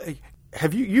 Well,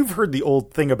 you've heard the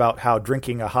old thing about how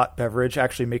drinking a hot beverage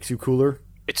actually makes you cooler?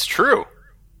 It's true.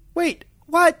 Wait,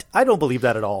 what? I don't believe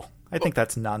that at all. I think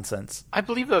that's nonsense. I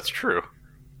believe that's true.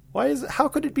 How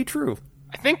could it be true?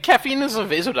 I think caffeine is a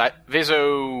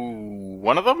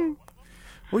one of them?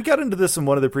 We got into this in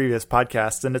one of the previous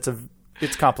podcasts, and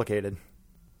it's complicated.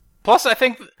 Plus, I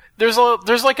think there's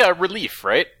like a relief,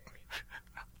 right?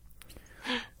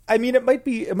 I mean, it might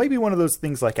be one of those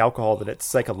things like alcohol that it's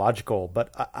psychological,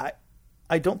 but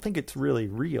I don't think it's really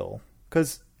real.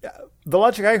 Because the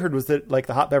logic I heard was that like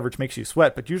the hot beverage makes you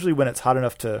sweat, but usually when it's hot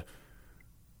enough to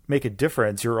make a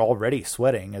difference, you're already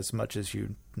sweating as much as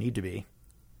you need to be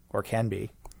or can be.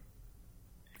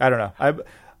 I don't know.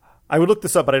 I would look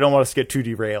this up, but I don't want us to get too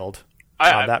derailed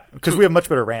on that because we have much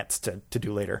better rants to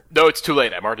do later. No, it's too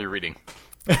late. I'm already reading.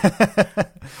 It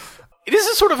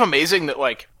is sort of amazing that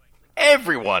like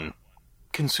everyone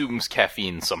consumes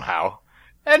caffeine somehow.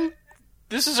 And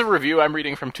this is a review I'm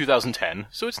reading from 2010,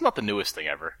 so it's not the newest thing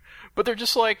ever. But they're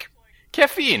just like,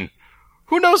 caffeine.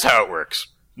 Who knows how it works?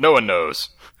 No one knows.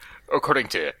 According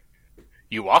to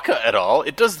Iwaka et al.,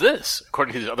 it does this.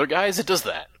 According to these other guys, it does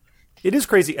that. It is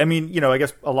crazy. I mean, I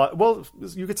guess a lot... Well,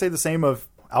 you could say the same of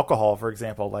alcohol, for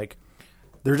example. Like,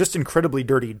 they're just incredibly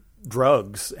dirty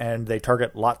drugs, and they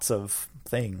target lots of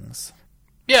things.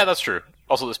 Yeah, that's true.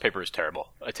 Also, this paper is terrible.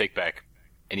 I take back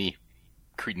any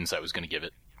credence I was going to give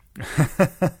it.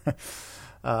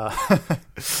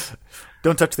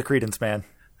 Don't touch the credence, man.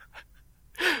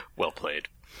 Well played.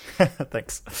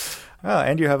 Thanks. Oh,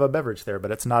 and you have a beverage there,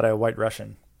 but it's not a White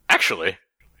Russian. Actually.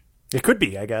 It could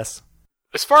be, I guess.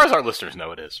 As far as our listeners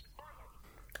know, it is.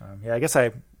 Yeah, I guess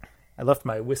I left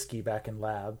my whiskey back in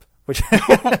lab, which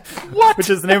What? which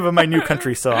is the name of my new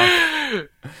country song.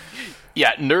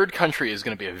 Yeah, nerd country is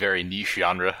going to be a very niche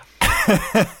genre.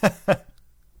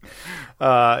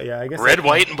 Yeah, I guess Red,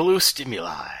 white, and blue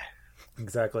stimuli.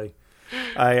 Exactly.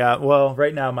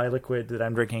 Right now my liquid that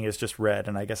I'm drinking is just red,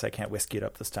 and I guess I can't whiskey it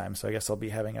up this time. So I guess I'll be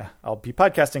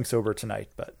podcasting sober tonight,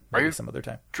 but maybe some other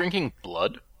time. Drinking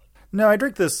blood? No, I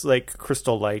drink this like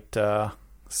Crystal Light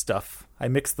stuff. I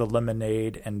mix the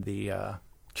lemonade and the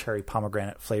cherry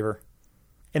pomegranate flavor,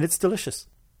 and it's delicious.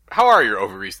 How are your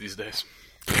ovaries these days?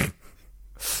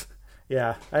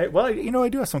 Yeah, I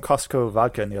do have some Costco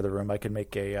vodka in the other room. I could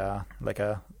make a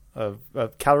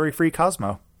calorie-free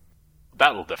Cosmo.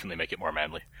 That will definitely make it more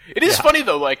manly. It is funny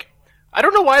though, like, I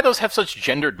don't know why those have such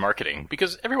gendered marketing,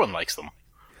 because everyone likes them.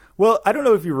 Well, I don't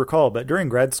know if you recall, but during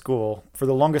grad school, for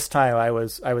the longest time, I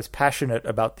was passionate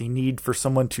about the need for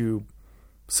someone to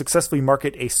successfully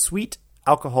market a sweet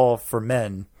alcohol for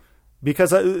men,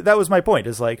 because that was my point.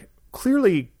 Is like,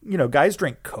 clearly, guys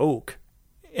drink Coke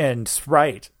and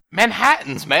Sprite.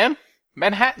 Manhattans, man.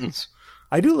 Manhattans.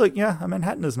 I do like, a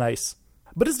Manhattan is nice.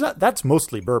 But it's not. That's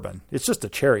mostly bourbon. It's just a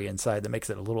cherry inside that makes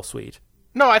it a little sweet.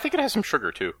 No, I think it has some sugar,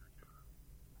 too.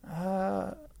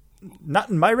 Not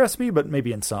in my recipe, but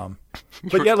maybe in some.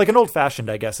 But yeah, like an old-fashioned,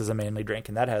 I guess, is a manly drink,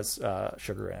 and that has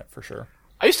sugar in it for sure.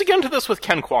 I used to get into this with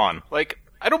Ken Kwan. Like,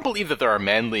 I don't believe that there are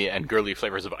manly and girly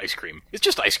flavors of ice cream. It's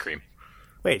just ice cream.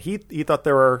 Wait, he thought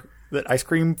that ice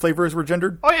cream flavors were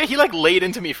gendered? Oh yeah, he like laid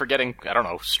into me for getting, I don't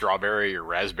know, strawberry or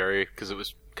raspberry because it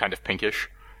was kind of pinkish.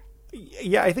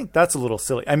 Yeah, I think that's a little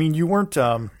silly. I mean, you weren't.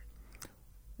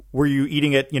 Were you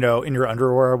eating it, in your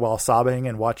underwear while sobbing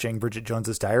and watching Bridget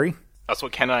Jones's Diary? That's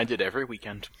what Ken and I did every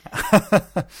weekend.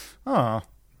 Oh,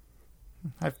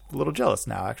 I'm a little jealous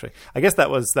now. Actually, I guess that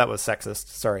was sexist.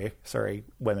 Sorry,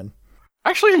 women. I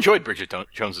actually enjoyed Bridget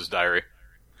Jones's Diary.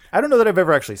 I don't know that I've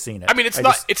ever actually seen it. I mean,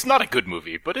 it's not a good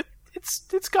movie, but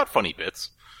it's got funny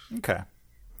bits. Okay.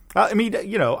 I mean,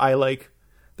 I like.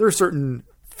 There are certain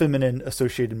feminine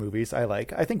associated movies I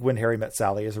like. I think When Harry Met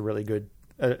Sally is a really good,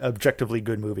 objectively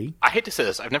good movie. I hate to say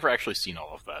this, I've never actually seen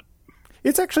all of that.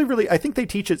 It's actually really. I think they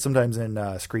teach it sometimes in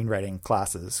screenwriting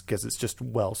classes because it's just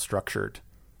well structured.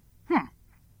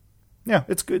 Yeah,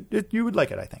 it's good. You would like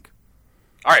it, I think.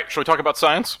 All right, shall we talk about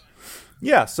science?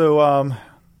 Yeah. So,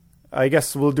 I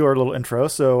guess we'll do our little intro.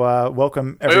 So,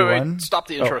 welcome everyone. Wait. Stop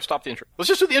the intro. Stop the intro. Let's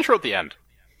just do the intro at the end.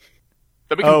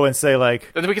 And say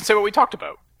Then we can say what we talked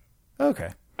about. Okay.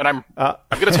 And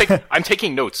I'm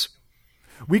taking notes.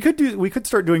 We could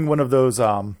start doing one of those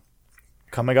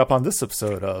coming up on this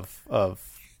episode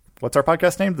of what's our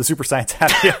podcast name? The Super Science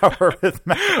Happy Hour with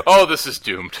Matt. Oh, this is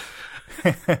doomed.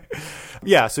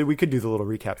 Yeah, so we could do the little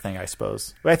recap thing, I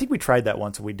suppose. But I think we tried that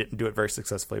once and we didn't do it very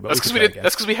successfully. But that's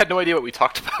because we had no idea what we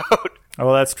talked about. Oh,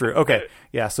 well, that's true. Okay,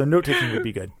 yeah, so note taking would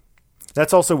be good.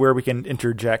 That's also where we can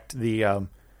interject the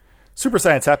Super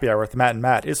Science Happy Hour with Matt and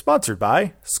Matt is sponsored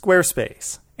by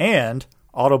Squarespace and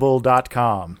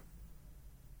Audible.com.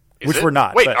 Which we're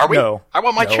not. Wait, are we? No, I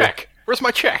want my check. Where's my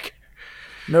check?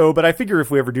 No, but I figure if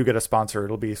we ever do get a sponsor,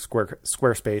 it'll be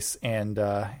Squarespace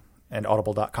and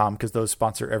Audible.com because those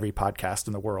sponsor every podcast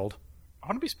in the world. I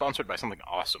want to be sponsored by something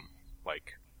awesome,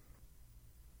 like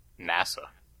NASA.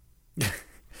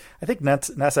 I think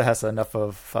NASA has enough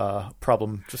of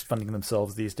problem just funding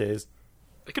themselves these days.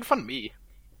 They could fund me.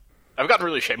 I've gotten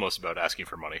really shameless about asking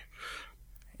for money.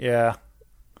 Yeah.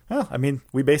 Well, I mean,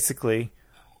 we basically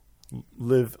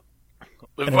live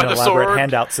in an by the elaborate sword.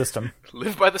 Handout system.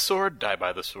 Live by the sword, die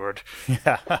by the sword.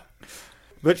 Yeah.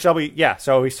 But shall we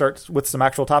start with some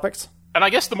actual topics? And I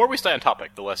guess the more we stay on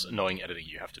topic, the less annoying editing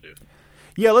you have to do.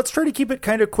 Yeah, let's try to keep it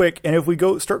kind of quick. And if we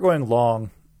start going long,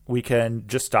 we can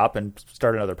just stop and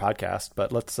start another podcast.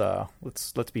 But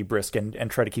let's be brisk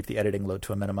and try to keep the editing load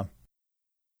to a minimum.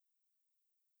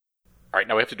 All right,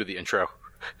 now we have to do the intro.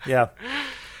 Yeah.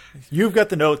 You've got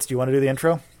the notes. Do you want to do the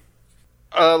intro?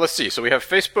 Let's see. So we have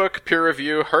Facebook, peer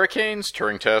review, hurricanes,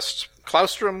 Turing test,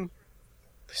 Claustrum.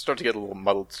 They start to get a little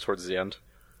muddled towards the end.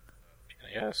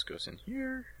 Yes, goes in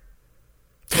here.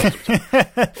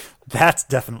 That's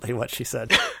definitely what she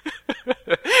said.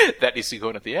 That needs to go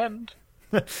in at the end.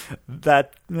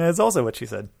 That is also what she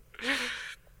said.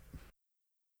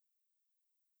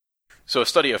 So a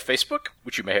study of Facebook,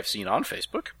 which you may have seen on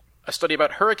Facebook. A study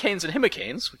about hurricanes and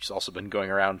himicanes, which has also been going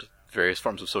around various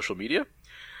forms of social media.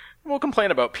 We'll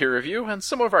complain about peer review and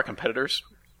some of our competitors.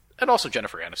 And also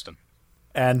Jennifer Aniston.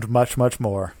 And much, much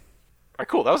more. All right,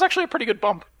 cool. That was actually a pretty good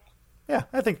bump. Yeah,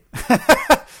 I think.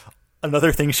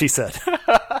 Another thing she said.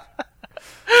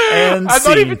 And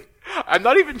I'm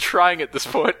not even trying at this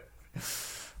point.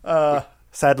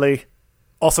 Sadly,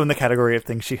 also in the category of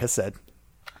things she has said.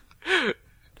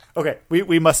 Okay,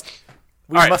 we must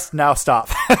now stop.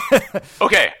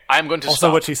 Okay, I'm going to also stop.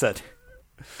 Also what she said.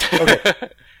 Okay.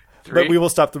 But we will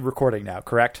stop the recording now,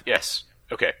 correct? Yes.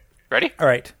 Okay. Ready? All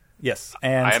right. Yes,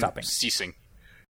 and I am stopping. ceasing.